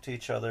talk to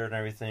each other and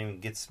everything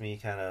gets me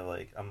kind of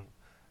like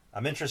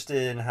I'm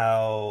interested in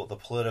how the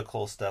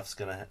political stuff's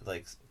gonna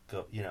like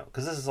go, you know,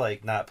 because this is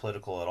like not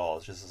political at all.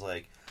 It's just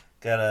like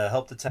gotta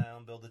help the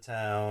town, build the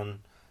town.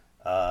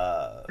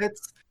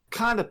 It's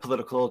kind of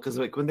political because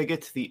like when they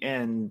get to the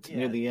end, Yeah.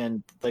 near the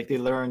end, like they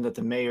learn that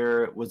the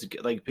mayor was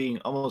like being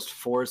almost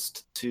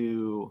forced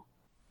to,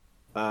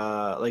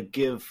 like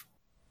give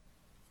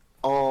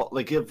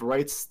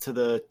rights to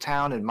the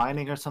town and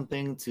mining or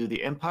something to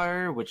the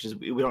empire, which is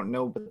we don't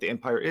know what the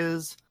empire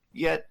is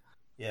yet.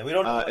 Yeah, we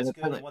don't know and what's it's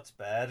good kinda- and what's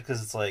bad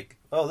because it's like,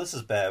 oh, this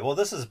is bad. Well,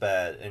 this is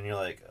bad, and you're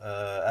like,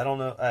 I don't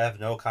know. I have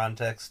no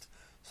context,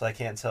 so I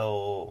can't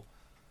tell,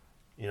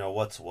 you know,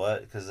 what's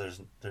what because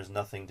there's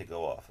nothing to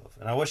go off of.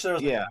 And I wish there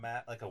was like Yeah. a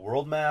map, like a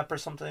world map or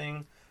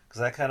something,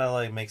 because that kind of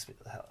like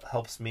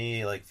helps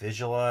me like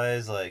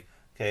visualize like,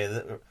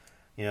 okay,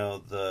 you know,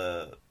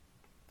 the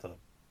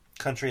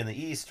country in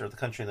the east or the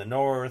country in the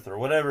north or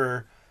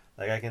whatever.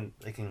 Like I can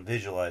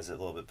visualize it a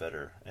little bit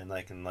better, and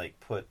I can like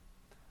put.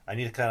 I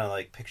need to kind of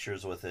like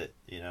pictures with it,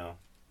 you know,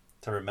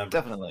 to remember.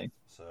 Definitely.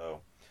 So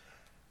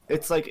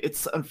It's like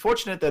it's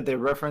unfortunate that they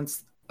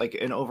reference like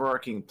an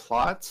overarching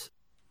plot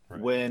Right.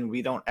 when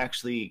we don't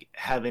actually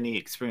have any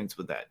experience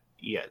with that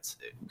yet,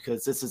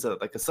 because this is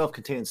like a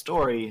self-contained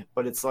story,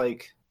 but it's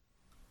like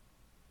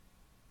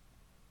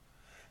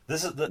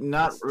this is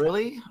not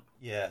really.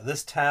 yeah,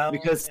 this town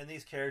Because- and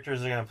these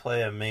characters are going to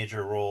play a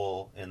major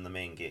role in the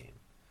main game.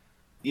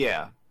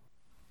 Yeah,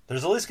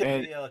 There's at least going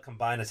And- to be a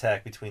combined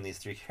attack between these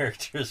three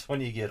characters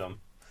when you get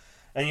them,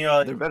 and you know,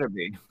 like, there better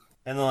be.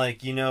 and then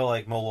like you know,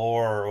 like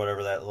Malor or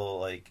whatever that little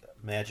like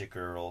magic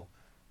girl,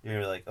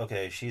 you're like,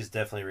 okay, she's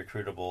definitely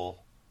recruitable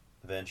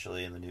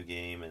eventually in the new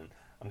game, and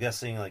I'm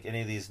guessing like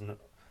any of these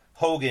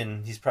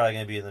Hogan, he's probably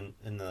going to be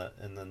in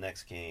the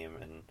next game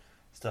and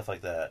stuff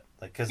like that,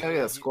 like because Oh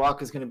yeah,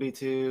 Squawk is going to be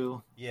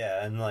too.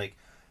 yeah, and like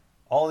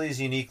all these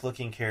unique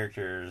looking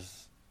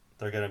characters,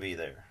 they're gonna be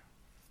there.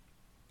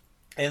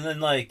 And then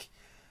like,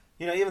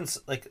 you know, even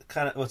like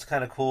kind of what's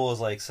kind of cool is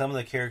like some of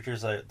the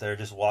characters that are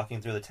just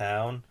walking through the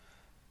town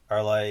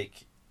are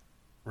like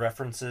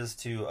references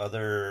to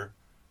other.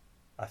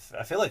 I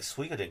feel like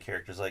Suikoden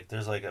characters. Like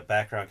there's like a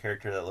background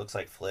character that looks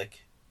like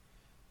Flick,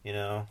 you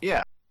know.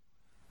 Yeah.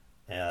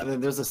 Yeah. And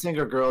then there's a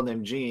singer girl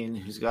named Jean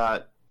who's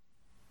got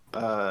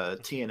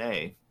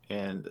TNA,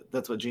 and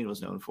that's what Jean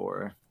was known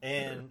for.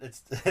 And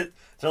it's they're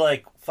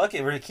like, fuck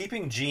it, we're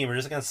keeping G. We're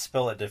just gonna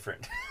spell it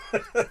different.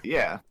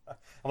 Yeah.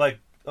 I'm like,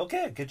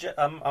 okay, good job.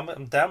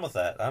 I'm down with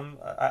that.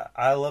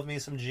 I love me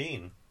some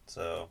Gene.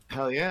 So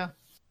Hell yeah.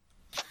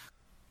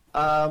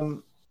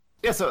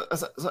 Yeah, so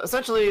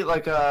essentially,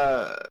 like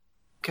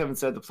Kevin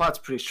said, the plot's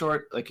pretty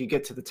short. Like, you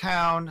get to the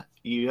town,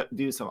 you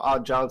do some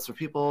odd jobs for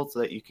people so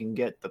that you can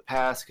get the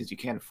pass because you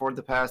can't afford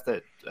the pass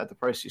at the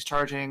price she's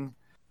charging.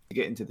 You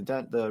get into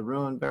the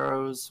ruin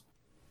barrows.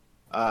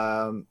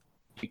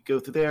 You go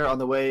through there. On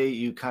the way,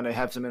 you kind of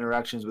have some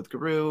interactions with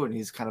Guru, and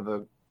he's kind of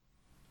a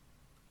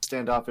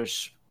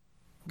standoffish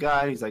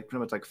guy. He's like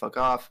pretty much like fuck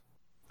off.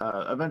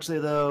 Eventually,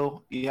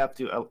 though, you have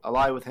to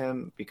ally with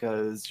him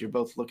because you're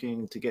both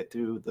looking to get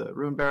through the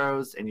rune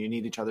barrows, and you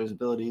need each other's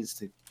abilities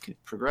to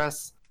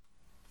progress.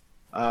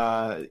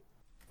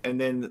 and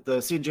then the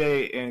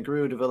CJ and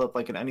Gru develop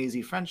like an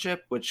uneasy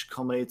friendship, which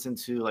culminates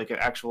into like an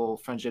actual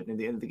friendship near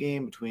the end of the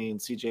game between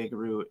CJ,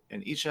 Gru,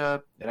 and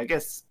Isha, and I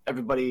guess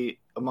everybody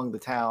among the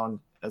town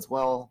as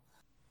well.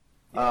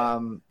 Yeah.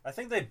 I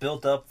think they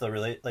built up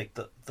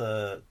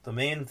the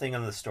main thing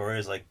on the story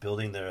is like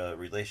building the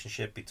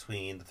relationship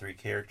between the three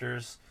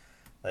characters.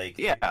 Like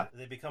Yeah.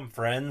 they become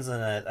friends,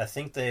 and I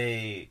think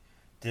they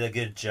did a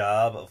good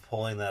job of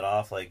pulling that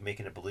off, like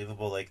making it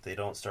believable. Like they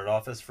don't start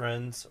off as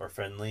friends or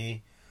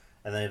friendly,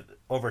 and then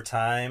over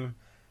time,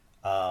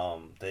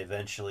 they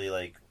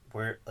eventually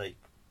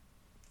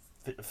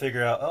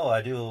figure out, oh,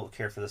 I do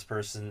care for this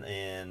person,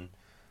 and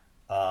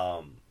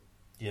um,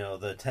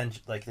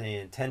 the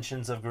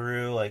intentions of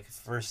Guru like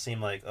first seem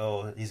like,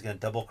 oh, he's gonna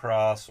double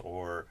cross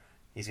or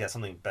he's got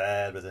something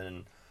bad, but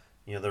then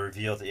the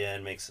reveal at the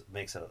end makes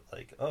it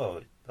like,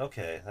 oh,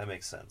 okay, that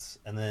makes sense.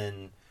 And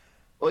then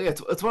Well, yeah,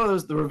 it's one of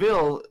those. The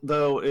reveal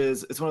though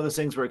is it's one of those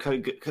things where it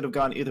could have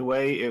gone either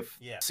way if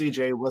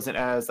CJ wasn't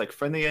as like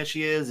friendly as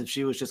she is. If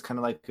she was just kind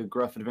of like a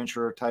gruff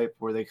adventurer type,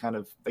 where they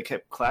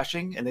kept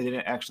clashing and they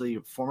didn't actually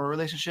form a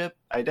relationship.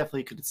 I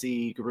definitely could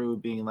see Guru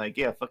being like,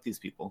 yeah, fuck these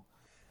people.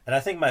 And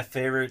I think my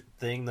favorite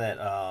thing that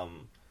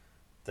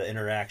the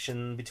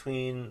interaction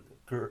between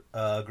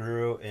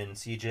Guru and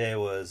CJ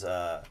was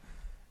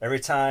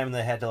every time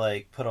they had to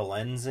like put a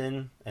lens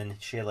in and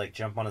she had like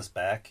jump on his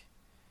back.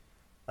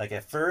 Like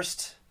at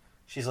first,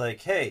 she's like,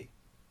 "Hey,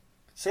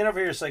 stand over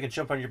here so I can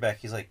jump on your back."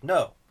 He's like,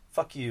 "No,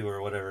 fuck you,"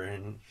 or whatever.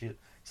 And she's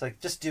like,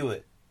 "Just do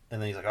it." And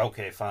then he's like,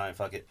 "Okay, fine,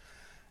 fuck it."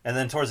 And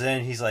then towards the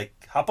end, he's like,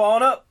 "Hop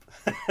on up."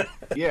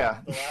 Yeah.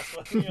 The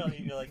last one,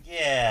 you're like,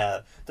 "Yeah,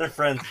 they're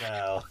friends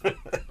now."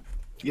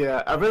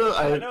 Yeah, I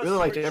really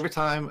liked it every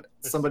time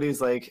somebody's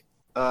like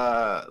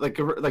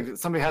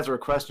somebody has a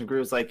request and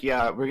Gru's like,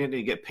 "Yeah, we're going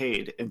to get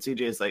paid," and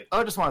CJ is like, "Oh,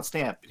 I just want a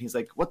stamp," and he's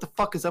like, "What the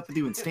fuck is up with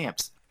you and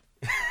stamps?"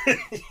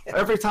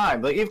 Every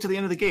time, like even to the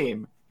end of the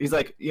game, he's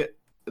like, "Yeah,"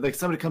 like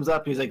somebody comes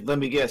up, and he's like, "Let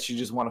me guess, you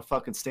just want a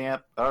fucking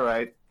stamp? All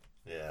right,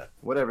 yeah,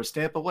 whatever,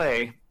 stamp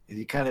away."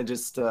 He kind of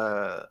just,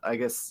 I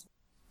guess,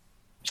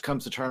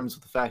 comes to terms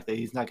with the fact that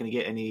he's not going to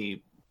get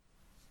any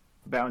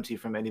bounty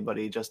from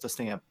anybody, just a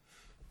stamp.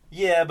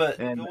 Yeah, but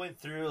going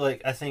through,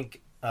 like, I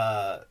think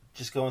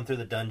just going through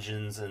the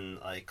dungeons and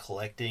like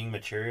collecting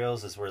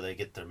materials is where they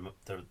get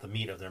the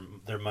meat of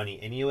their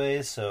money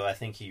anyways. So I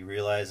think he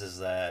realizes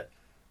that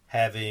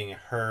having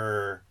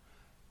her,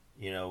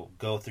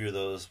 go through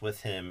those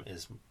with him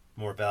is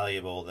more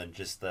valuable than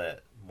just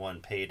that one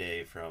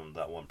payday from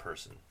that one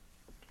person.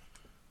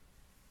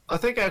 I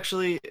think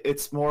actually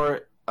it's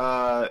more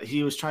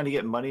he was trying to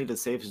get money to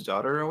save his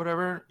daughter or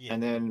whatever,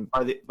 and then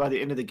by the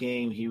end of the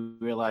game he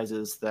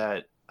realizes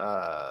that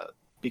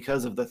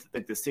because of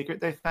the secret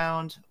they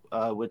found,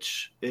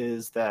 which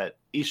is that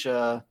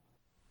Isha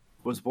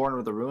was born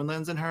with a rune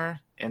lens in her,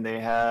 and they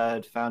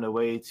had found a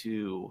way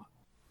to.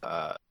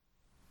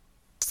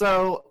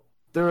 So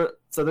there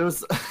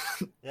was.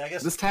 Yeah, I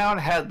guess this town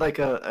had like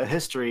a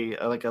history,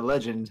 like a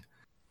legend,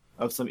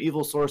 of some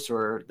evil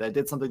sorcerer that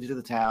did something to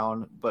the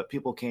town, but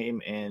people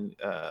came and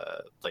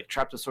like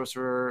trapped the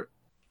sorcerer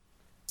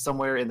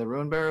somewhere in the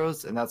rune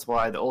barrows, and that's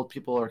why the old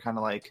people are kind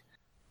of like,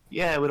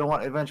 yeah, we don't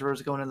want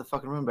adventurers going in the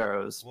fucking rune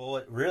barrows. Well,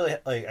 what really,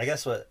 like, I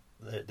guess what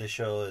the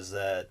show is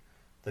that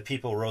the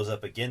people rose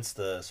up against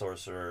the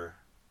sorcerer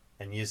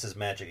and used his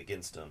magic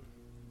against him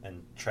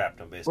and trapped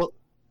him, basically.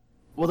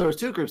 Well, there was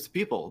two groups of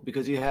people,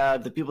 because you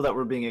had the people that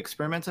were being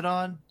experimented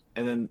on,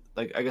 and then,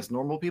 like, I guess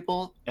normal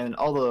people, and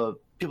all the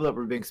people that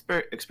were being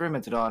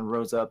experimented on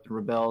rose up and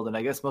rebelled, and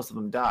I guess most of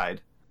them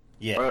died.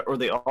 Yeah. Or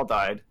they all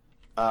died.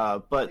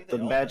 But the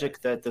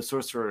magic that the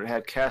sorcerer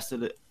had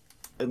casted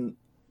in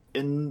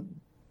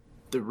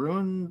the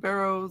rune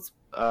barrows,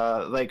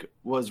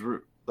 was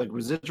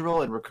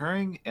residual and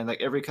recurring, and like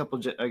every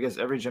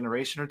every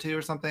generation or two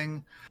or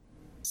something,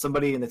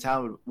 somebody in the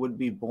town would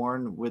be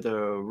born with a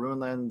rune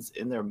lens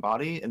in their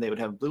body, and they would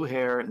have blue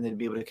hair, and they'd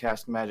be able to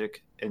cast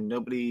magic, and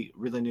nobody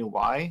really knew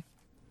why.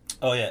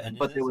 Oh yeah,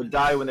 but they would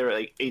die when they were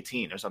like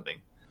 18 or something.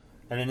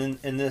 And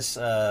in this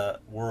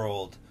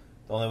world,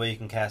 the only way you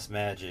can cast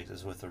magic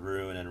is with a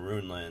rune and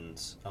rune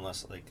lens,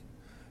 unless like.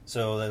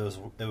 So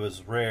it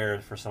was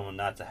rare for someone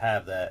not to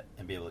have that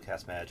and be able to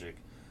cast magic,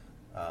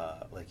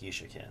 like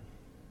Isha can.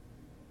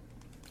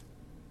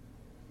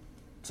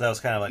 So that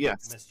was kind of like a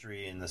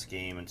mystery in this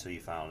game until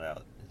you found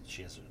out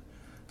she has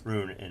a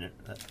rune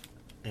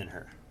in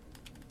her.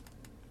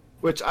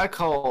 Which I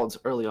called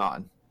early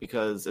on,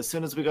 because as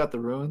soon as we got the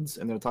runes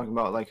and they're talking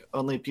about like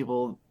only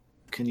people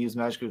can use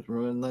magic with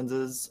rune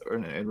lenses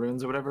and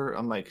runes or whatever,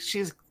 I'm like,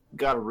 she's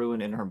got a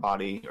rune in her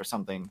body or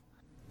something.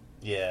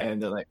 Yeah.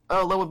 And they're like,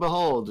 oh, lo and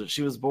behold,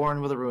 she was born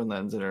with a rune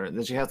lens in her. And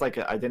then she has like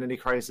an identity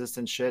crisis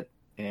and shit.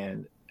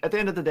 And at the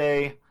end of the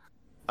day,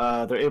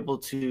 they're able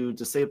to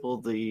disable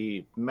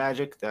the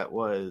magic that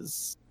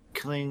was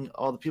killing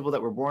all the people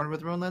that were born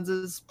with rune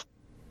lenses.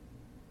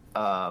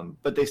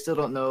 But they still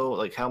don't know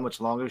like how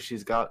much longer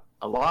she's got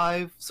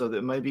alive. So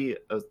there might be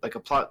a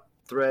plot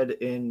thread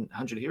in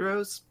 100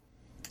 Heroes.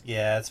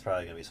 Yeah, it's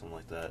probably gonna be something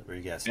like that. Where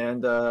you guess?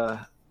 And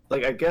I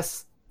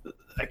guess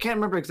I can't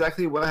remember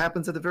exactly what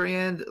happens at the very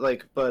end.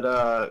 Like,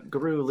 but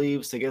Guru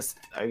leaves to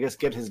I guess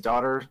get his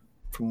daughter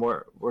from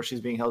where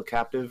she's being held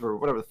captive or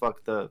whatever the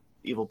fuck the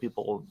evil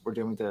people were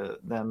doing to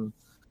them.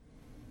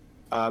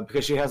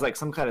 Because she has like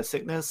some kind of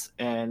sickness,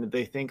 and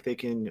they think they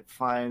can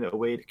find a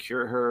way to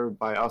cure her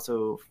by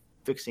also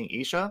fixing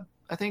Isha.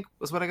 I think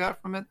was what I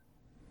got from it.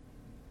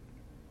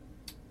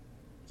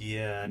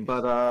 Yeah,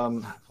 but I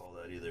don't recall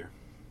that either.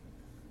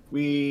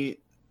 we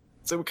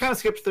kind of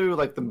skipped through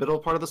like the middle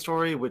part of the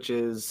story, which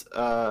is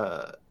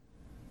the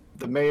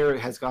mayor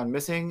has gone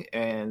missing,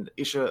 and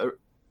Isha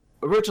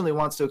originally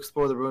wants to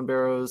explore the ruin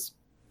barrows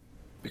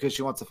because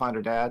she wants to find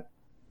her dad.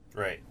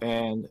 Right.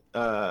 And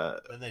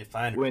then they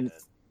find her dad.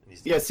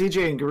 Yeah,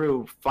 CJ and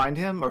Guru find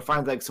him or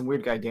find like some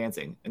weird guy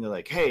dancing, and they're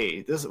like,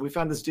 "Hey, we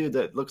found this dude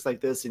that looks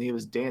like this, and he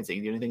was dancing.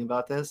 Do you know anything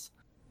about this?"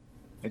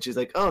 And she's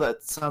like, "Oh,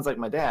 that sounds like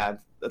my dad.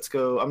 Let's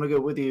go. I'm gonna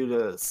go with you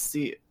to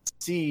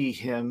see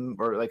him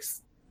or like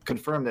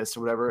confirm this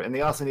or whatever." And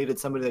they also needed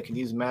somebody that can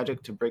use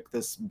magic to break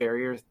this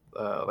barrier,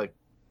 like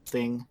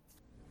thing.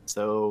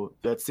 So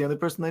that's the only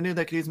person they knew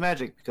that could use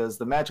magic, because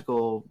the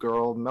magical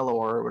girl,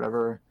 Melor or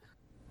whatever,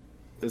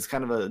 is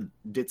kind of a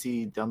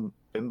ditzy, dumb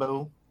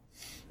bimbo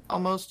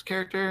almost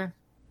character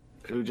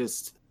who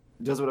just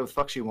does whatever the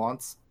fuck she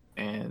wants.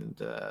 And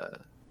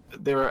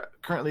they're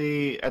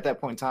currently at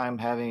that point in time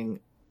having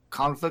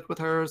conflict with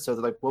her, so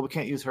they're like, well, we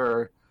can't use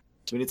her,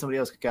 so we need somebody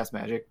else who can cast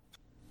magic.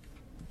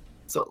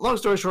 So long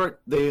story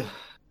short, they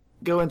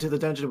go into the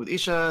dungeon with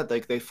Isha.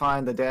 Like, they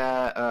find the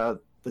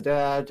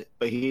dad,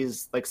 but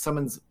he's like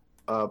summons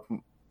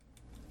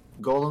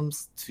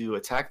golems to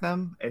attack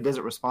them and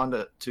doesn't respond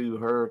to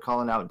her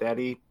calling out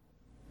daddy,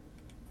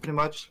 pretty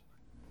much.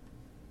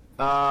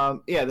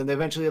 Then they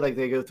eventually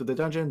they go through the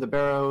dungeon, the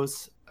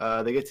barrows.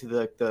 They get to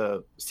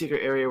the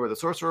secret area where the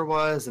sorcerer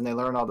was, and they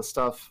learn all the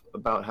stuff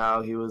about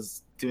how he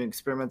was doing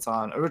experiments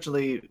on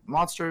originally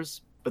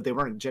monsters, but they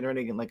weren't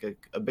generating like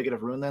a big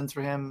enough rune lens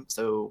for him.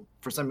 So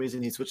for some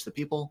reason, he switched to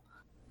people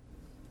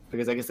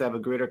because I guess they have a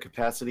greater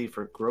capacity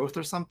for growth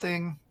or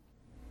something,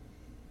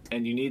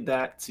 and you need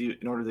that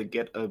in order to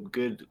get a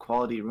good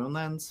quality rune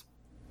lens.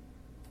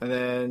 And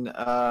then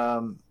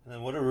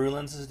what do rune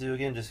lenses do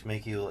again? Just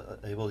make you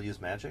able to use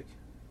magic?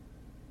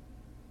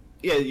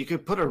 Yeah, you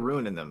could put a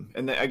rune in them,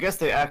 and I guess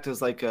they act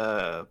as like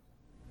a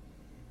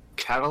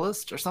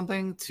catalyst or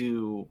something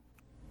to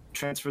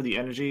transfer the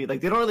energy.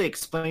 Like, they don't really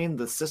explain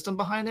the system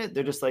behind it.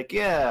 They're just like,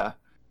 yeah,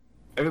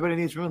 everybody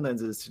needs rune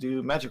lenses to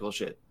do magical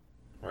shit.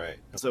 Right.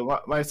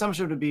 So my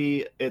assumption would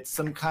be it's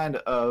some kind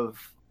of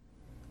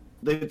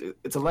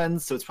it's a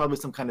lens, so it's probably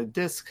some kind of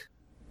disc,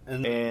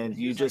 and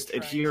you just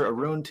adhere a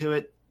rune to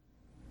it.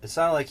 It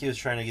sounded like he was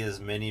trying to get as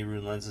many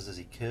rune lenses as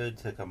he could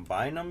to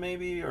combine them,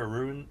 maybe, or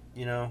rune,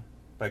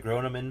 by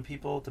growing them in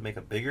people to make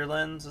a bigger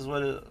lens is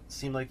what it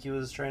seemed like he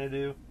was trying to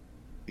do.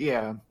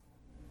 Yeah.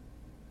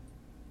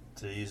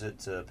 To use it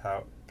to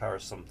power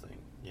something,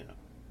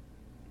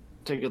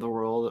 Take the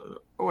world,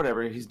 or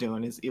whatever he's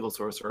doing, his evil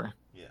sorcerer.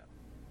 Yeah.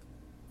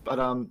 But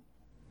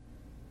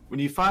when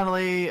you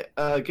finally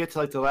get to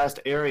like the last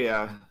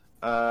area,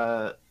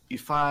 you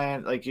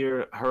find like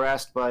you're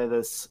harassed by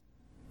this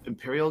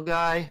Imperial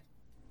guy,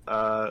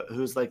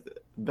 who's like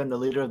been the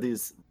leader of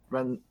these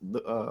rune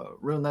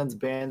lens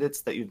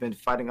bandits that you've been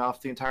fighting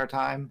off the entire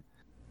time.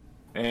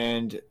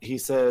 And he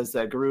says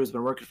that Guru's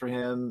been working for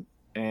him,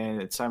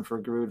 and it's time for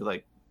Guru to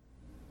like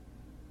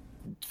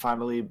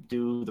finally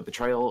do the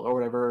betrayal or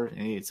whatever.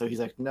 And so he's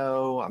like,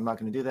 no, I'm not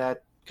going to do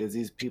that because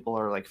these people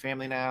are like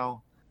family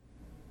now.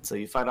 So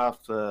you fight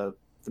off the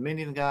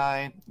minion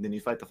guy, then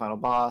you fight the final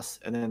boss,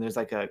 and then there's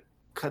like a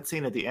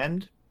cutscene at the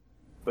end,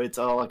 but it's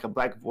all like a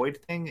black void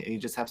thing, and you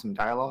just have some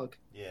dialogue.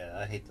 Yeah,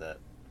 I hate that.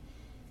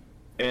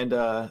 And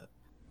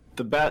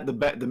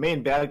the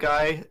main bad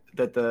guy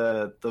that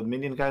the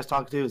minion guy's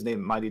talking to is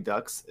named Mighty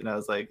Ducks, and I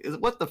was like,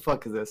 what the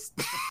fuck is this?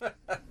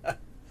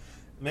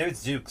 Maybe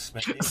it's Dukes.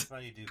 Maybe it's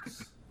Mighty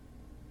Dukes.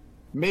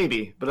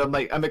 Maybe, but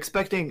I'm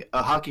expecting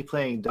a hockey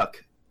playing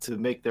duck to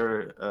make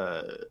their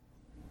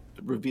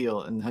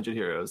reveal in 100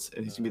 Heroes,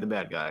 and he's gonna be the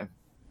bad guy.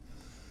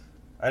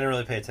 I didn't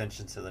really pay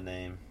attention to the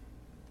name.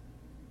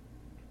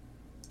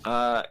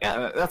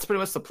 Yeah, that's pretty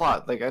much the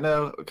plot. Like, I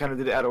know I kind of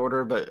did it out of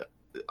order, but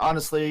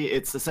honestly,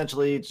 it's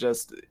essentially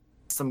just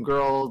some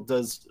girl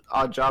does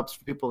odd jobs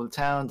for people in the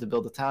town to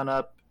build the town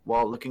up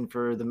while looking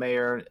for the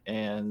mayor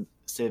and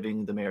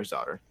saving the mayor's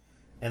daughter.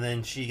 And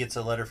then she gets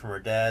a letter from her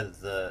dad.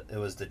 It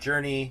was the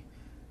journey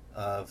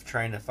of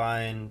trying to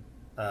find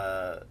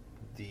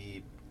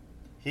he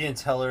didn't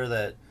tell her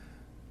that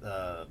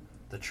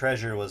the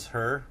treasure was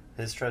her.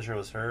 His treasure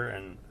was her,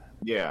 and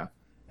yeah.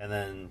 And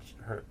then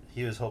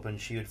he was hoping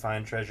she would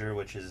find treasure,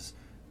 which is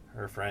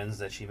her friends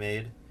that she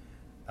made.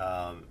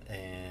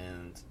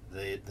 And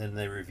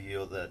they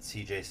reveal that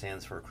CJ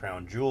stands for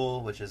Crown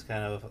Jewel, which is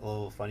kind of a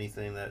little funny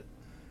thing that,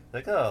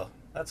 like, oh,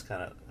 that's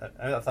kind of.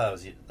 I thought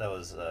that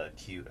was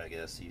cute. I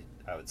guess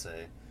I would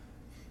say,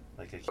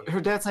 like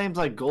her dad's name's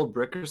like Gold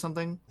Brick or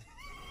something.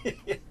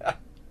 Yeah,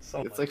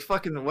 it's like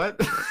fucking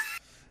what?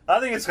 I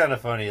think it's kind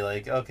of funny.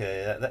 Like,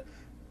 okay,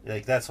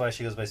 Like that's why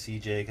she goes by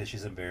CJ because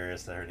she's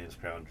embarrassed that her name's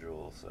Crown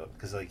Jewel. So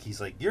because like he's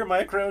like you're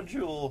my Crown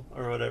Jewel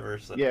or whatever.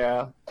 So,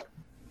 Yeah,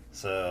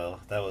 So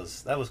that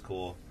was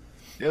cool.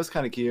 it was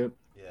kind of cute.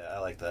 Yeah, I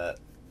like that.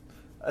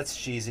 That's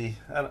cheesy.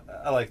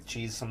 I like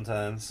cheese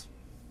sometimes.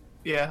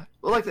 Yeah,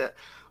 well, like that.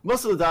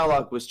 Most of the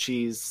dialogue was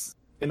cheese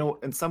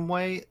in some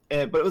way,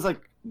 but it was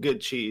like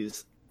good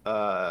cheese,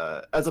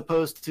 as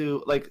opposed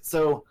to like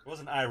so. It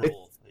wasn't eye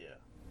roll.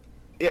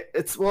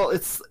 It's one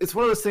of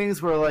those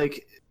things where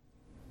like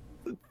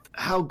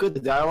how good the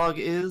dialogue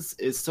is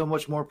so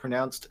much more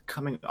pronounced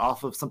coming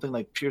off of something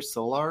like Pure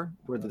Solar,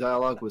 where the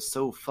dialogue was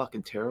so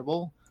fucking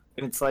terrible,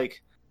 and it's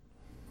like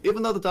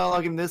even though the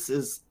dialogue in this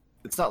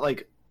it's not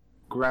like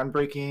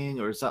groundbreaking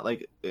or it's not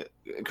like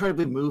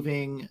incredibly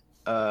moving.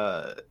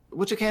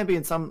 Which it can be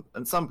in some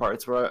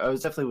parts. Where I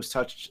was definitely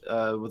touched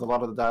with a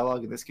lot of the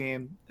dialogue in this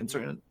game in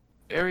certain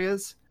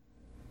areas.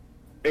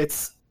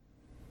 It's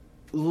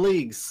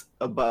leagues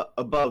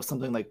above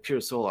something like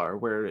Pure Solar,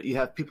 where you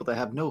have people that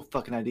have no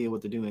fucking idea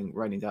what they're doing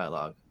writing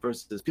dialogue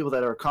versus people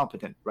that are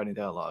competent writing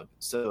dialogue.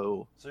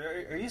 So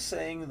are you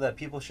saying that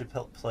people should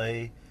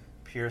play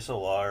Pure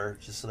Solar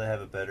just so they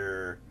have a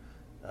better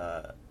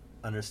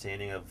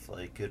understanding of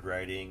like good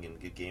writing and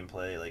good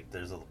gameplay? Like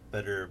there's a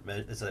better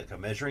it's like a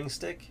measuring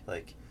stick.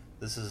 Like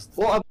this is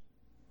well,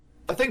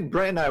 I think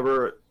Brent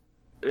and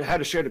I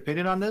had a shared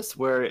opinion on this,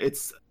 where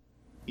it's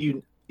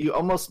you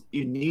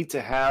need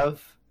to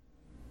have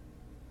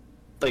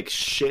like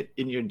shit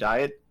in your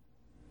diet,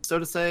 so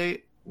to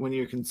say, when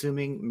you're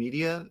consuming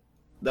media.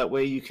 That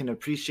way you can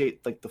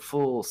appreciate like the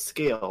full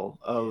scale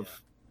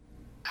of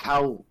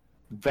how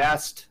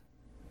vast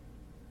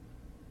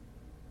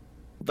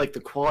like the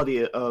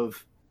quality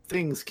of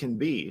things can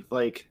be.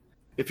 Like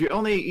if you're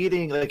only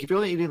eating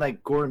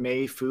like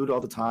gourmet food all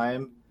the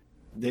time,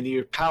 then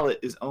your palate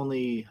is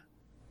only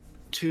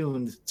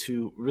tuned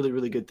to really,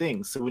 really good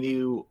things. So when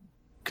you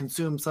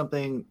consume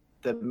something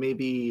that may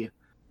be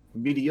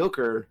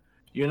mediocre,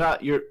 you're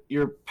not your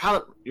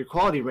palate, your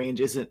quality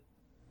range isn't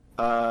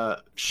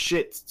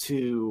shit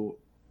to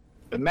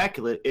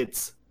immaculate.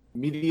 It's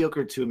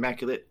mediocre to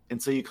immaculate,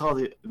 and so you call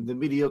the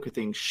mediocre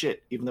thing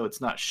shit, even though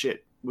it's not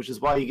shit. Which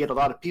is why you get a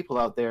lot of people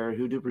out there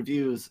who do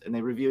reviews and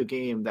they review a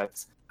game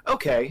that's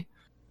okay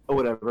or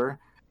whatever,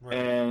 right.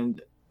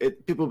 And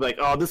people be like,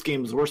 "Oh, this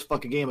game is the worst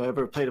fucking game I've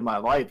ever played in my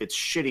life. It's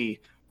shitty.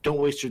 Don't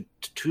waste your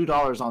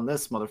 $2 on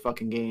this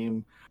motherfucking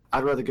game.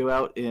 I'd rather go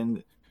out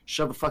and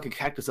shove a fucking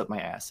cactus up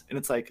my ass." And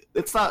it's like,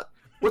 it's not.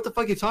 What the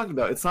fuck are you talking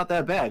about? It's not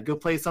that bad. Go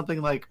play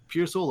something like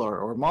Pure Solar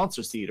or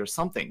Monster Seed or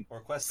something. Or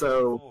Quest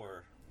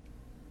 4.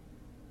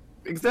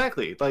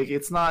 Exactly. Like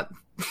it's not.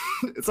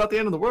 It's not the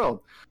end of the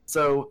world.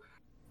 So.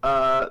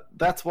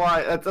 That's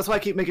why I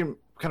keep making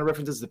kind of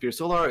references to Pure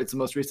Solar. It's the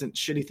most recent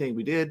shitty thing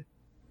we did,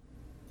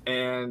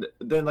 and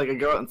then like I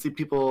go out and see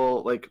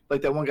people like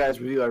that one guy's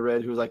review I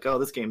read who was like, "Oh,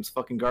 this game's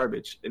fucking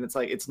garbage," and it's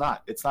like it's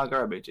not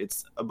garbage.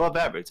 It's above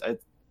average.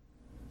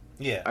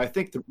 I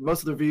think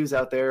most of the reviews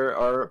out there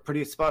are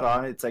pretty spot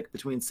on. It's like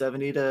between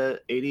 70 to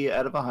 80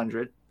 out of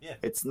 100. Yeah,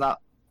 it's not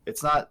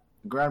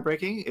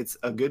groundbreaking. It's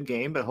a good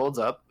game, but it holds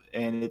up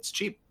and it's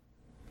cheap.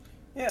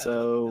 Yeah,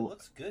 so it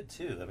looks good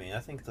too. I mean, I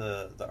think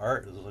the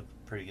art looked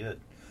pretty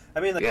good. I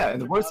mean,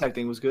 and the voice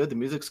acting was good. The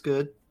music's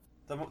good.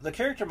 The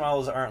character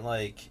models aren't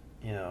like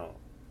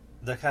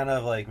they're kind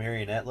of like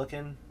marionette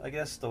looking, I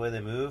guess, the way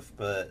they move.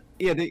 But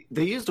yeah,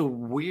 they used a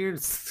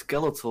weird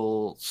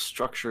skeletal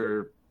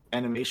structure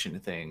animation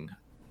thing.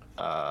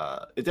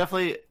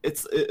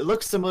 It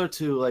looks similar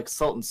to like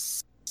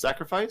Sultan's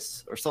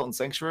Sacrifice or Sultan's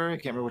Sanctuary. I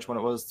can't remember which one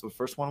it was. The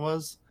first one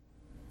was.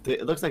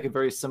 It looks like a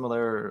very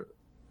similar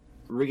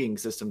rigging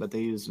system that they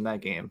used in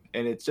that game,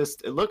 and it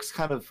looks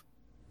kind of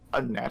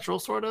unnatural,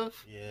 sort of.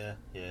 Yeah.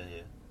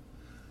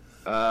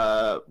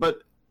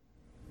 But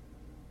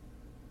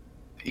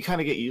you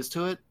kind of get used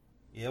to it.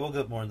 Yeah, we'll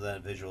get more into that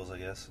in visuals, I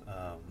guess.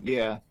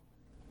 Yeah.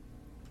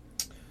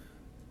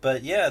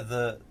 But yeah,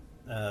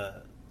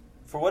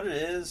 for what it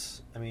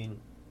is, I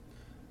mean,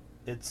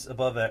 it's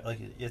above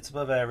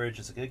average.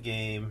 It's a good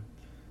game.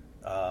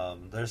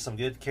 There's some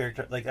good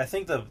character. Like I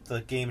think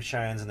the game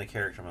shines in the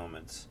character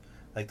moments.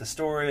 Like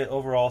the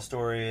overall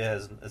story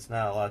it's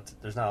not a lot.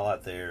 There's not a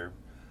lot there,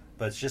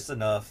 but it's just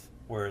enough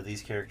where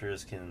these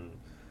characters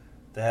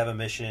they have a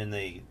mission.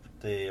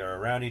 They are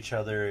around each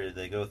other.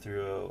 They go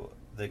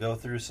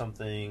through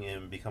something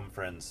and become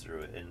friends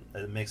through it, and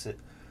it makes it.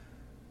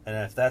 And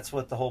if that's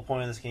what the whole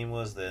point of this game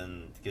was,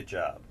 then good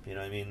job. You know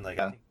what I mean? Like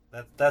I think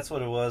that's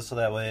what it was. So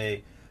that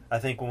way, I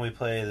think when we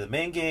play the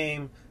main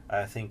game,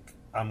 I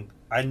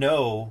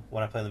know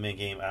when I play the main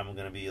game, I'm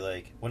gonna be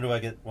like, when do I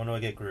get Gru? When do I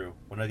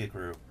get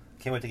Gru?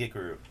 Can't wait to get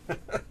Guru.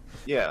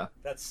 Yeah,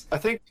 I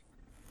think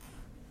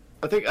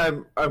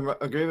I'm in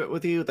agreement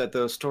with you that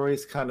the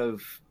story's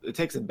it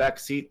takes a back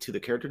seat to the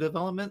character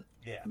development.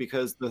 Yeah,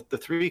 because the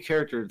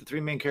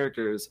three main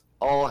characters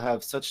all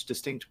have such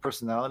distinct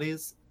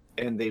personalities,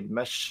 and they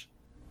mesh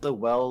so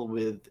well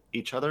with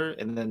each other,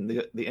 and then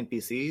the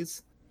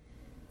NPCs,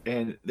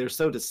 and they're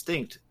so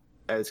distinct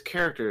as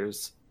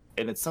characters,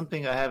 and it's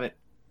something I haven't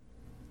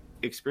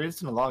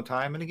experienced in a long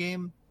time in a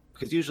game.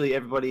 because usually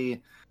everybody,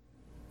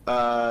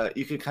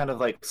 you could kind of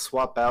like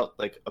swap out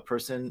like a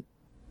person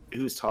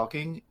who's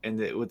talking, and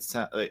it would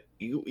sound like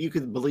you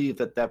could believe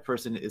that that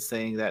person is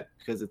saying that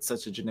because it's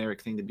such a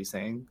generic thing to be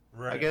saying.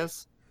 Right. I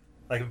guess.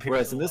 Like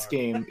whereas in this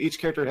game, each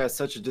character has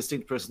such a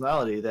distinct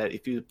personality that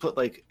if you put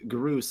like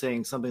Guru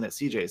saying something that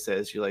CJ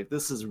says, you're like,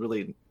 this is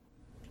really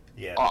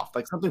off.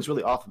 Like something's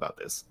really off about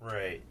this.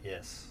 Right.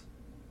 Yes.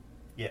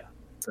 Yeah.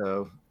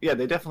 So yeah,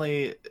 they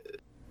definitely,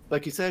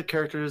 like you said,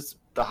 characters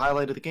the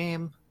highlight of the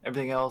game.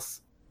 Everything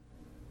else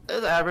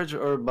is average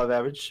or above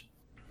average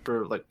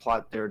for like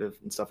plot, narrative,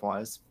 and stuff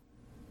wise.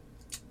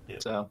 Yeah.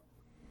 So,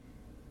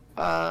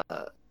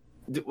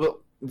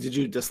 did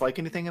you dislike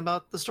anything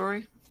about the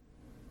story?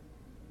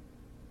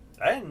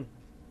 I didn't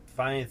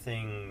find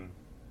anything.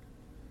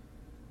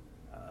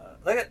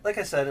 Like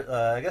I said,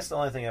 I guess the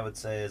only thing I would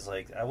say is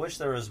like I wish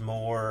there was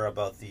more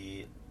about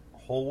the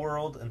whole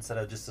world instead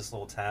of just this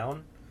little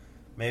town.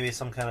 Maybe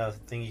some kind of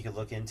thing you could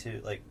look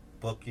into, like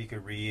book you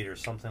could read or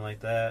something like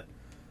that.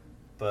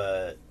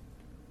 But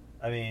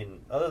I mean,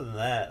 other than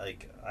that,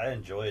 like I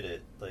enjoyed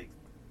it, like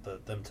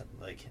them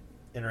like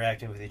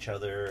interacting with each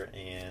other,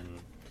 and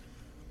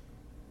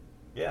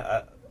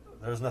yeah,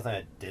 there was nothing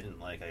I didn't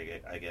like.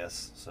 I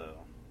guess so.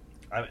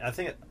 I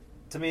think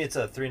to me it's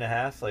a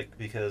 3.5, like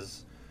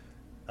because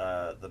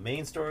the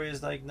main story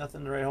is like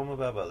nothing to write home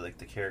about, but like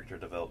the character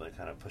development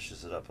kind of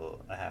pushes it up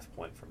a half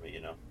point for me,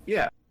 you know.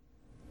 Yeah.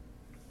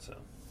 So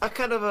I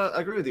kind of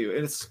agree with you,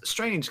 and it's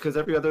strange because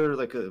every other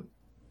like a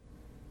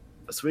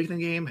Suikoden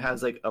game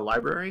has like a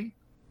library.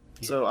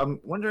 Yeah. So I'm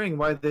wondering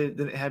why they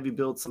didn't have you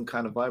build some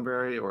kind of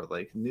library or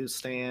like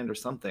newsstand or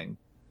something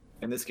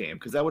in this game,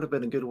 because that would have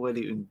been a good way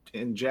to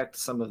inject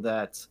some of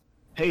that.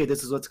 Hey,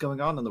 this is what's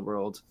going on in the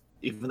world,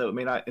 even though it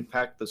may not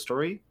impact the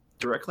story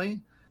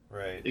directly.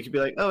 Right. It could be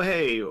like, oh,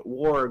 hey,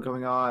 war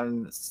going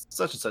on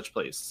such and such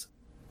place.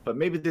 But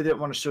maybe they didn't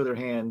want to show their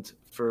hand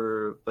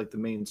for like the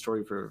main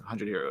story for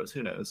 100 Heroes.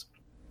 Who knows?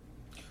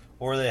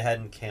 Or they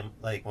hadn't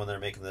like when they're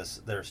making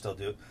this, they're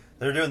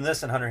doing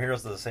this and 100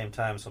 Heroes at the same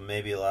time, so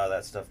maybe a lot of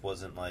that stuff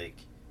wasn't like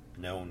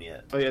known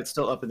yet. Oh yeah, it's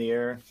still up in the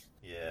air.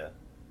 Yeah.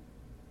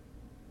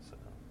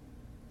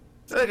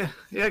 So. Okay.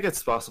 Yeah, I guess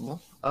it's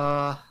possible.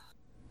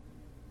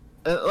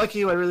 Like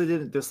you, I really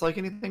didn't dislike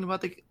anything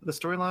about the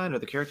storyline or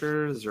the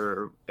characters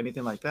or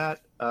anything like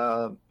that.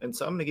 And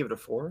so I'm gonna give it a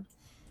 4.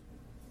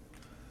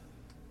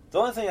 The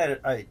only thing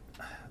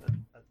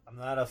I'm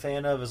not a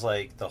fan of is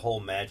like the whole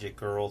magic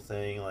girl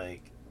thing.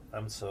 Like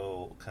I'm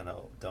so kind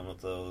of done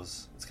with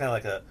those. It's kind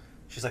of like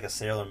she's like a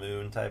Sailor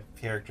Moon type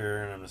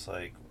character, and I'm just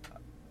like,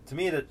 to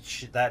me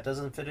that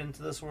doesn't fit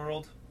into this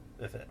world,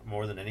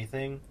 more than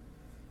anything.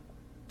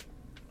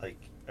 Like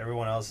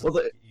everyone else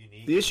is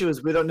unique. The issue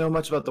is we don't know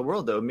much about the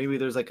world, though. Maybe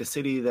there's like a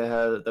city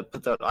that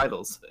puts out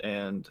idols,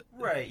 and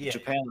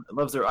Japan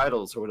loves their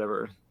idols or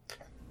whatever.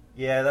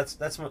 Yeah,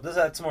 that's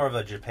more of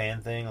a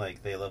Japan thing.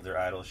 Like they love their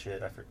idol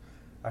shit.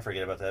 I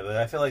forget about that, but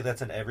I feel like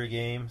that's in every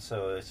game.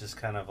 So it's just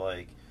kind of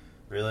like,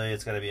 really,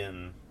 it's got to be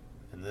in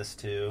this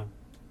too.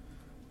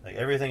 Like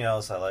everything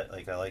else, I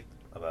like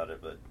about it,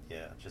 but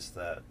yeah, just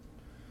that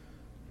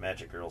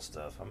magic girl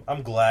stuff.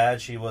 I'm glad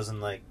she wasn't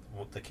like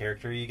the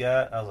character you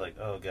got. I was like,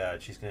 oh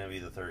god, she's gonna be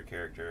the third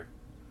character.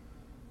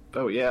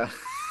 Oh yeah.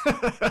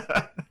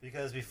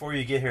 Because before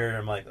you get here,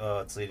 I'm like, oh,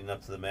 it's leading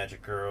up to the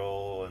magic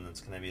girl, and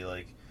it's gonna be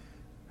like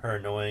her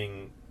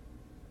annoying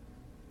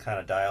kind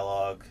of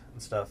dialogue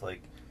and stuff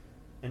like.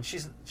 And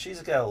she's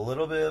got a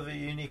little bit of a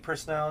unique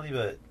personality,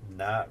 but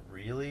not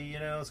really. You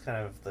know, it's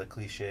kind of the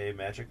cliche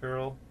magic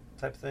girl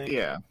type thing.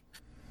 Yeah.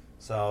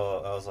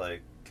 So I was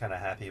like kind of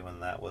happy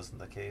when that wasn't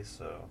the case.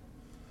 So,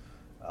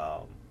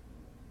 but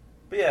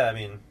yeah, I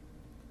mean,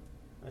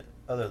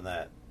 other than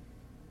that,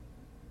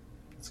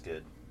 it's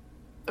good.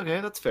 Okay,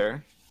 that's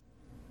fair.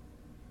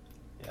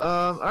 Yeah.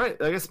 All right,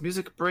 I guess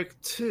music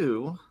break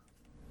 2.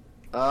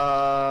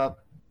 Well,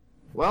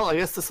 I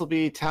guess this will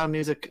be town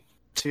music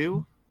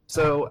 2.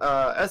 So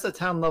as the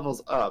town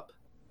levels up,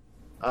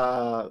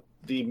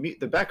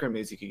 the background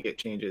music you get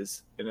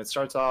changes, and it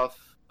starts off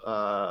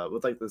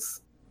with like this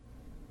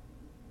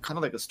kind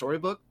of like a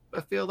storybook,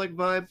 I feel like,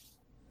 vibe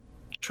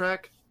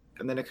track,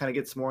 and then it kind of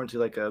gets more into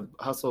like a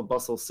hustle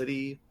bustle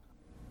city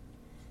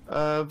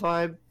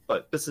vibe.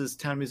 But this is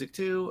town music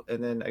 2,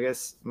 and then I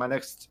guess my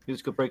next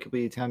musical break will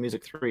be town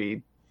music 3,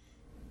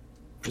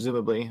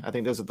 presumably. I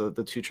think those are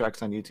the 2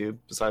 tracks on YouTube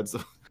besides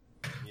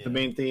the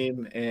main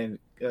theme and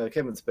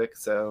Kevin's pick.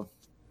 So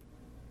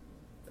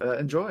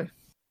enjoy.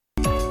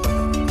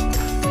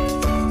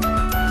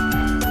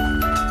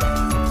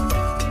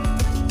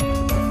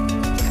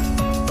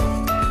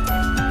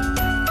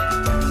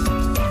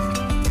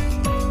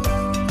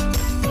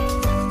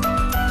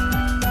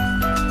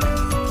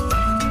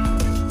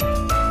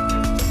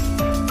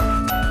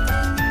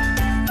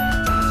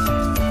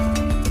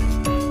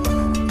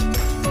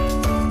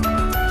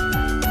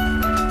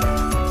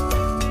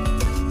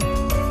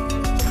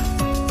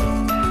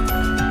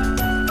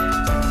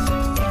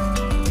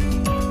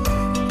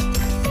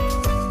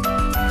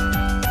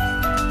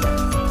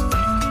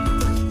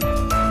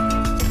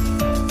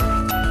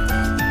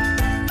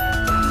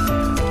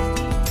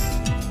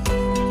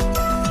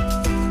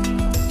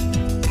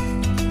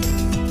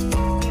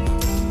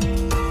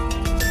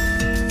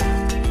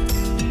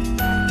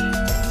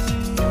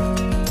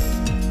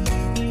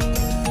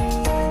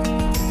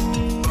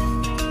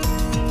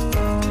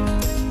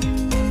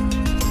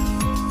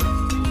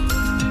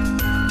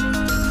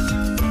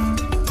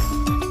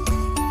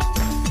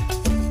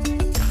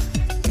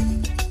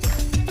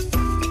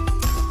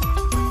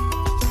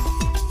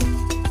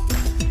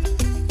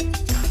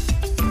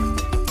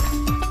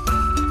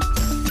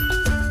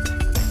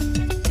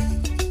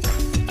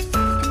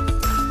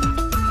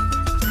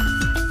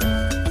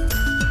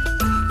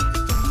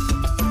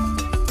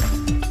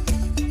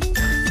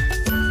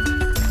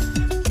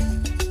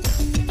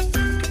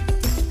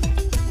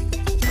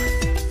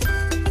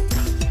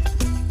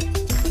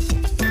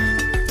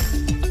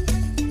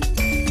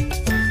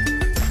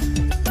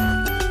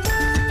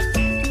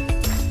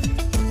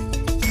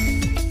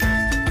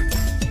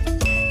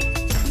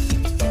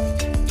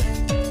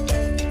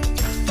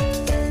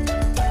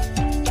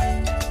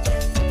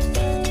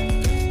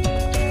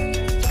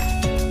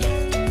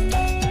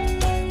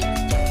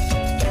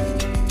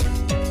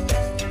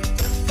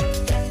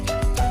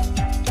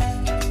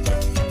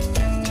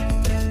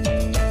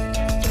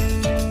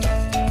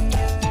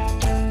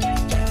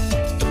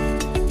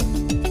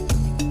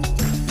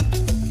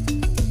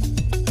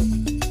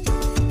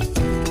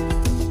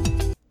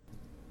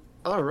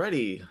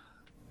 Alrighty.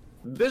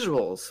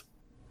 Visuals.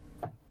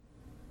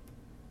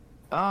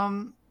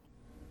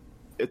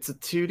 It's a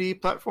 2D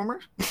platformer.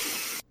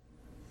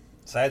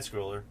 Side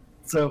scroller.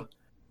 So,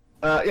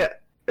 yeah,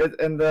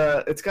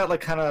 it's got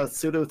like kind of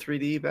pseudo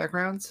 3D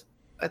backgrounds,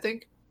 I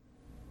think.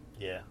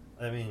 Yeah,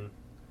 I mean,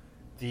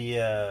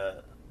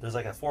 there's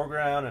like a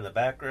foreground and a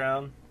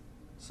background,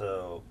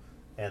 so,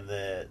 and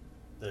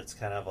it's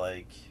kind of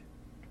like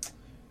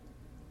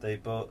they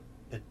both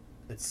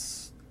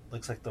it's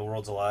looks like the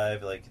world's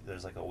alive. Like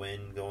there's like a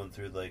wind going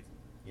through like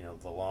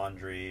the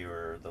laundry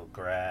or the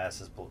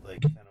grass is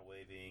like kind of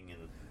waving,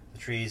 and the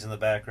trees in the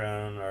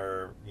background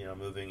are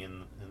moving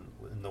in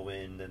the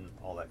wind and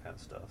all that kind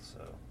of stuff.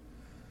 So.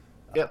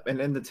 Yep,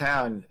 and in the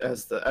town,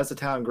 as the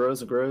town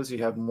grows and grows, you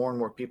have more and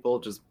more people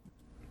just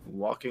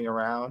walking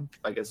around.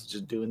 I guess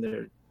just doing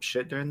their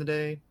shit during the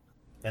day,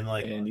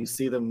 and you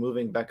see them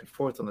moving back and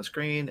forth on the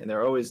screen, and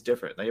they're always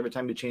different. Like every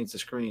time you change the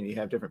screen, you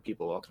have different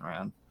people walking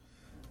around.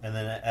 And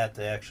then at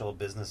the actual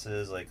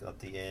businesses, like at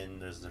the inn,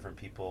 there's different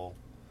people,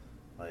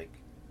 like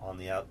on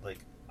the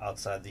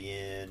outside the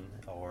inn,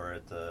 or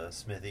at the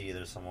smithy,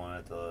 there's someone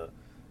at the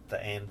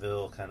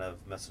anvil, kind of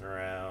messing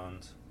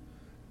around.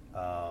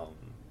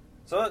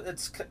 So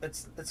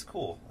it's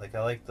cool. Like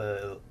I like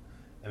it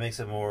makes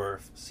it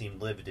more seem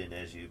lived in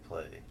as you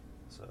play.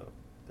 So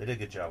they did a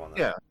good job on that.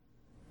 Yeah.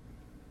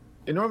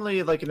 And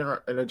normally, like in a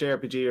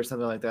JRPG or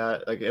something like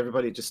that, like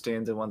everybody just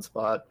stands in one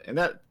spot, and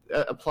that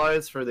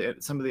applies for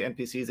some of the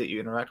NPCs that you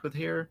interact with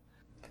here.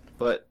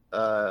 But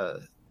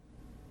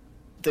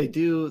they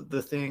do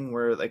the thing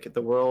where like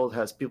the world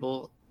has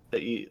people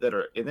that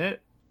are in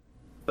it,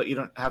 but you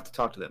don't have to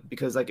talk to them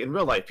because like in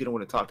real life you don't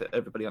want to talk to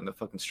everybody on the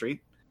fucking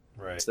street.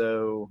 Right.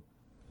 So.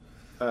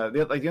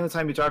 The only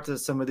time you talk to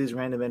some of these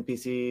random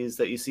NPCs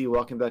that you see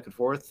walking back and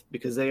forth,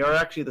 because they are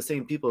actually the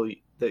same people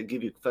that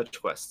give you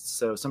fetch quests.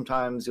 So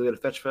sometimes you'll get a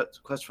fetch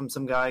quest from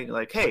some guy, and you're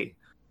like, hey,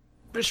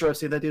 pretty sure I've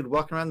seen that dude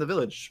walking around the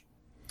village.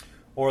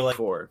 Or like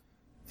before.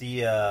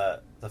 The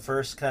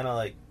first kind of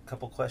like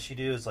couple quests you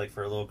do is like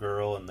for a little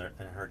girl and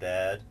her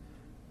dad,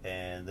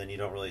 and then you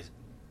don't really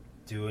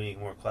do any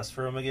more quests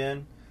for him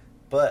again.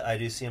 But I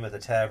do see him at the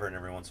tavern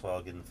every once in a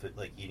while getting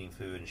eating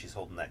food, and she's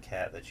holding that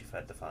cat that you've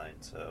had to find.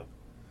 So.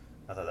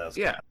 I thought that was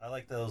cool. I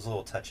like those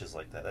little touches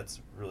like that. That's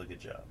a really good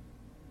job.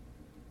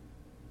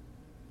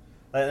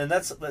 And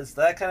that's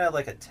that kind of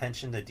like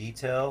attention to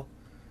detail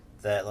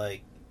that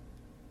like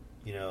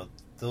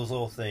those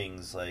little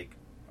things like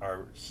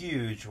are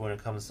huge when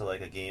it comes to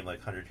like a game like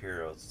 100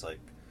 Heroes. It's like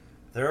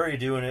they're already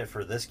doing it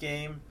for this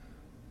game.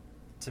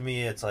 To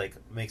me, it's like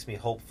makes me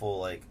hopeful.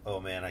 Like, oh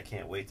man, I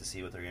can't wait to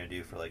see what they're gonna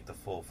do for like the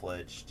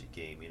full-fledged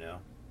game.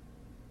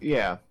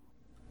 Yeah.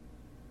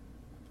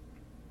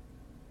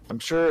 I'm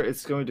sure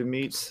it's going to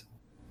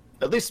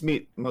at least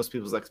meet most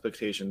people's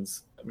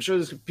expectations. I'm sure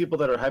there's people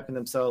that are hyping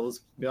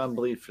themselves beyond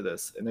belief for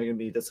this, and they're going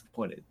to be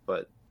disappointed.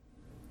 But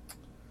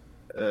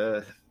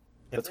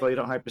that's why you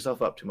don't hype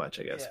yourself up too much,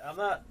 I guess.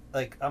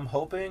 Yeah, I'm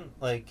hoping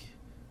like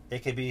it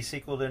could be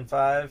sequeled in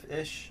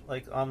 5-ish,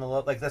 like on the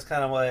level. Like that's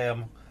kind of why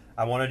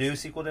I want to do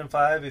sequeled in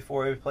 5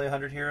 before we play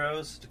 100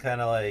 Heroes to kind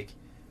of like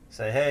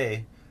say,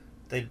 hey,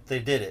 they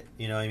did it.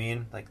 You know what I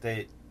mean? Like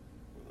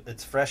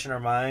it's fresh in our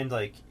mind.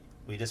 Like.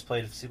 We just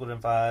played Sequel in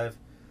 5.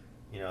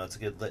 It's a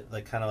good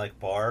like kind of like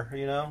bar,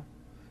 and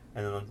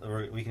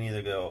then we can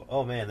either go,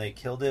 oh man, they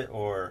killed it,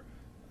 or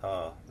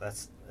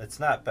it's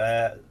not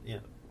bad.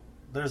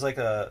 There's like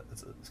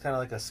it's kind of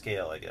like a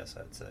scale, I guess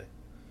I'd say.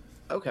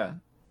 Okay.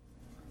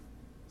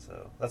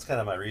 So that's kind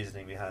of my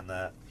reasoning behind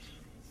that.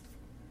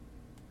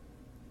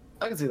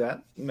 I can see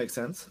that. It makes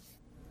sense.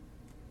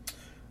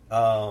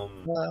 Is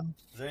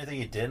there anything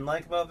you didn't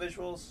like about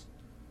visuals?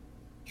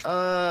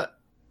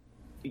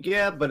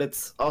 Yeah, but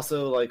it's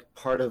also like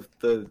part of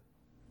the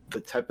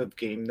type of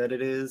game that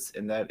it is,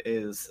 and that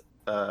is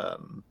I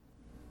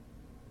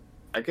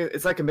guess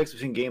it's like a mix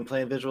between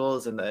gameplay and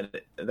visuals, and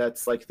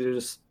that's like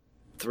there's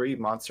 3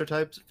 monster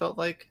types. It felt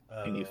like,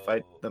 and you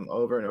fight them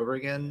over and over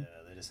again.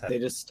 Yeah, they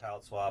just have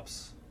palette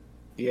swaps.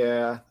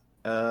 Yeah,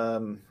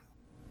 and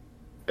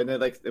then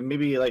like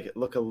maybe like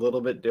look a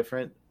little bit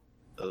different.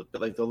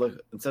 Like they'll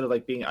look, instead of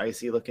like being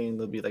icy looking,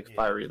 they'll be like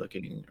fiery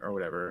looking or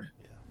whatever.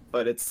 Yeah.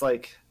 But it's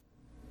like.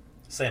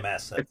 Same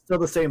asset. It's still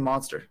the same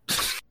monster.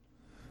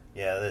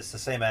 Yeah, it's the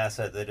same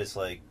asset. They just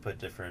like put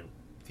different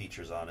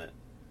features on it.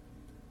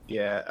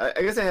 Yeah,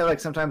 I guess I have like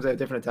sometimes I have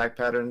different attack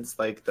patterns.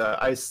 Like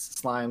the ice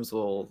slimes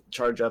will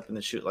charge up and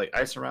then shoot like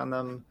ice around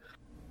them.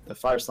 The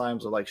fire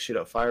slimes will like shoot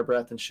out fire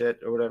breath and shit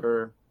or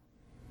whatever.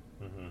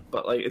 Mm-hmm.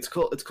 But like it's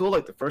cool. It's cool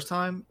like the first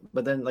time,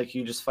 but then like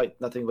you just fight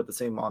nothing but the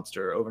same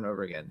monster over and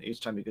over again. Each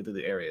time you go through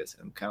the areas,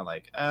 and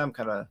I'm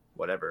kind of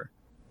whatever.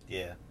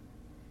 Yeah,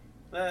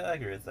 I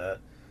agree with that.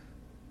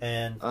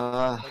 And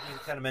like you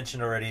kind of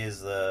mentioned already,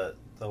 is the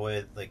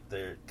way like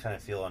they kind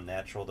of feel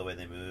unnatural, the way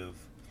they move.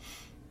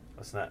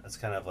 It's not. It's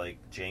kind of like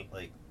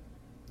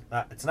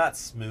it's not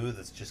smooth.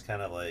 It's just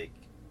kind of like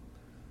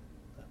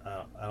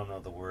I don't know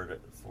the word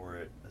for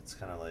it. It's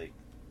kind of like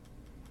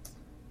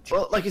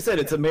Well, like you said,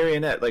 it's a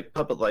marionette, like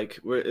puppet, like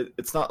where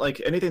it's not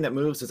like anything that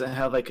moves doesn't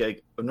have like a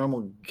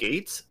normal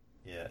gait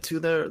Yeah. to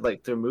their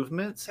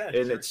movements, Kinda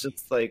and it's jerky.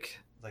 just like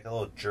Like a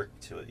little jerk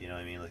to it, you know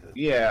what I mean? Like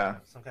yeah,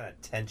 some kind of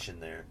tension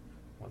there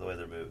with the way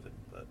they're moving.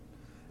 But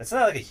it's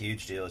not like a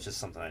huge deal. It's just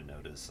something I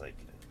noticed. Like,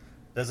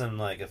 it doesn't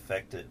like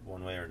affect it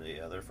one way or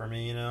the other for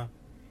me, you know?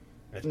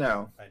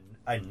 no.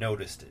 I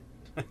noticed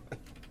it.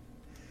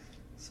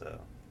 So.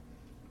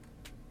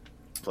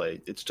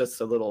 Play. It's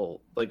just a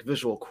little like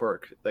visual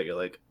quirk that you're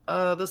like,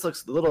 this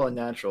looks a little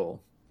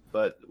unnatural,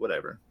 but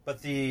whatever.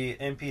 But the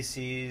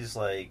NPCs,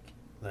 like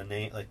the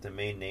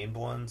main named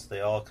ones,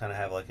 they all kind of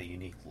have like a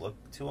unique look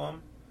to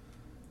them.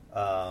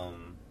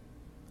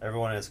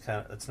 Everyone is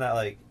kind of. It's not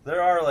like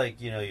there are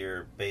like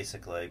your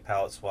basic like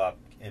palette swap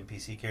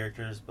NPC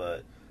characters,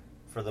 but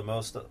for the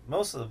most of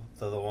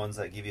the ones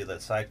that give you the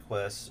side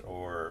quests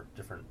or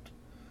different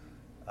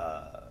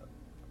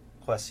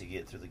quests you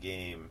get through the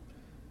game,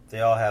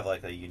 they all have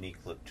like a unique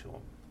look to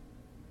them.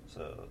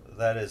 So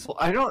that is. Well,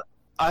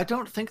 I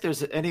don't think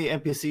there's any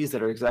NPCs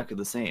that are exactly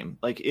the same.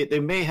 Like they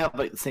may have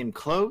like the same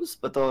clothes,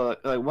 but they'll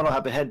like one will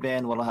have a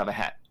headband, one will have a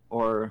hat,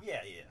 or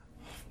Yeah.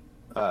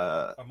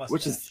 uh, A mustache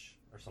which is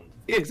or something.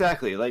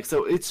 exactly like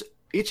so. It's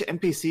each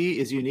NPC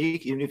is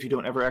unique, even if you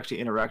don't ever actually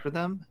interact with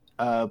them.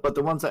 But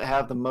the ones that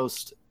have the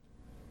most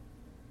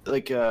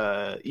like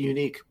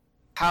unique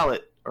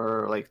palette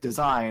or like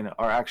design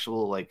are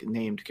actual like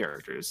named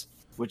characters,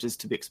 which is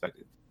to be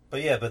expected.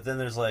 But then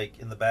there's like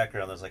in the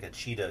background there's like a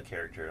cheetah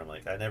character. I'm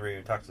like, I never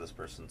even talked to this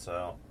person,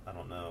 so I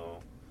don't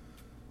know.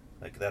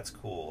 Like that's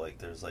cool. Like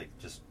there's like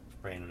just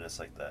randomness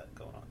like that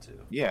going on too.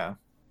 Yeah.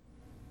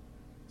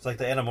 It's like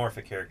the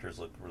anamorphic characters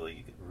look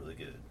really really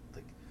good.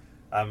 Like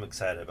I'm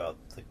excited about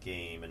the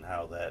game and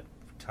how that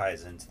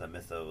ties into the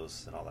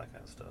mythos and all that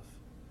kind of stuff.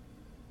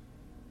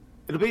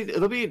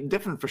 It'll be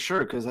different for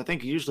sure because I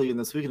think usually in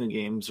the Suikoden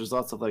games there's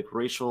lots of like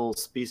racial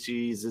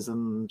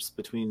speciesisms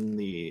between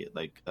the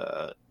like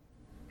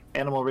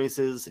animal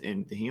races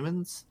and the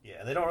humans. Yeah,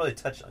 and they don't really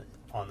touch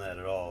on that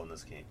at all in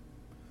this game.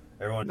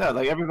 Everyone. No,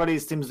 like everybody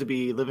seems to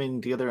be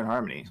living together in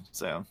harmony.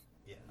 So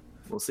Yeah.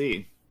 we'll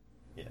see.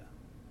 Yeah.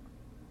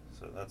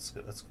 So that's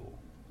good. That's cool.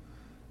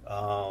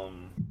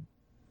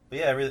 But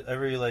yeah,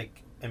 every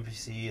like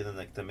NPC and then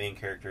like the main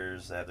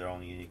characters have their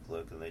own unique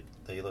look and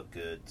they look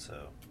good.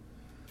 So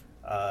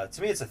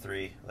to me, it's a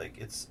 3. Like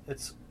it's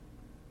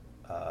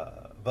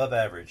above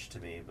average to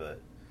me, but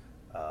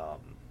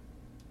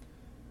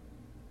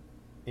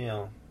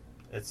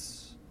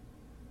it's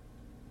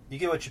you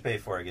get what you pay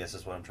for. I guess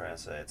is what I'm trying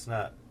to say. It's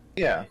not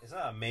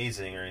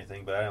amazing or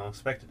anything, but I don't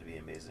expect it to be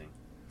amazing.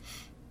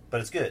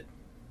 But it's good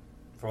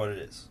for what it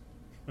is.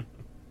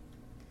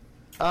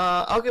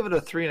 I'll give it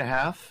a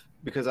 3.5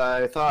 because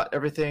I thought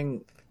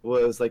everything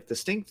was like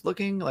distinct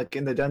looking, like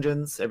in the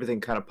dungeons,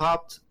 everything kind of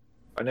popped.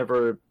 I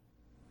never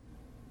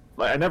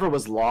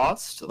was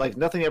lost. Like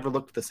nothing ever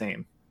looked the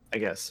same. I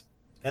guess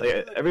And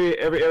like, every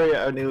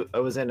area I knew I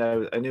was in,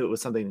 I knew it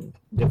was something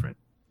different.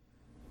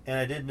 And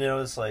I did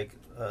notice, like,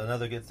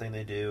 another good thing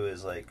they do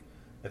is, like,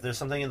 if there's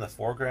something in the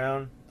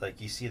foreground,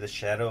 like, you see the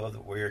shadow of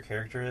where your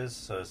character is,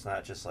 so it's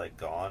not just, like,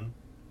 gone.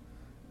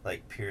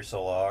 Like, pure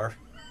solar.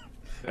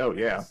 Oh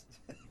yeah.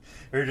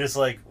 You're just,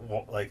 like,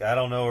 I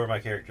don't know where my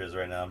character is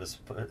right now. I'm just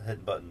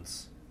hitting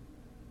buttons.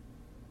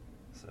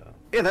 So.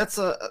 Yeah, that's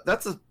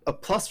a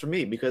plus for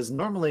me because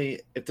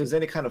normally if there's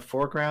any kind of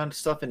foreground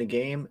stuff in a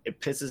game, it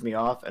pisses me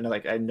off and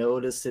like I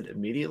notice it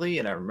immediately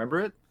and I remember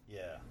it.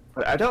 Yeah.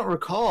 But I don't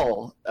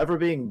recall ever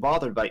being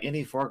bothered by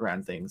any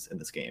foreground things in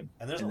this game.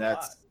 And there's a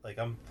lot. Like,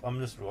 I'm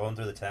just rolling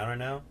through the town right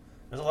now.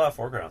 There's a lot of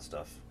foreground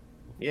stuff.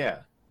 Yeah.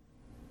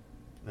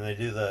 And they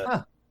do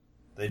the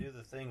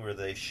thing where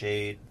they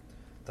shade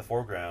the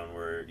foreground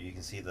where you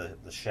can see the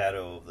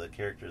shadow of the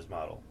character's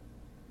model.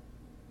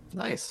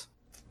 Nice.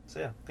 So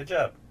yeah, good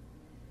job.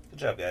 Good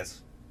job,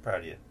 guys.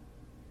 Proud of you.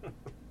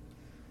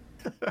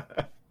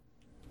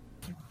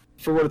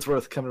 For what it's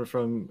worth, coming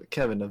from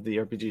Kevin of the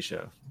RPG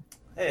show.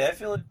 Hey, I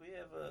feel like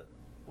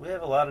we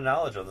have a lot of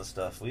knowledge on this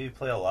stuff. We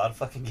play a lot of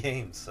fucking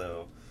games,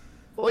 so.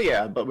 Well,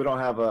 yeah, but we don't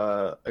have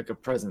a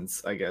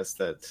presence, I guess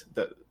but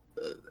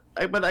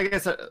I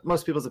guess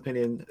most people's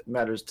opinion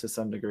matters to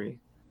some degree.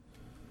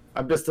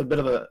 I'm just a bit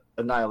of a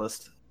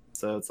nihilist,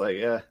 so it's like,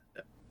 yeah,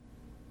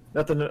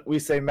 nothing we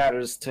say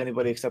matters to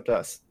anybody except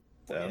us.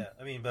 So. Yeah,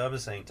 I mean, but I'm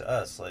just saying to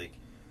us, like,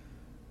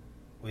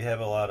 we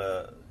have a lot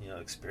of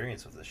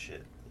experience with this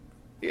shit.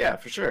 Yeah,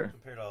 for sure.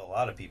 Compared to a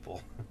lot of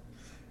people.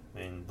 I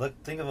mean,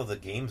 think of all the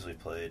games we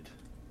played.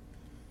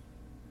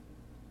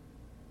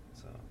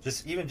 So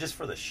just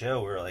for the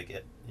show, we're like,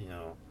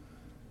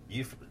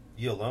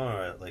 you alone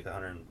are at like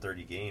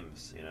 130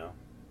 games,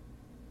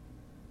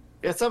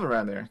 Yeah, something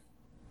around there.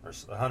 Or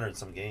 100 and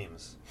some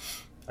games.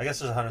 I guess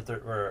there's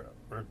 130. Or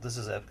this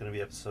is going to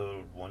be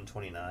episode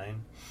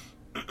 129.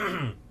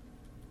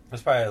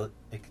 There's probably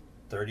like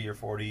 30 or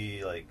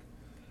 40 like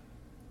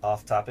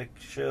off-topic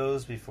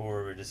shows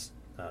before we're just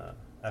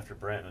after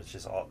Brent. It's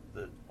just all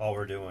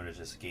we're doing is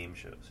just game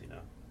shows,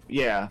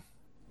 Yeah.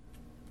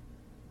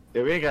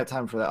 Yeah, we ain't got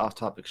time for that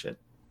off-topic shit.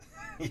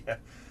 Yeah.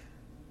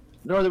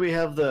 nor do we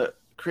have the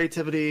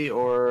creativity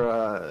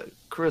or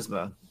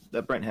charisma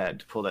that Brent had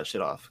to pull that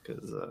shit off.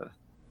 Because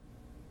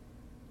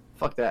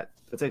fuck that.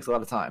 It takes a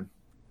lot of time,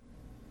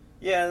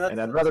 Yeah,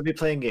 and I'd rather be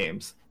playing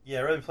games. yeah,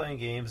 I'd rather be playing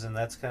games, and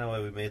that's kind of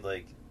why we made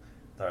like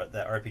that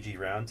RPG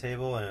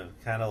roundtable, and it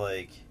kind of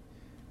like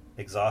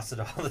exhausted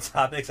all the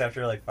topics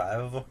after like 5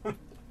 of them.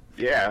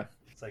 Yeah.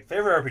 It's like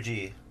favorite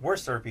RPG,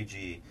 worst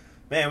RPG.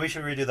 Man, we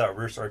should redo that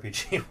worst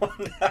RPG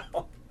one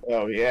now.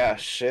 Oh yeah,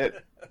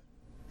 shit.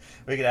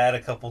 We could add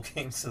a couple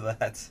games to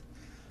that.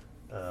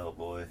 Oh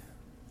boy.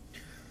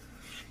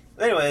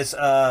 Anyways,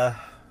 I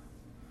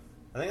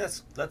think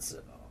that's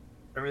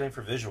everything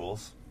for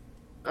visuals.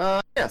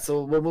 Yeah,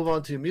 so we'll move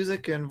on to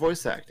music and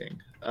voice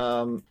acting.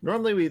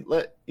 Normally we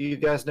let you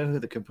guys know who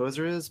the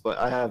composer is, but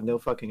I have no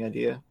fucking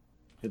idea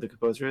who the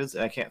composer is,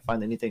 and I can't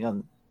find anything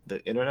on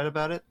the internet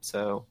about it.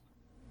 So,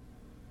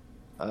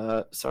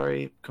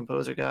 sorry,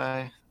 composer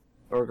guy,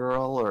 or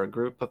girl, or a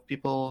group of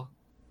people.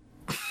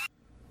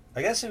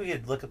 I guess we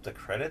could look up the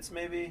credits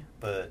maybe,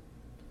 but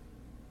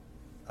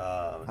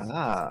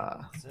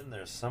it's in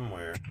there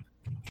somewhere.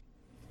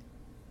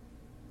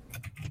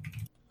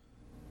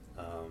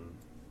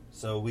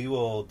 So we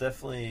will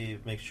definitely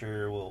make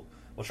sure we'll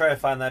try to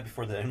find that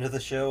before the end of the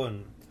show,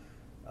 and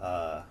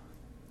in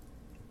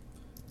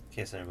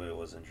case anybody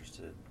was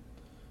interested.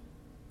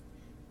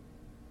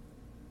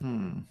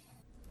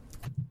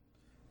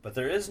 But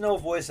there is no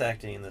voice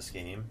acting in this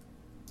game,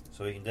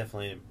 so we can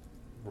definitely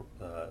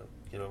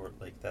get over.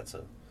 Like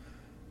that'll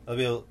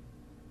be a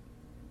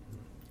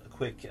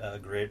quicker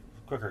grade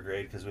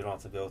because we don't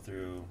have to go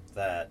through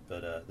that.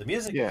 But the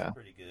music is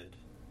pretty good.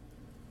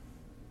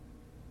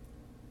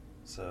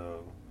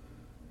 So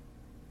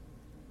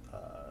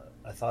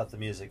I thought the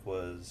music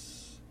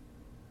was.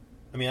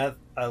 I mean,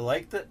 I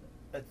liked that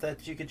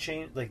you could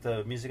change, like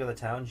the music of the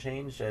town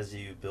changed as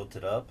you built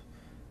it up,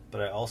 but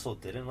I also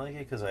didn't like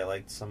it because I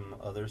liked some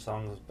other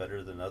songs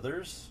better than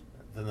others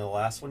than the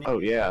last one. Oh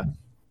yeah.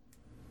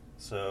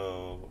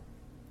 So.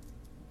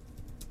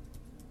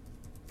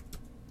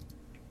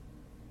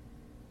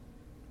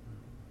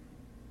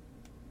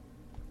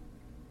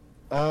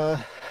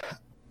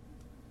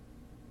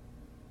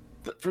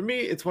 For me,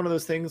 it's one of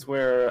those things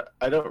where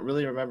I don't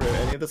really remember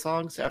any of the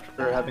songs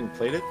after having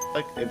played it.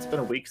 Like, it's been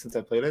a week since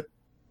I played it,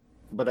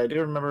 but I do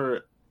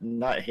remember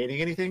not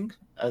hating anything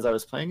as I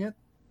was playing it.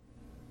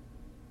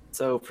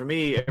 So for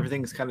me,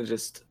 everything's kind of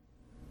just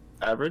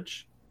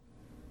average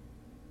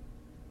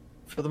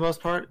for the most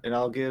part, and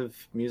I'll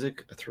give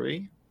music a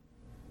 3.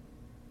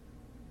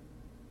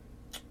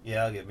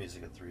 Yeah, I'll give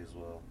music a 3 as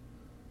well.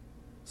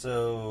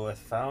 So I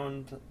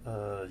found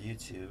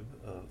YouTube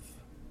of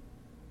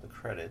the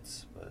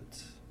credits,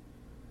 but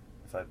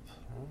if I can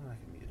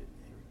mute it.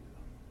 Here we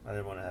go. I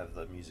didn't want to have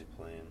the music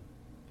playing.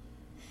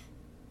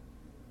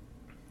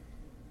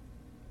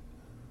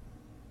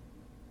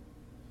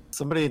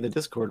 Somebody in the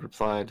Discord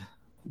replied.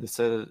 They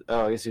said,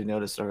 "Oh, I guess you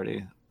noticed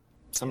already.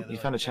 You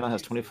found a channel that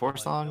has 24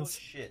 songs." Oh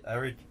shit! I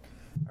already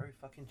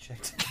fucking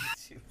checked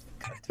YouTube.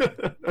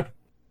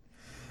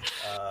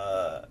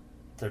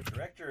 The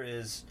director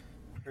is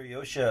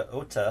Hiroshi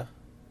Ota.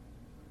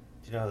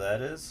 Do you know who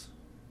that is?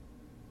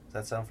 Does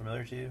that sound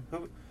familiar to you?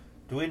 Who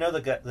do we know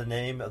the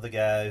name of the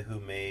guy who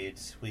made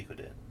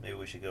Suikoden? Maybe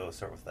we should go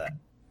start with that.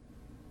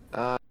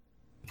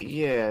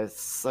 Yeah,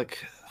 it's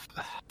like,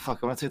 fuck,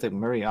 I want to say it's like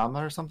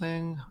Murayama or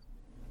something.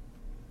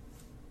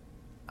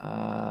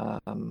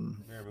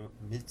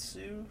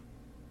 Mitsu.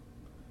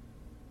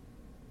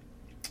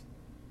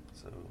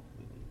 So,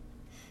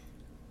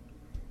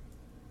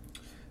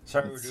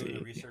 sorry, we're doing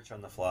the research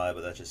on the fly,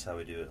 but that's just how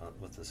we do it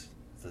with this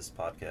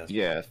podcast.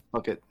 Yeah,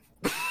 fuck it.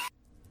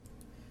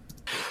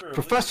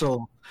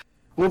 Professional.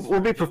 We'll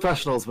be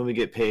professionals when we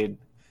get paid.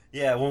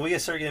 Yeah, when we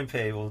start getting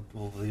paid,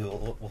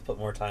 we'll put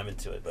more time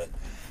into it. But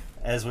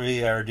as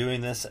we are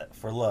doing this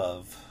for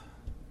love,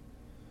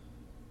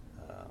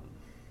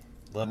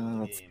 love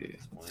of the game at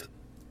this point.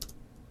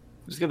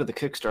 Just go to the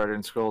Kickstarter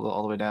and scroll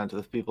all the way down to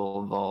the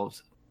people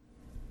involved.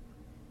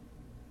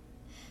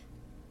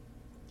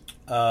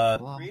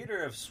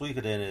 Creator of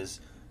Suikoden is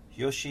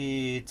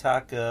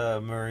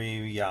Yoshitaka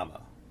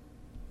Murayama.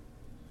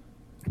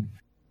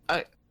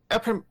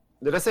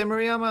 Did I say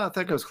Murayama? I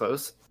think I was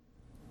close.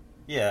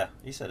 Yeah,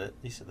 you said it.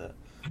 You said that.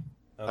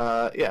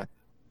 Okay. Yeah.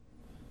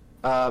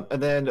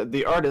 And then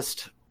the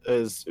artist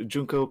is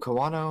Junko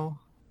Kawano.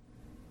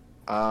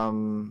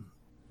 I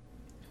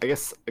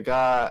guess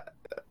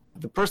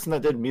the person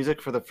that did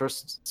music for the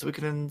first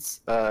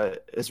Suikodens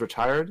is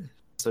retired,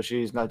 so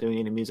she's not doing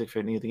any music for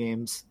any of the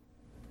games.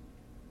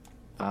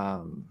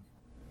 Then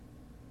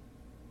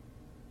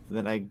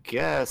I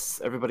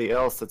guess everybody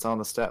else that's on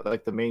the staff,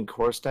 like the main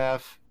core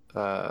staff,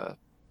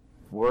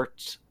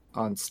 worked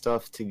on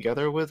stuff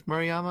together with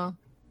Murayama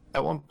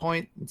at one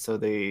point, and so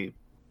they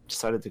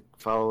decided to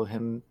follow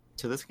him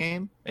to this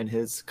game in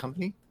his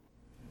company.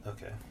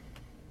 Okay,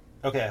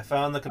 I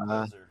found the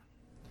composer.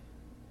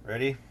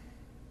 Ready?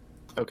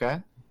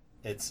 Okay.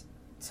 It's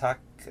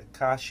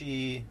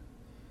Takashi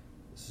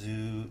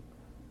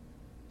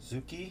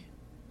Suzuki.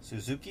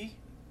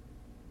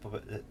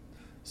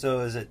 So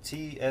is it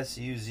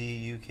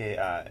Tsuzuki?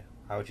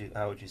 How would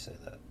you say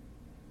that?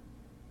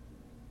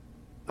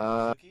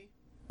 Suzuki?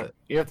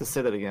 You have to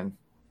say that again.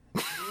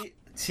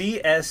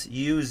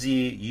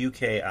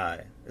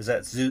 Tsuzuki. Is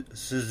that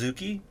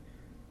Suzuki?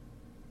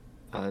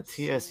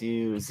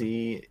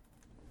 Tsuzuki.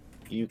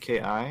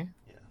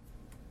 Yeah.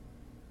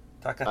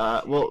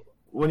 Takahashi. Well,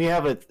 when you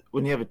have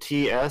a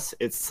TS,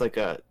 it's like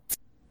a,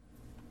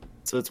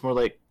 so it's more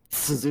like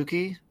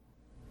Suzuki.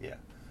 Yeah.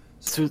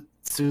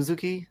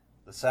 Suzuki.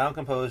 The sound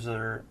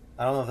composer.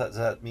 I don't know if does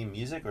that mean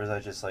music or is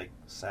that just like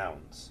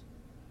sounds?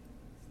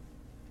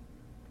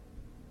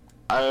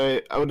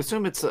 I would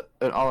assume it's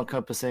an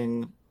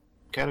all-encompassing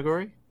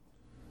category.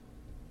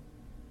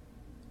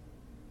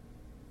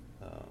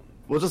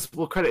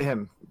 We'll credit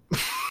him.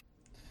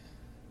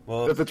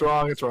 Well, If it's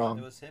wrong, it's It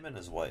wrong. was him and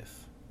his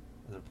wife.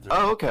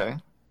 Oh, okay.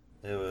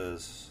 It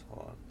was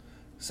hold on.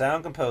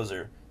 Sound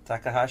composer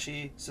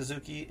Takahashi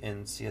Suzuki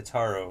and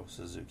Siataro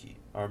Suzuki,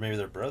 or maybe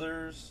they're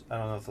brothers. I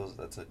don't know if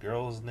that's a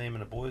girl's name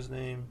and a boy's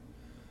name.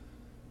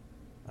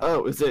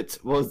 Oh, is it?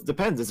 Well, it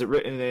depends. Is it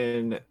written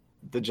in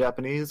the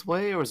Japanese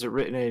way or is it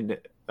written in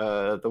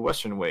the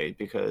Western way?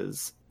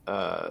 Because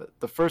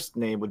the first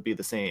name would be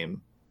the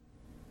same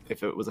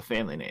if it was a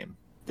family name.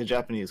 The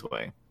Japanese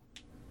way.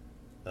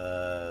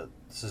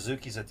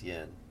 Suzuki's at the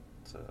end,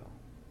 so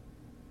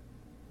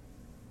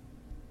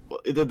Well,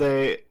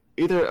 either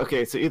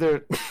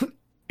either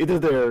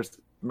they're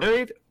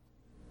married,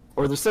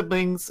 or they're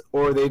siblings,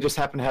 or they just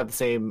happen to have the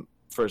same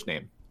first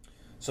name.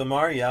 so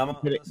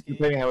Mariyama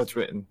Depending how it's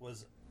written.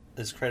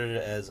 is credited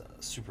as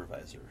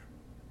supervisor.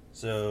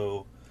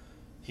 So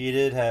he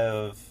did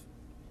have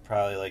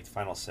probably like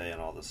final say on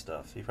all this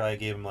stuff. He probably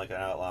gave him like an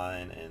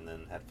outline and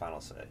then had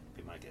final say.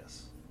 Be my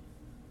guess.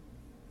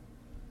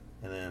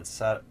 And then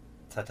Tadashi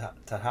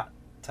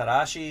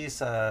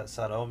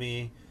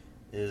Sadomi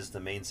is the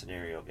main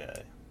scenario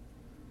guy.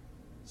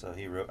 So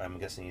he wrote. I'm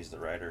guessing he's the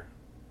writer.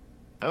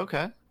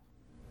 Okay.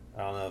 I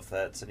don't know if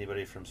that's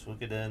anybody from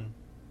Suikoden.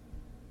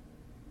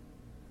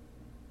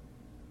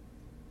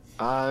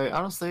 I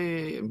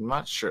honestly am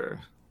not sure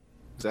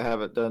because I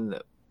haven't done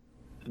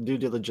due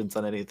diligence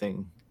on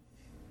anything.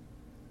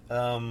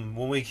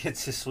 When we get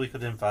to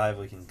Suikoden 5,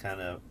 we can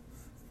kind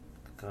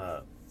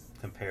of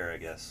compare, I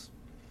guess.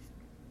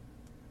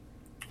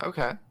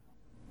 Okay.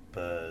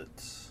 But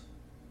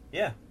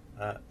yeah,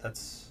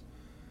 that's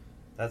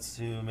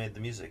who made the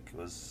music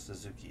was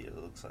Suzuki. It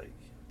looks like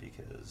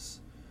because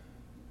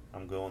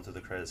I'm going through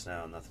the credits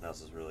now, and nothing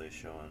else is really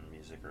showing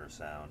music or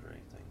sound or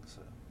anything.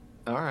 So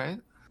All right.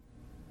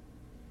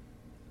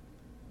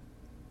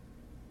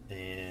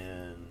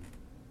 and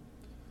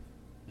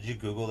did you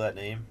Google that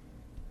name?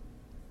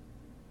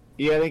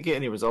 Yeah, I didn't get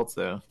any results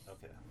though.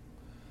 Okay.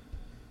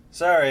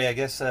 Sorry, I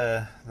guess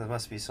there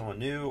must be someone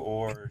new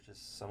or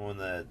just someone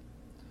that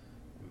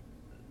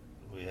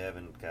we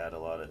haven't got a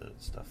lot of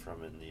stuff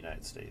from in the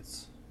United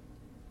States.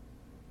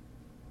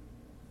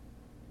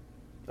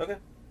 Okay.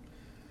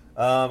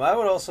 I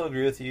would also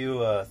agree with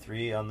you,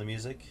 3 on the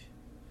music.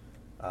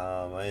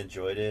 I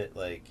enjoyed it.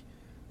 Like,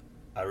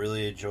 I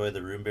really enjoyed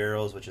the Room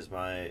Barrels, which is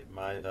my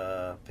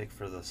pick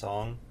for the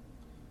song.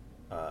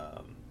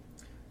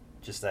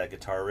 Just that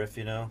guitar riff,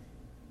 you know?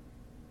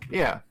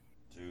 Yeah.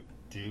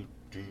 Do.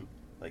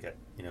 Like,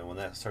 when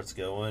that starts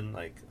going,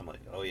 like, I'm like,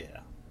 oh yeah.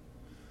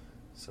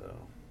 So.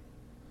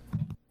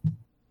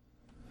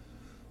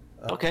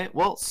 Okay.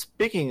 Well,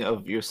 speaking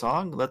of your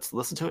song, let's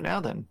listen to it now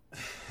then.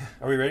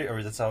 Are we ready?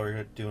 Or that's all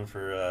we're doing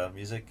for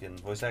music and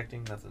voice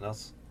acting? Nothing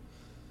else?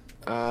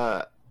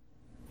 I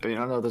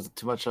don't know. There's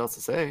too much else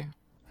to say.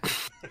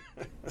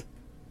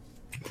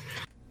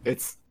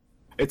 It's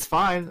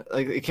fine.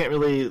 Like you can't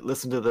really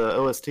listen to the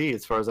OST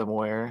as far as I'm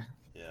aware.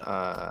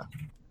 Yeah.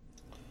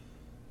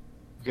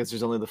 Because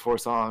there's only the 4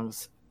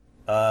 songs.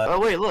 Uh, Oh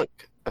wait, look!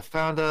 I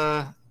found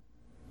the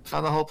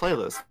whole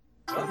playlist.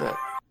 Look at that.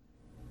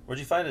 Where'd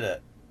you find it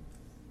at?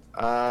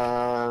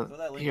 Throw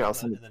that link Here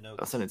in the notes.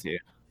 I'll send it to you.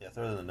 Yeah,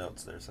 throw it in the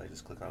notes there, so I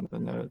just click on it. The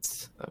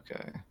notes.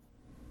 Okay.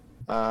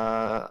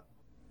 I'll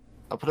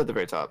put it at the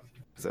very top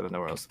because I don't know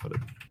where else to put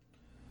it.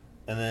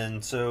 And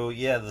then, so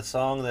yeah, the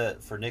song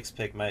that for Nick's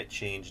pick might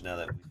change now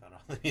that we found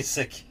all the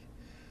music.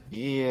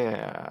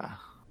 Yeah.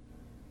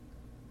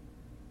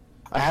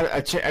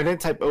 I didn't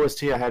type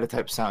OST. I had to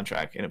type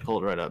soundtrack, and it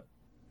pulled right up.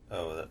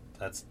 Oh,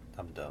 that's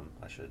I'm dumb.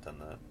 I should have done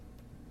that.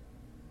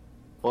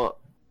 Well,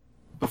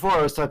 before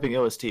I was typing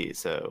OST,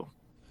 so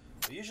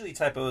We usually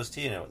type OST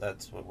in it.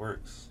 That's what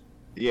works.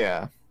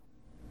 yeah.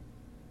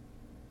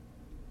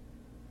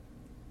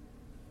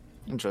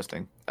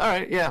 Interesting. All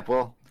right. Yeah.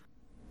 Well,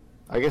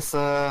 I guess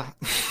the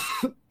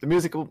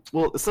music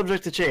is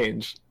subject to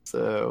change.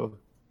 So,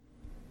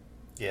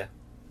 Yeah.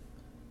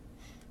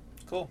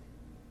 Cool.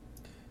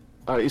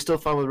 all right. You still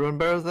fun with Ruin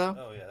Barrows though?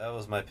 Oh yeah, that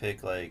was my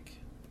pick. Like,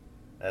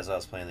 as I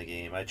was playing the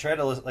game, I try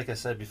to like I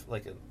said before,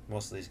 like in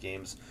most of these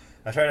games,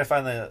 I try to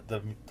find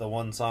the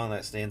one song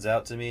that stands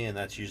out to me, and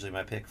that's usually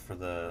my pick for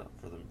the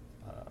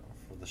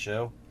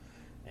show.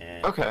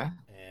 And Okay.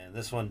 And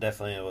this one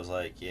definitely was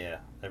like, yeah.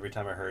 Every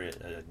time I heard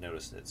it, I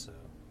noticed it. So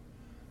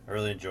I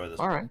really enjoyed this.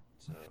 All one. right.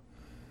 So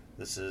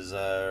this is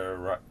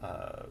the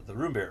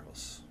Room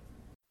Barrels.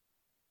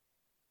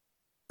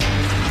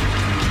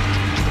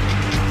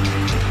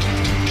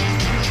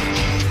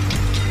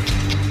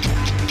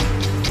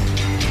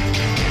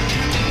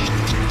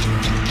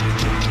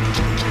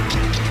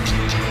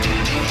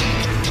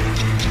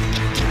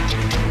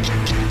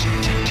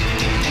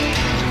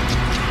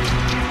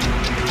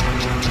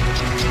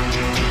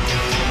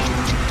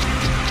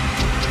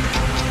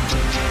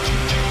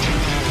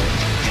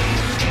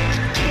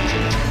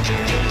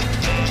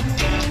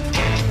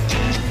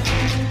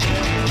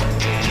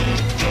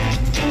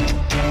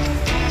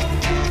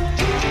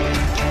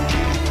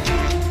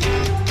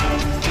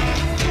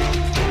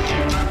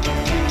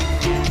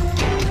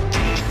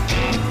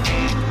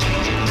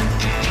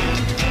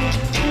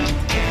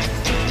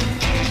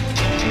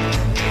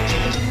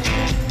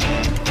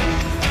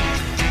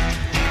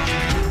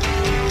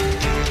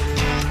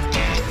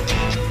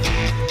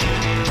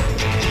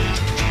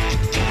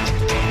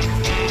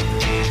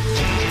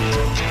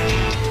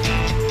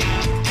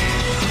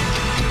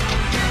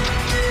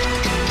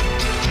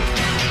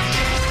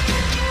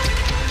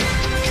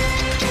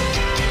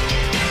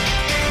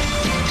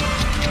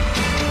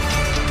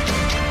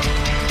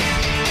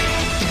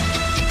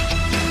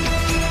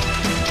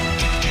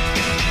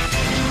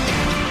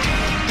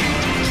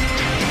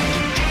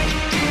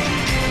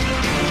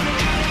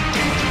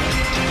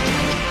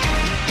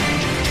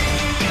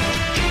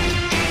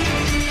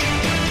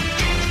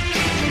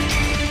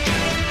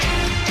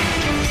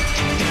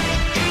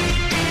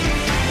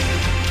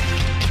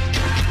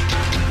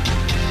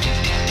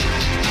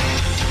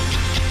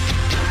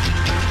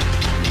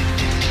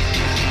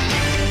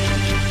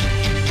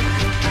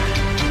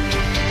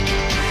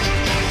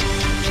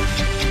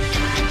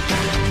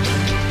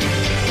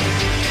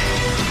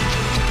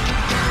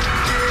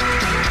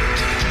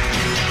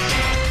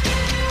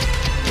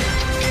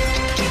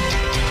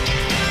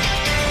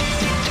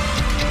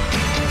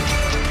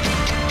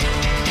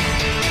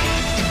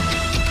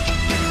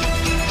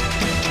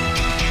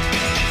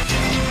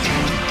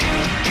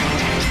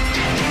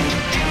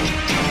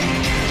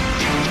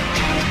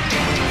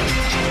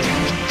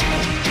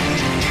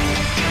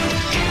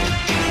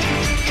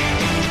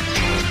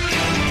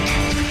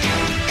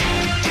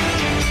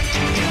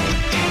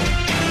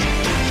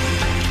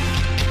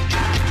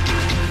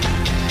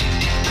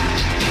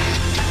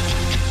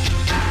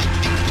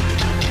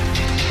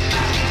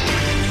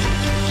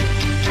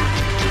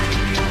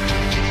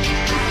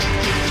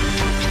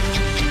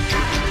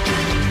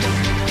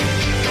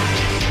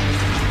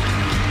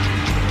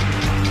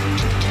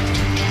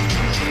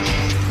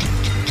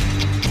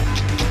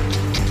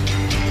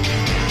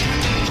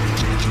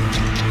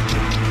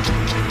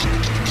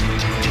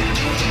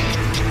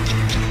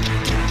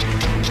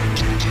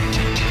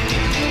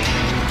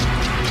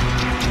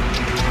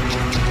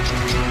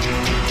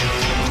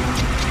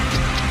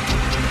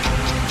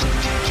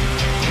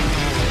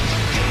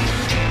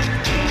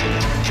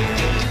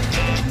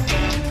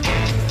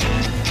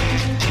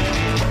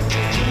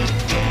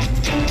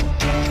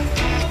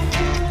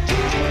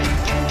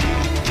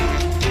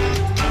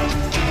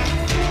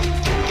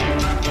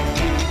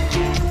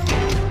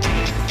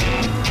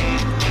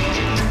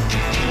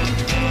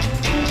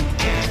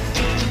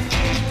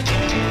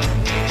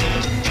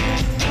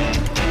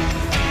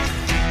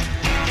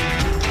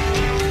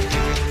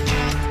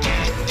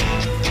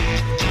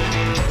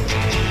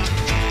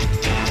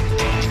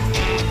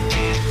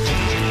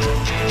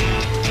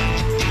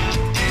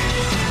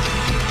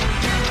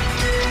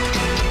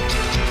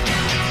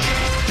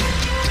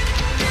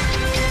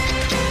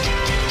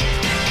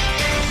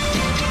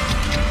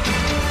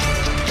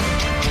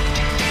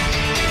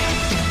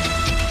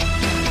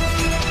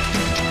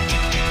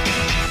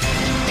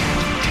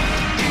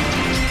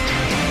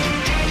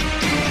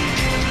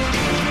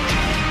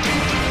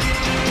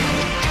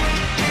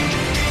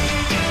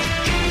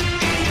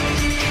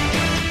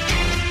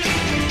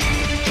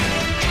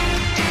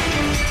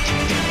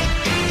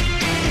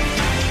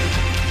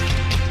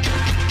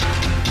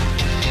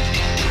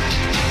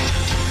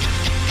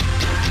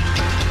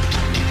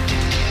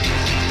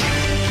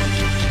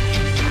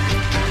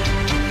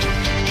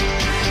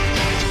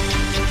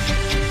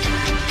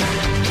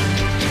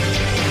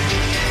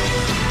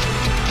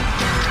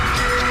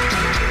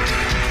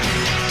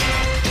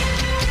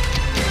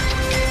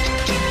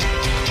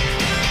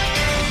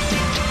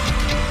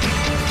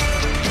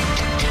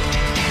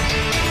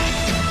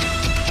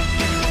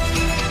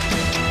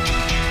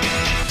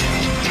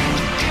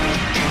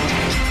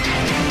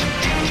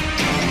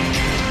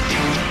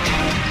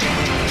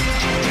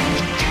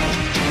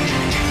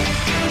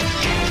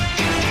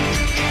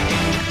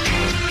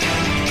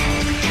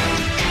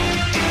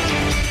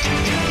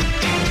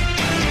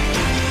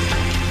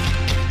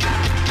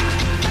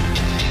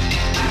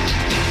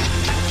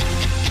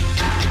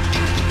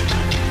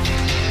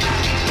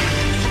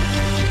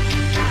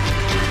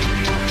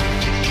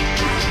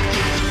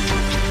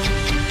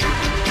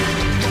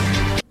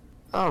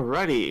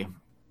 Alrighty.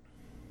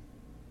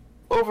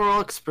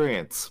 Overall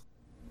experience.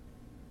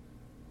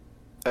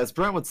 As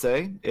Brent would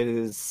say, it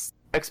is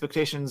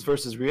expectations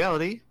versus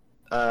reality.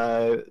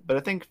 But I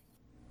think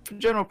for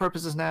general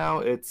purposes now,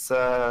 it's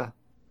at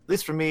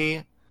least for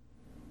me,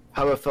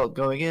 how I felt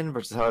going in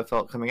versus how I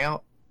felt coming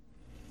out.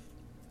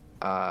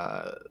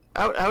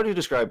 How do you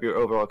describe your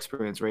overall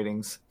experience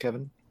ratings,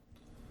 Kevin?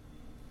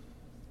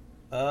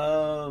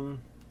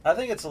 I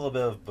think it's a little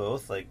bit of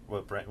both, like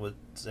what Brent would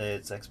say,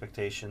 it's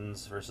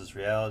expectations versus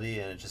reality,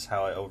 and it's just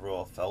how I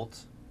overall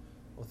felt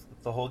with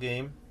the whole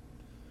game.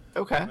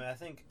 Okay. I mean, I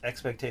think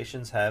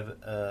expectations have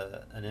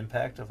an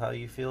impact of how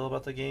you feel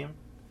about the game,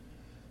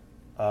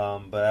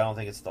 but I don't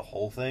think it's the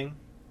whole thing.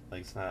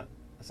 Like it's not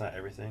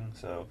everything.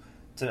 So,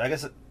 I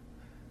guess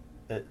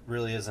it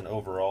really is an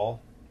overall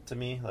to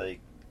me.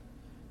 Like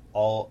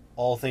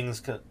all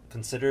things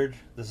considered,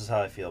 this is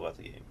how I feel about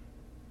the game.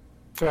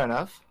 Fair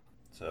enough.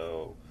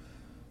 So,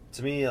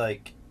 to me,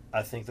 like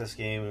I think this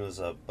game was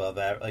above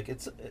average. Like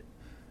it's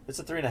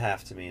a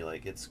 3.5 to me.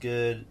 Like it's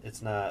good.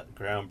 It's not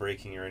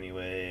groundbreaking or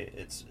anyway.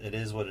 It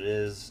is what it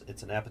is.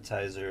 It's an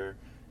appetizer.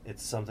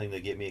 It's something to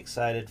get me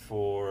excited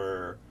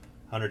for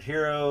 100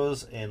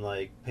 Heroes, and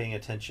like paying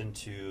attention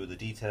to the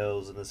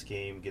details in this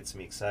game gets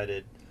me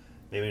excited.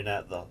 Maybe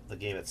not the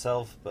game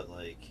itself, but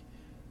like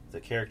the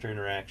character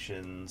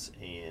interactions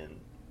and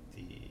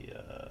the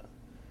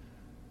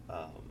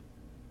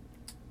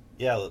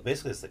yeah,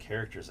 basically it's the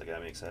characters that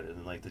got me excited,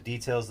 and like the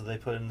details that they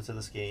put into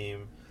this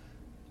game,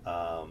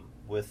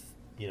 with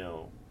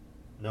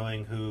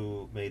knowing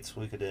who made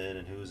Suikoden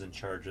and who's in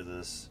charge of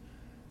this.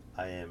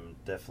 I am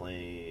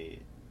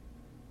definitely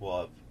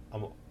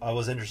I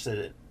was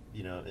interested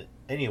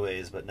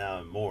anyways, but now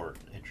I'm more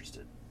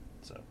interested.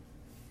 So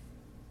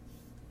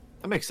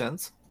That makes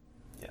sense.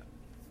 yeah.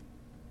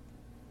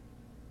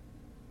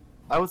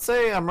 I would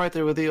say I'm right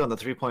there with you on the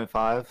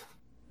 3.5.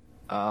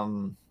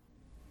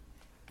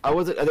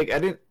 I think I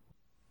didn't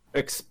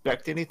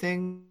expect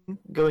anything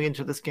going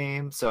into this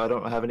game, so I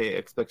don't have any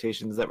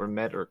expectations that were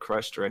met or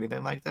crushed or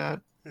anything like that.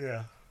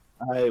 Yeah.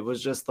 I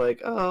was just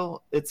like,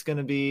 oh, it's going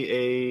to be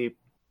a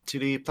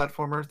 2D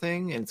platformer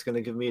thing, and it's going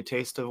to give me a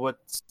taste of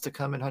what's to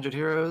come in 100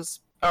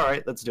 Heroes. All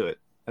right, let's do it.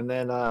 And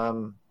then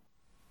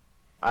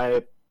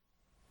I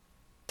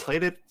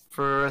played it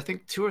for, I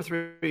think, 2 or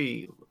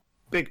 3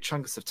 big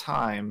chunks of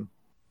time,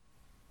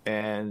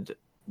 and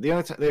the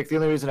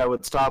only reason I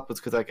would stop was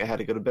because like I had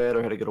to go to bed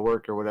or had to go to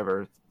work or whatever.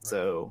 Right.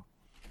 So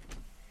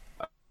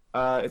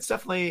it's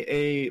definitely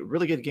a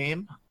really good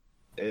game.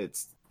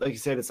 It's like you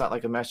said, it's not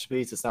like a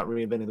masterpiece. It's not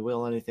reinventing the wheel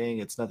or anything.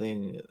 It's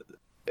nothing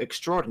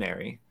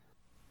extraordinary.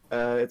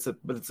 But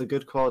it's a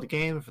good quality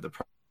game for the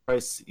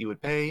price you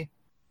would pay.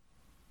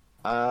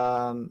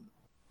 And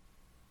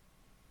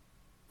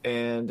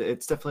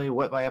it's definitely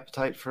whet my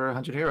appetite for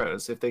 100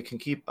 Heroes. If they can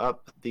keep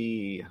up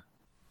the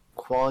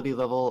quality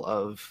level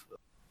of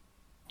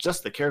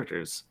just the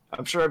characters,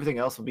 I'm sure everything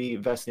else will be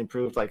vastly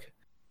improved. Like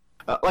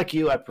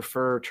you, I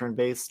prefer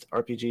turn-based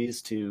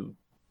RPGs to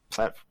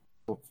 2D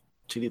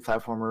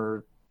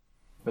platformer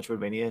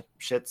Metroidvania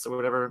shits or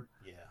whatever.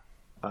 Yeah.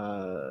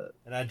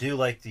 And I do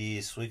like the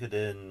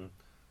Suikoden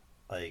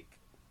like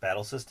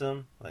battle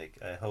system. Like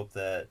I hope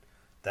that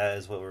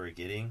is what we're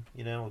getting.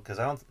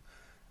 Because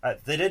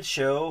they did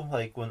show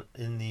like when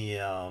in the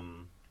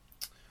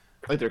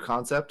like their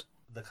concept.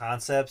 The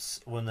concepts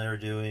when they were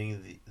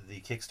doing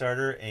the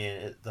Kickstarter,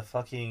 and the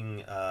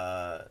fucking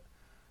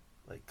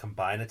like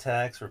combine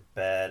attacks were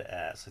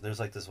badass. Like there's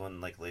like this one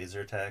like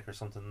laser attack or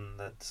something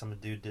that some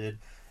dude did,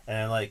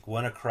 and like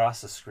went across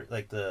the screen.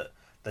 Like the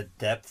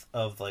depth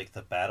of like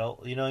the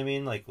battle, you know what I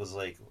mean? Like was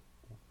like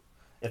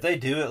if they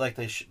do it like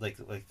they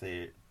like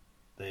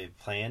they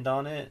planned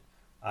on it,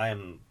 I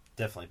am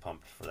definitely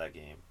pumped for that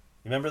game.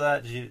 You remember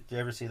that? Did you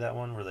ever see that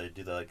one where they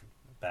do the like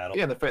battle?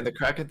 Yeah, the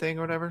Kraken thing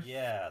or whatever.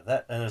 Yeah,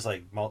 that, and there's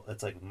like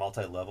it's like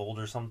multi-leveled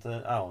or something.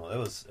 I don't know. It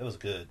was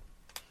good.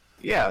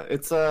 Yeah,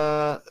 it's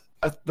the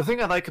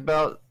thing I like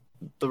about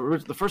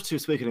the first 2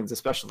 Suikodens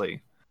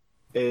especially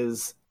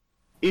is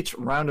each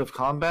round of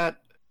combat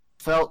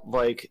felt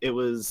like it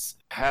was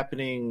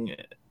happening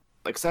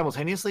like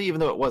simultaneously, even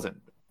though it wasn't.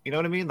 You know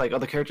what I mean? Like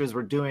other characters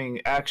were doing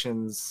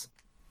actions,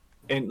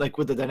 and like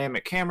with the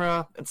dynamic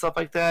camera and stuff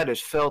like that, it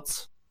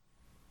felt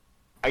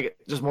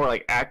just more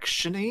like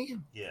action-y,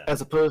 Yeah.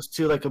 as opposed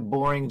to like a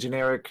boring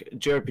generic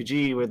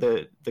JRPG where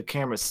the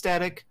camera's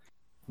static,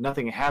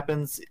 nothing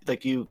happens.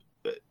 Like you,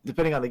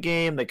 depending on the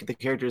game, like the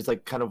characters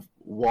like kind of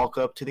walk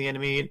up to the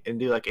enemy and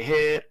do like a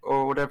hit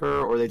or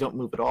whatever, or they don't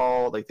move at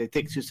all. Like they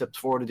take 2 steps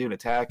forward to do an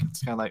attack.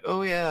 It's kind of like,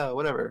 oh yeah,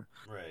 whatever.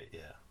 Right.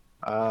 Yeah.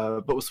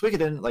 But with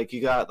Suikoden, like you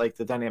got like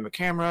the dynamic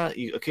camera.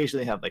 You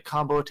occasionally have like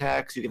combo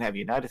attacks. You can have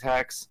unite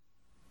attacks.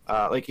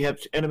 Like you have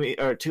enemy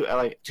or two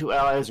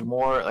allies or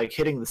more like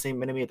hitting the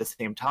same enemy at the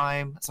same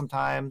time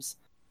sometimes,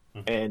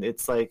 and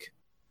it's like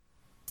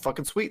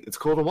fucking sweet. It's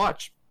cool to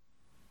watch.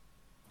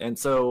 And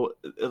so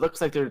it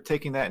looks like they're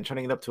taking that and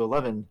turning it up to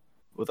 11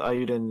 with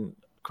Eiyuden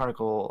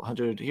Chronicle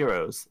 100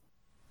 Heroes.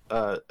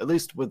 At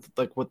least with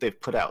like what they've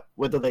put out.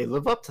 Whether they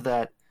live up to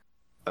that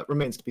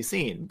remains to be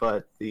seen.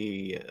 But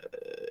it's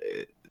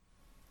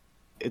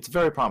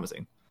very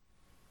promising.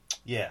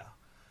 Yeah.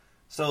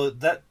 So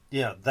that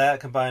yeah, that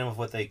combined with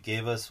what they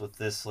gave us with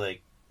this,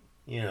 like,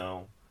 you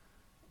know,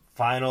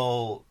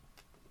 final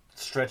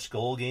stretch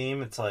goal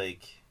game, it's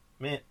like,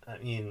 man, I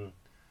mean,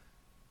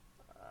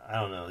 I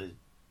don't know.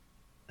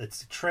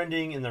 It's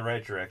trending in the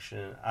right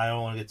direction. I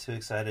don't want to get too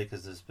excited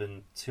because there's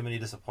been too many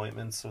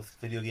disappointments with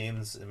video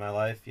games in my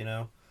life, you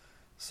know?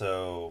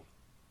 So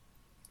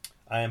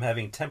I am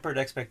having tempered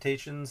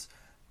expectations,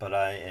 but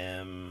I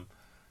am,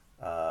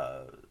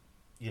 uh,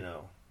 you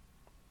know,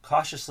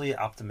 cautiously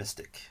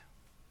optimistic.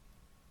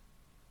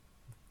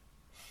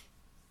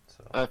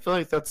 So I feel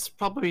like that's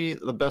probably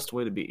the best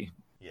way to be.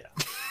 yeah,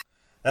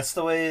 that's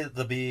the way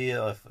to be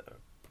of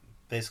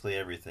basically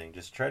everything.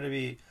 Just try to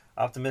be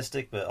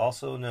optimistic, but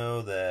also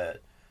know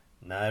that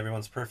not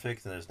everyone's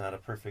perfect, and there's not a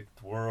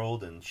perfect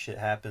world, and shit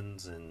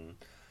happens, and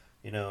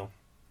you know,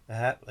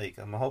 like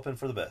I'm hoping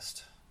for the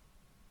best.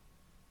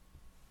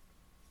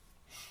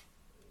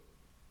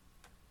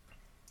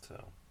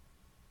 So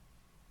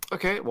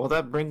Okay, well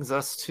that brings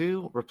us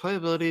to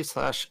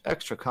replayability /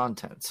 extra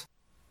content,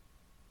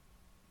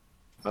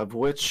 of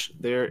which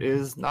there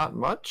is not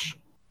much,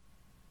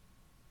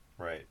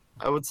 right,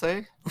 I would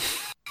say,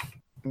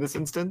 in this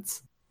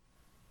instance.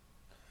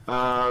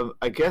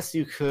 I guess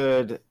you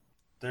could.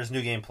 there's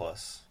New Game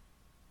Plus,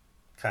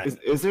 kind of.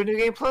 Is there a new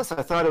game plus?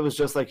 I thought it was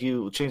just like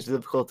you change the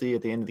difficulty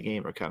at the end of the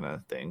game or kind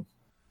of thing.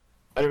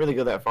 I didn't really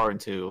go that far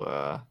into.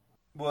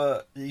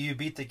 Well, you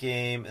beat the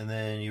game and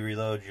then you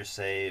reload your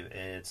save,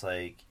 and it's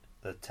like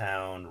the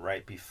town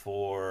right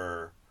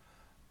before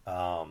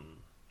um,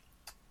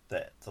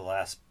 the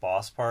last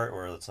boss part,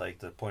 where it's like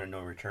the point of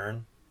no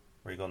return,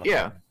 where you go on the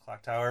Yeah.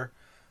 clock tower,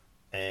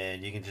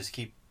 and you can just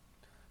keep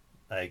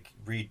like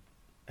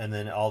and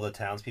then all the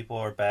townspeople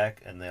are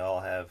back, and they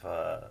all have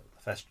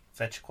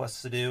fetch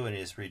quests to do, and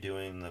you're just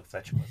redoing the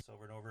fetch quests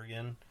over and over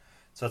again.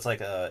 So it's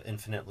like a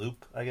infinite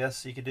loop, I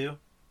guess you could do,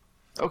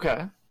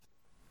 Okay.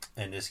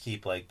 and just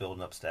keep like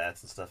building up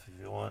stats and stuff if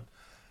you want.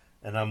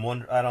 And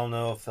I don't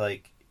know if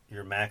like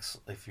your max,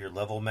 if your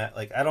level max,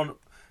 like I don't,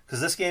 because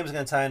this game is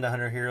gonna tie into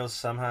 100 Heroes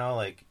somehow.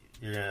 Like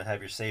you're gonna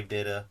have your save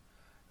data,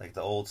 like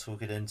the old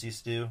Suikoden's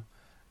used to do,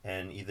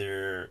 and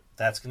either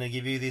that's gonna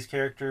give you these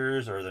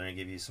characters, or they're gonna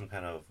give you some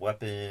kind of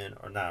weapon,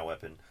 or not a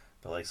weapon,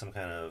 but like some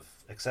kind of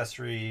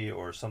accessory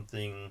or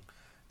something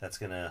that's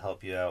gonna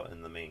help you out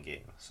in the main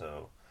game.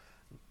 So,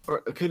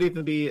 Or it could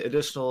even be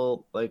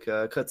additional like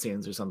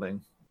cutscenes or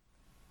something.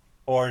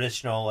 or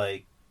additional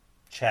like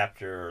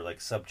chapter or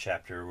like sub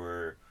chapter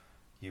where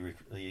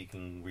you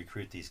can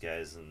recruit these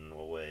guys in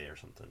a way or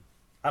something.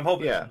 I'm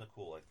hoping Yeah. something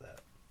cool like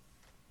that.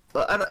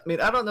 But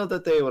I don't know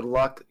that they would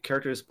lock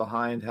characters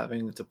behind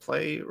having to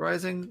play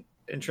Rising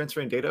and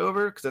transferring data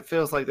over because it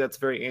feels like that's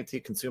very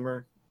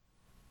anti-consumer.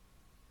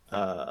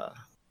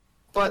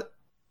 But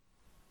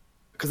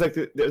because like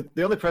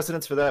the only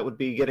precedence for that would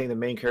be getting the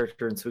main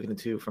character in Suikoden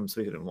 2 from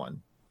Suikoden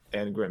 1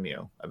 and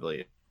Gremio, I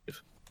believe.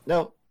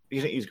 No,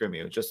 you didn't use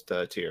Gremio, just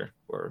Tyr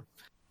or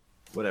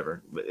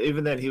whatever. But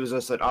even then, he was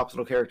just an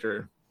optional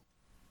character.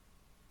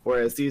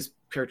 Whereas these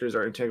characters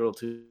are integral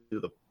to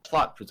the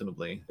plot,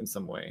 presumably, in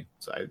some way.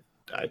 So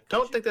I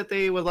don't think that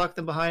they would lock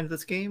them behind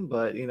this game,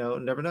 but,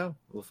 never know.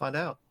 We'll find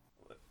out.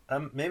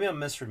 Maybe I'm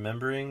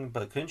misremembering,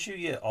 but couldn't you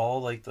get all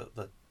like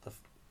the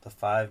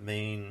five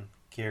main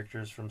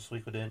characters from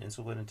Suikoden in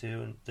Suikoden 2,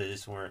 and they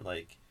just weren't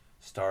like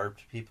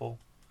starved people,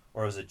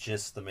 or was it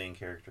just the main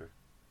character?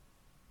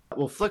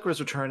 Well, Flicker's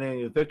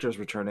returning, Victor's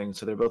returning,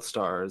 so they're both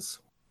stars.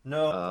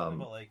 No, I'm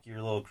talking about like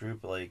your little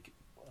group, like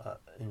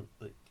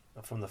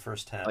from the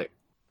first town. Like,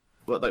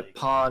 like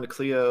Pond,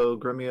 Cleo,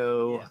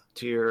 Gremio, Yeah.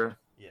 Tyr.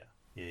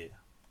 Yeah.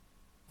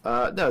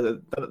 No,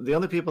 the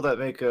only people that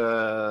make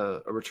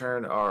a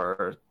return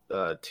are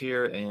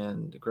Tyr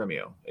and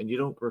Gremio. And you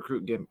don't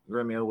recruit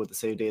Gremio with the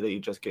save data, you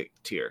just get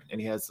Tyr. And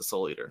he has the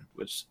Soul Eater,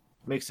 which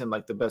makes him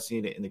like the best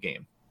unit in the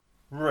game.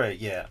 Right,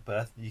 yeah,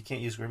 but you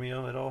can't use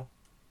Gremio at all?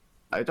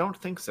 I don't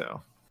think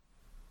so.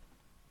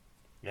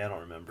 Yeah, I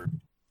don't remember.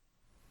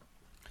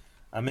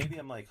 Maybe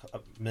I'm like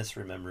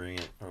misremembering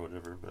it or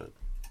whatever, but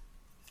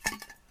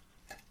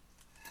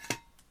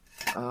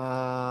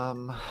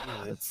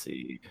Let's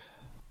see.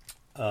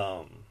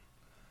 But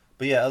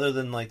yeah, other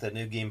than like that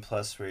new game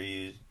plus where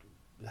you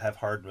have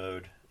hard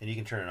mode and you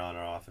can turn it on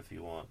or off if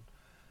you want,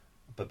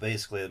 but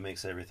basically it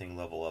makes everything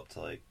level up to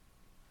like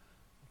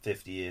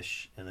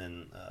 50-ish, and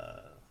then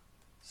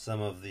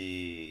some of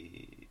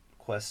the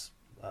quests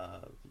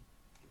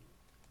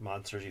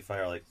monsters you fight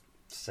are like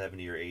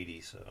 70 or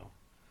 80. So,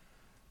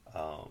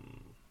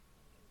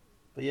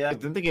 but yeah,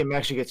 Then the game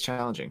actually gets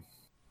challenging.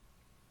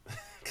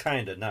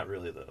 kinda, not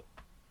really though.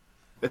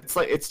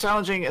 It's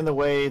challenging in the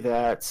way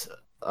that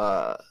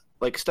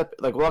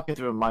like walking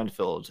through a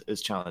minefield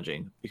is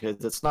challenging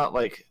because it's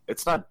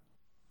not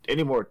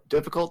any more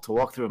difficult to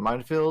walk through a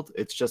minefield.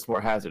 It's just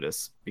more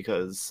hazardous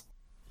because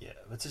Yeah,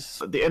 it's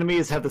just the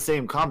enemies have the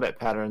same combat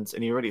patterns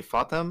and you already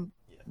fought them.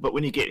 Yeah. But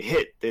when you get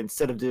hit,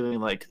 instead of doing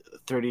like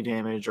 30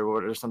 damage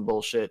or some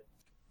bullshit,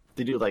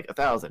 they do like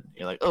 1,000.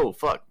 You're like, oh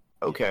fuck,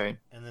 okay.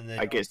 and then they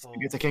I guess also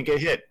I can't get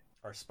hit.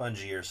 are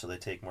spongier, so they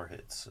take more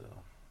hits. So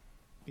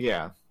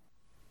Yeah.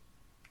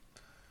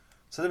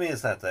 So to me,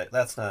 it's not that.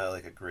 That's not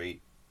like a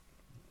great,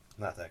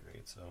 not that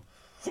great. So,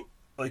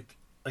 like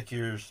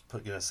you're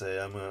gonna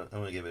say, I'm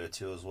gonna give it a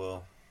 2 as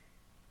well.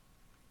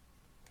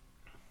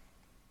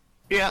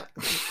 Yeah.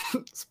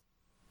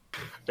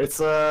 It's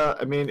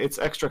I mean, it's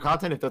extra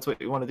content if that's what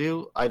you want to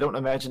do. I don't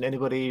imagine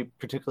anybody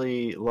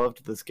particularly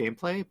loved this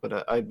gameplay,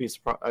 but I'd be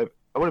surprised. I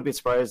wouldn't be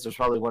surprised. There's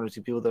probably one or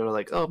two people that are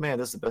like, "Oh man,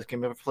 this is the best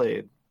game I've ever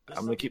played. There's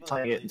I'm some gonna keep people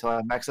that playing it really, until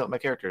I max out my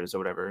characters or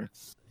whatever."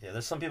 yeah,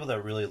 there's some people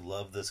that really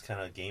love this kind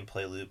of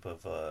gameplay loop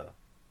of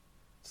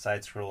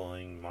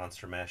side-scrolling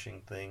monster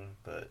mashing thing,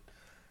 but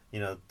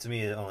to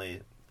me, it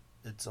only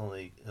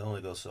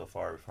goes so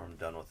far before I'm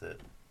done with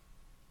it.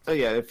 Oh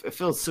yeah, it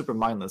feels super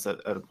mindless at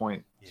a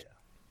point. Yeah.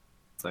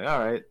 It's like, all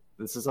right,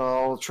 this is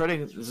all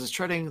treading. This is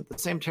treading the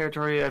same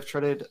territory I've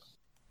treaded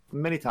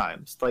many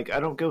times. Like, I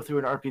don't go through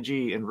an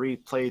RPG and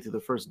replay through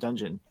the first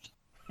dungeon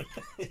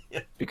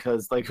Yeah.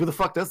 because, like, who the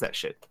fuck does that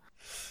shit?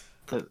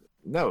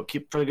 No,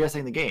 keep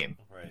progressing the game.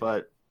 Right.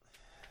 But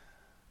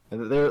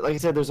there, like I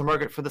said, there's a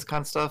market for this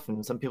kind of stuff,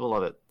 and some people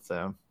love it.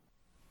 So,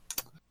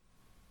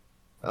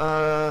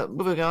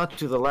 moving on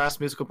to the last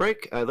musical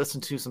break, I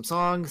listened to some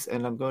songs,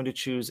 and I'm going to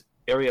choose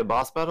Area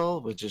Boss Battle,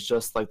 which is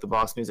just like the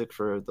boss music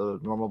for the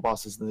normal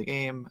bosses in the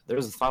game.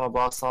 There's a final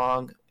boss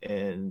song,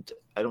 and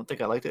I don't think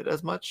I liked it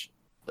as much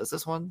as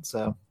this one,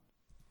 so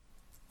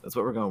that's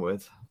what we're going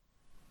with.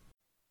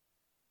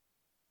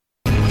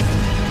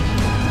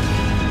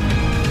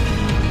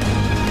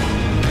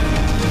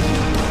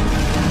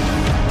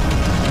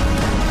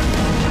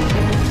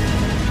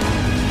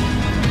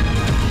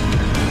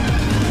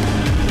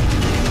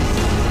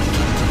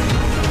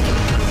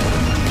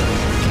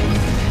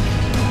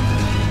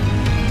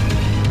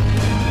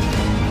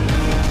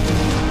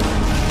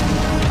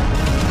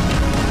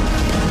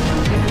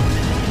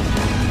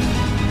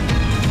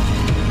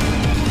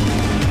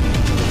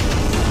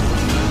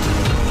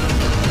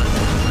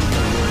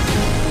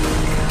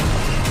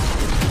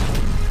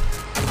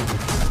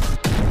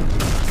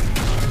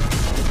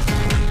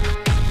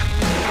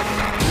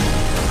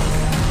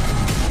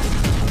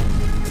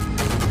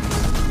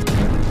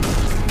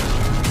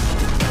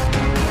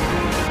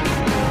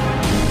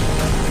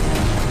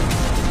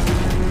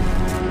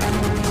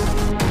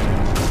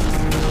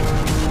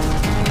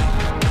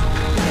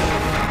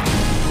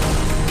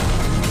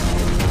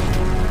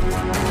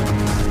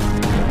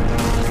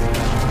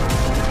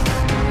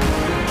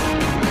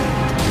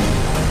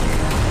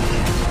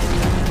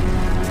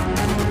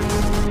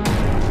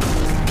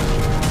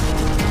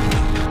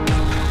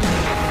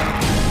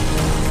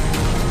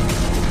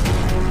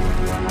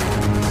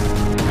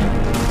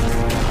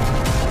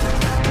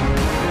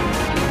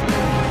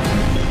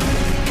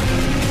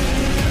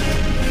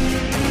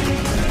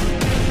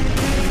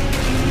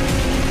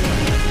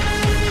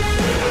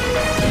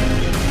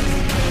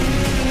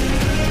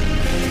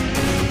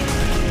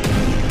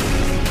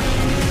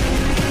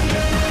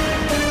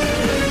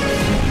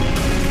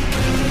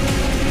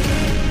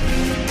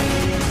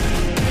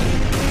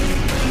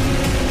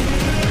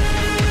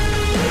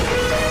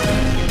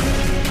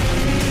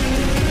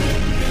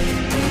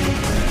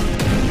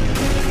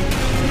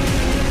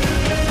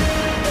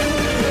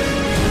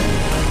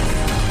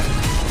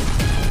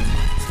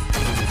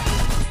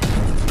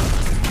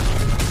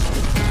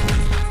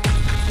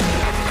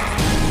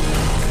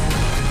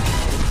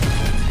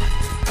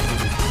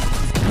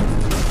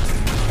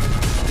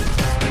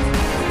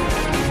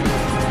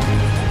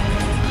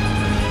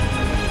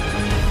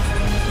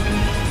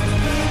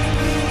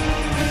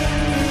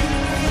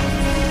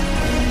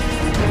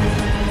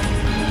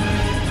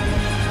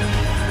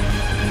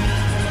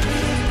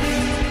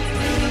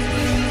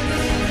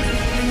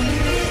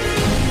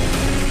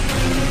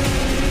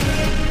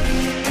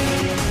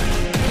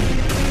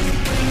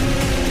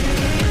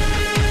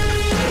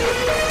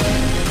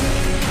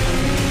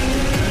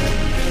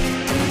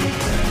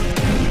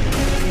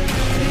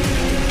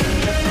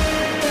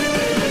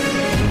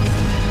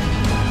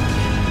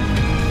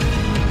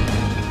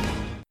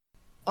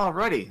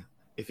 Alrighty.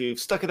 If you've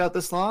stuck it out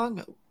this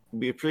long,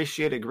 we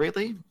appreciate it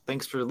greatly.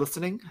 Thanks for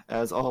listening,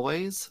 as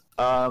always.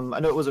 I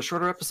know it was a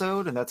shorter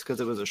episode, and that's because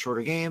it was a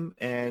shorter game,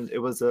 and it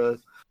was a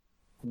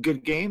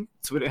good game,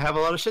 so we didn't have a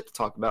lot of shit to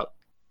talk about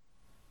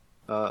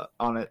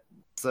on it.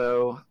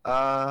 So,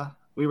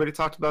 we already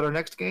talked about our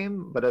next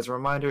game, but as a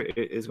reminder, it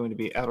is going to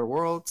be Outer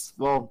Worlds.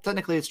 Well,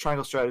 technically it's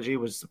Triangle Strategy,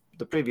 which is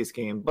the previous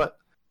game, but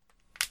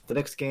the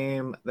next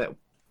game that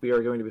we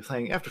are going to be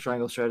playing after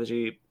Triangle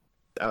Strategy,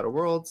 Outer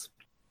Worlds.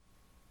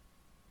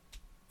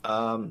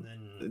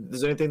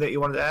 Is there anything that you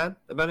wanted to add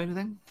about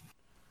anything?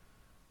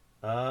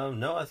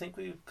 No, I think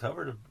we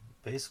covered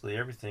basically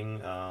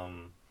everything.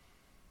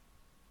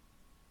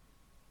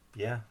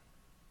 Yeah.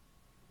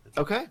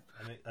 Okay.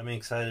 I'm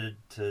excited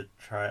to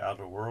try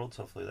Outer Worlds.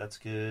 Hopefully that's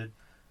good.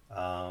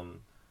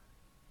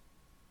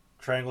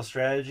 Triangle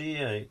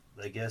Strategy, I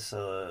guess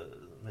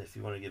if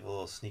you want to give a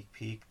little sneak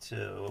peek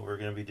to what we're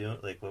going to be doing,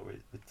 like what we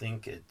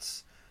think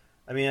it's...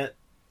 I mean,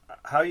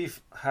 how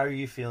are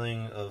you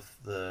feeling of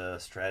the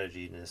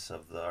strateginess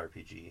of the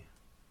RPG?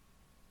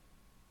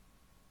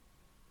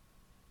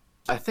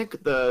 I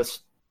think the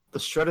the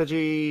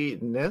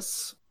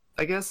strategy-ness,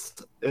 I guess,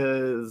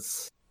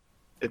 it's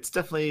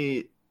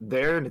definitely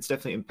there and it's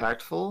definitely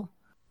impactful.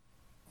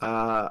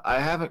 I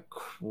haven't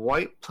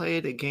quite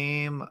played a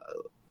game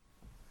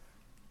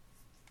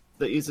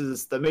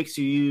that makes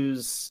you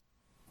use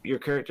your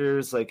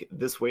characters like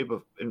this way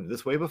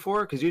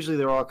before, because usually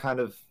they're all kind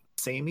of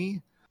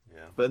samey.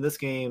 Yeah. But in this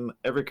game,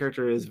 every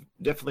character is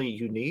definitely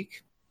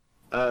unique.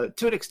 To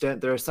an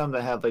extent, there are some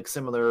that have like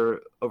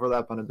similar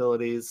overlap on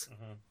abilities,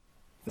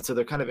 and so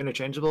they're kind of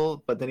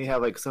interchangeable. But then you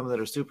have like some that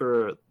are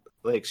super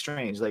like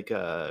strange, like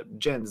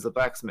Jens, the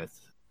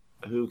blacksmith,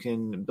 who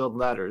can build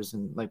ladders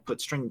and like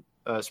put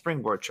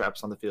springboard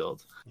traps on the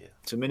field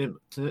to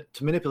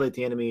manipulate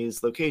the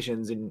enemy's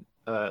locations and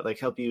like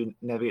help you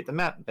navigate the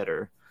map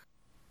better.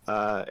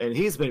 And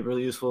he's been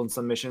really useful in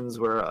some missions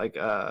where like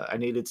I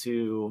needed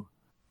to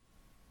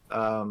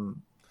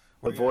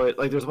avoid,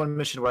 like there's one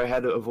mission where I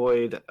had to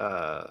avoid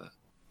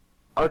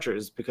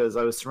archers because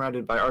I was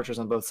surrounded by archers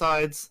on both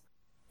sides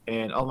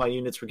and all my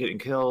units were getting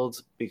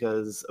killed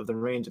because of the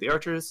range of the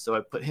archers. So I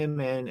put him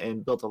in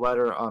and built a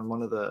ladder on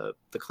one of the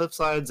cliff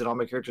sides, and all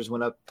my characters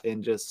went up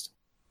and just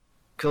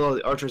killed all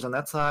the archers on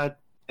that side,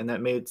 and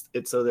that made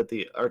it so that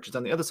the archers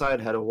on the other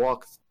side had to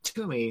walk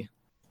to me,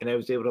 and I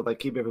was able to like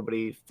keep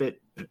everybody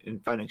fit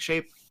and finding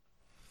shape.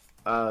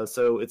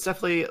 So it's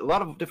definitely a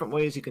lot of different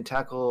ways you can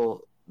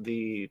tackle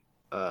the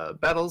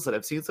battles that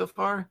I've seen so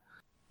far,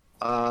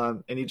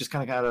 and you just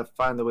kind of gotta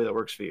find the way that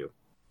works for you.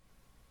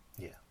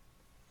 Yeah.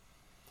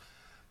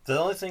 The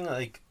only thing,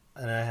 like,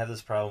 and I have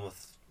this problem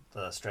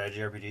with strategy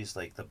RPGs,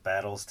 like the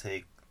battles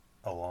take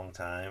a long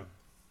time,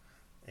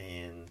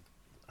 and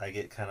I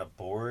get kind of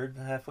bored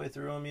halfway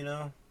through them, you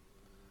know?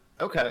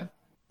 Okay.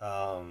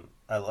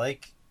 I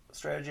like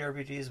strategy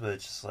RPGs, but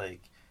it's just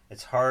like,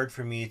 it's hard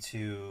for me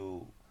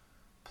to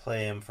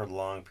play them for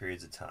long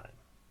periods of time.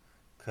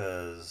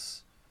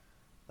 Because,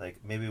 like,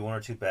 maybe 1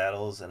 or 2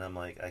 battles, and I'm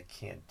like, I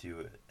can't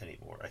do it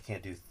anymore. I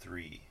can't do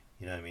 3.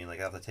 You know what I mean? Like,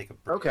 I have to take a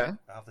break. Okay.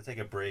 I have to take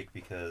a break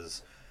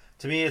because,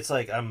 to me, it's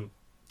like I'm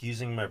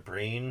using my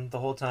brain the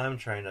whole time,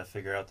 trying to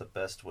figure out the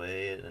best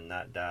way and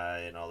not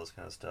die and all this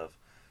kind of stuff.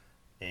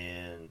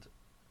 And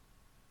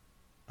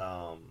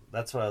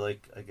that's what I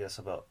like, I guess,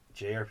 about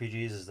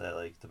JRPGs is that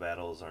like the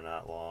battles are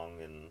not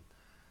long, and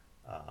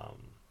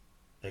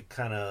it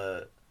kind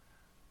of,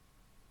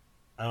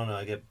 I don't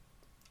know,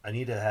 I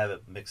need to have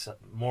it mixed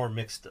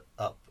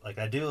up. Like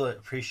I do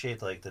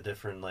appreciate like the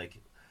different, like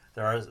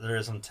there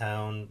is some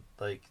town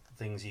like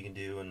things you can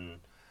do in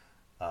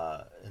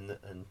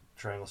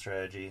Triangle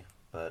Strategy,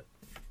 but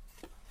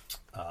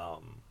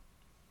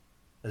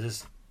it's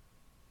just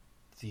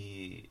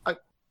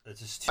it's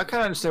just I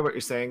kind of understand what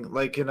you're saying.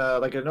 Like in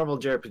a normal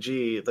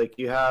JRPG, like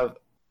you have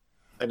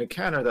an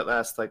encounter that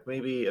lasts like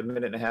maybe a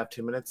minute and a half,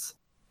 2 minutes,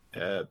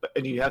 and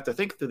you have to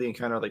think through the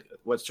encounter, like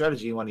what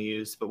strategy you want to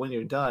use. But when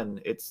you're done,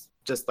 it's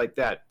just like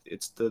that.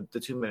 It's the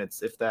 2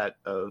 minutes, if that,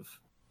 of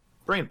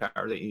brain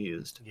power that you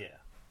used. Yeah.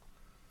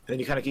 And then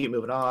you kind of keep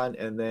moving on,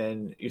 and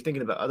then you're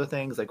thinking about other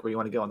things, like where you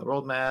want to go on the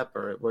world map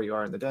or where you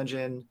are in the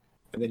dungeon,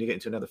 and then you get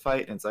into another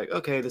fight, and it's like,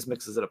 okay, this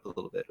mixes it up a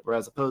little bit.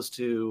 Whereas opposed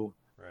to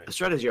a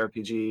strategy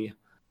RPG,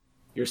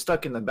 you're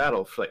stuck in the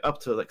battle for like up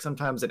to like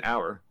sometimes an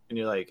hour, and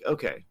you're like,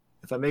 okay,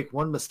 if I make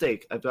one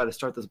mistake, I've got to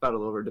start this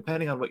battle over,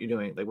 depending on what you're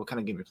doing, like what kind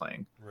of game you're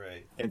playing.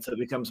 Right. And so it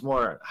becomes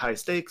more high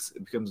stakes,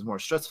 it becomes more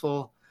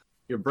stressful,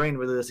 your brain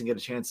really doesn't get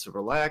a chance to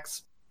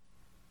relax.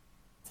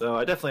 So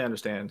I definitely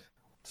understand.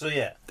 So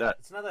yeah,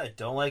 it's not that I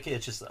don't like it,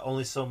 it's just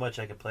only so much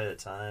I can play at a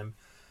time,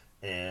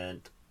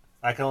 and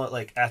I can only,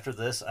 like, after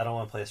this, I don't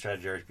want to play a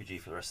strategy RPG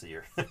for the rest of the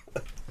year.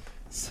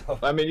 So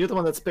I mean, you're the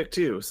one that's picked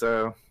too,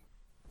 so...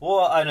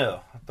 Well, I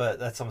know, but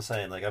that's what I'm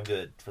saying. Like, I'm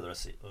good for the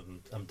rest of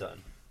I'm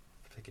done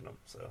picking them,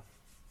 so...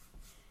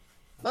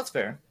 That's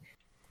fair.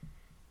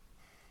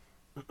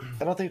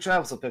 I don't think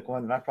Travis will pick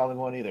one, and I probably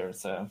won't either,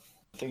 so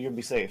I think you'll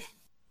be safe.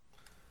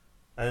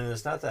 And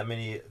there's not that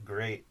many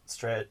great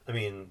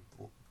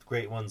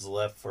ones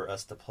left for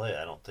us to play,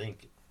 I don't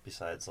think,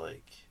 besides,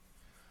 like,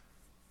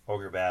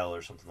 Ogre Battle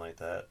or something like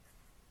that.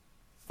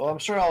 Well, I'm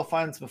sure I'll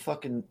find some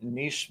fucking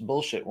niche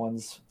bullshit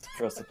ones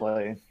for us to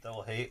play.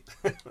 Double hate.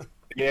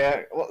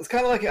 Yeah, well, it's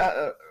kind of like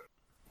a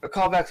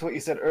callback to what you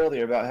said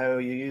earlier about how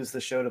you use the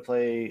show to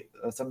play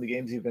some of the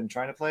games you've been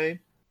trying to play.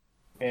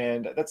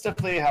 And that's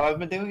definitely how I've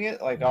been doing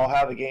it. Like, I'll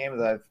have a game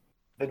that I've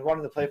been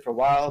wanting to play for a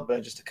while, but I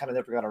just kind of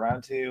never got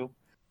around to.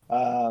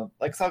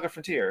 Like Saga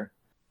Frontier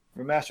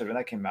Remastered, when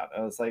that came out.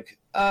 I was like,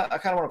 I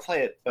kind of want to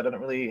play it, but I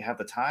don't really have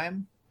the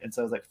time. And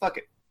so I was like, fuck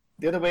it.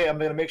 The other way I'm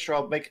going to make sure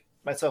I'll make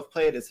myself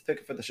play it is to pick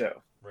it for the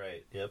show.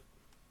 Right, yep.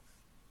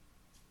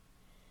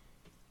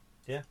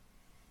 Yeah.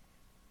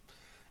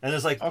 And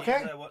there's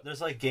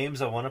like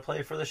games I want to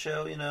play for the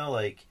show, you know,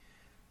 like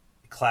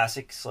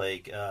classics,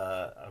 like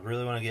I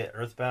really want to get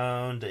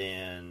Earthbound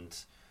and,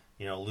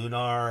 you know,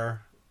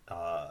 Lunar,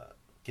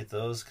 get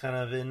those kind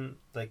of in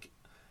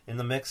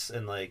the mix,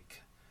 and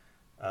like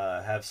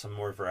have some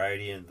more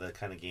variety in the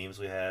kind of games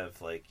we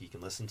have, like you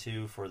can listen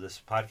to for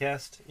this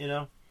podcast, you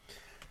know.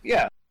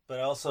 Yeah. But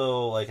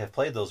also, like, I've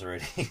played those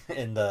already,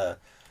 and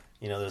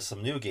there's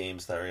some new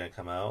games that are gonna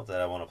come out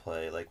that I want to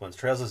play. Like when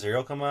Trails of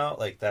Zero come out,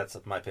 like that's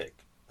my pick.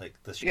 Like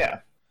this year. Yeah.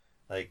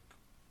 Like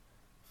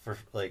for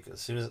like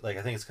as soon as like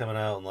I think it's coming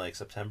out in like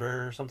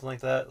September or something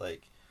like that.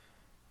 Like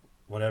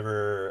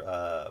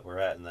whenever we're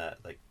at in that,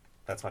 like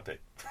that's my pick.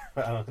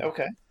 I don't know.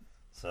 Okay.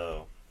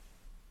 So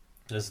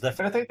there's But I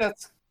definitely think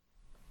that's.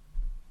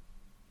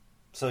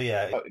 so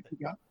yeah. Oh,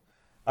 yeah.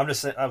 I'm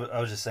just saying. I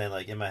was just saying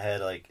like in my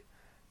head like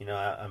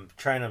I'm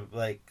trying to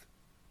like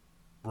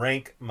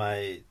rank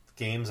my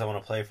games I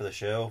want to play for the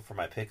show for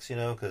my picks.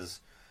 Because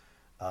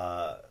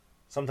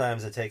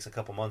sometimes it takes a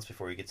couple months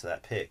before you get to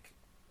that pick,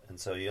 and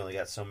so you only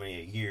got so many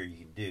a year you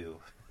can do.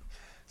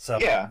 So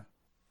Yeah.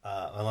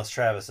 unless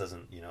Travis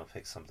doesn't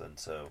pick something.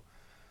 So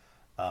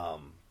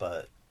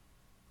but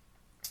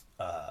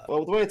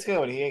Well, the way it's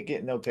going, he ain't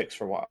getting no picks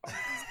for a while.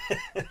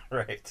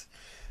 right.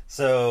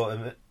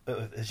 So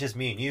if it's just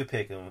me and you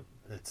picking,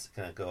 it's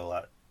gonna go a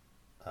lot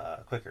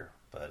quicker.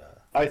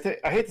 But I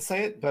hate to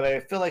say it, but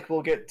I feel like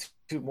we'll get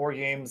to more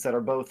games that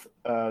are both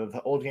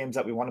the old games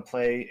that we want to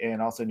play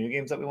and also new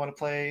games that we want to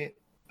play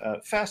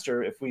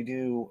faster if we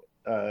do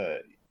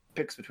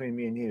picks between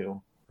me and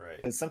you. right.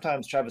 Because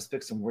sometimes Travis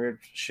picks some weird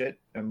shit,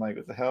 and I'm like,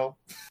 what the hell?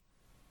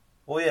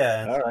 Well,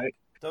 yeah. All right.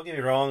 Don't get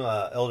me wrong.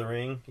 Elden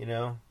Ring,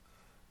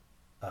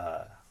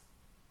 uh,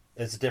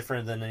 it's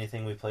different than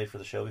anything we played for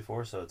the show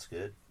before, so it's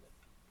good.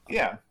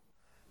 Yeah.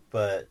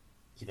 But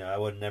I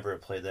would never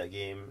have played that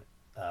game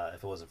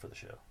if it wasn't for the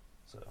show.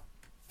 So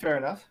Fair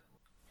enough.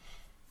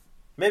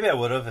 maybe I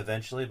would have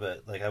eventually,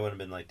 but like I wouldn't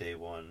have been like day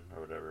one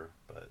or whatever.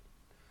 But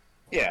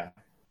Yeah.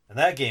 and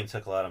that game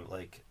took a lot of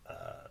like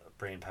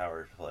brain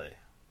power to play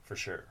for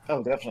sure.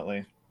 Oh,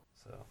 definitely.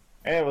 So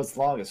And it was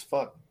long as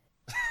fuck.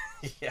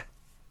 yeah.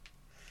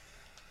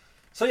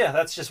 So yeah,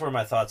 that's just where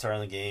my thoughts are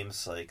on the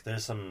games. Like,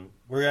 there's some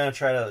I'm gonna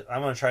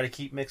try to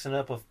keep mixing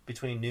up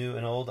between new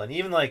and old, and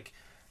even like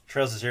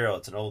Trails of Zero.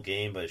 It's an old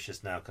game, but it's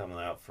just now coming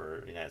out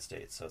for the United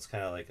States, so it's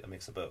kind of like a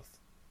mix of both.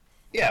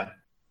 Yeah.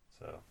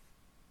 So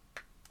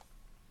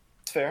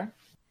It's fair.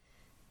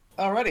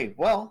 Alrighty.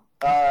 Well,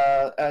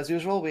 as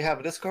usual, we have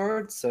a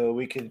Discord, so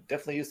we could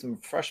definitely use some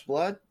fresh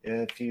blood.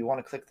 If you want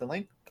to click the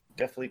link,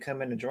 definitely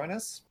come in and join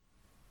us.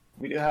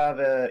 We do have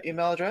an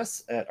email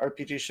address at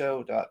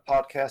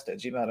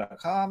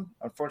rpgshow.podcast@gmail.com.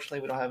 Unfortunately,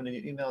 we don't have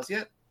any emails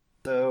yet,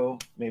 so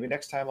maybe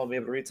next time I'll be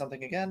able to read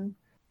something again.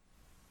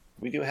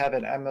 We do have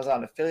an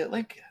Amazon affiliate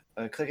link.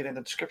 Click it in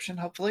the description,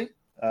 hopefully.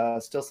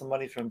 Steal some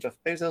money from Jeff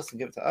Bezos and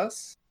give it to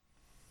us.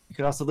 You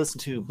can also listen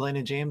to Blaine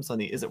and James on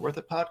the Is It Worth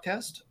It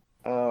podcast,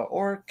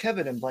 or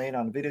Kevin and Blaine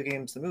on Video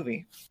Games the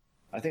Movie.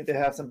 I think they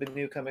have something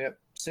new coming up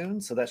soon,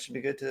 so that should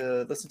be good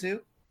to listen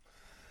to.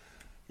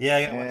 yeah,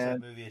 I gotta watch that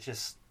movie. It's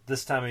just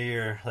this time of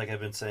year, like I've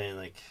been saying,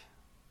 like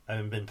I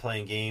haven't been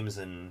playing games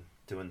and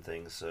doing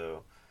things,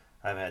 so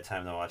I haven't had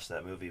time to watch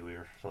that movie we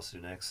were supposed to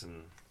do next.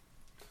 And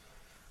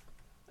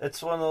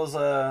it's one of those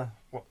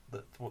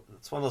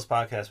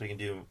podcasts we can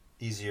do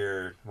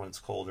easier when it's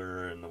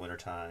colder in the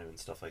wintertime and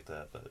stuff like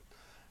that. But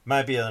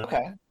might be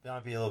Okay.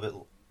 might be a little bit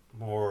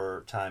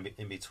more time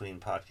in between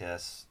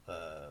podcasts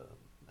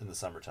in the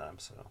summertime.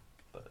 So,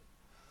 but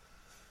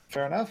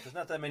Fair enough. there's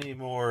not that many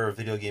more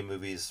video game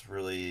movies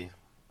really.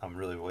 I'm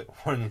really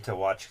wanting to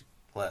watch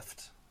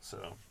left.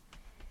 So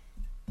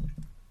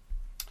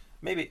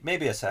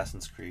maybe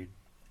Assassin's Creed.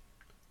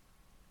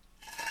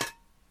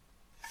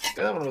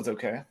 That one was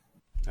okay.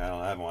 I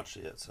haven't watched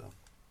it yet. So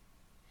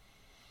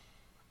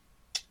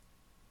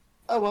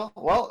Oh,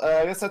 well,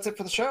 I guess that's it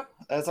for the show.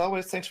 As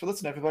always, thanks for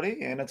listening,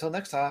 everybody, and until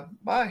next time,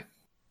 bye.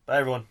 bye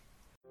everyone.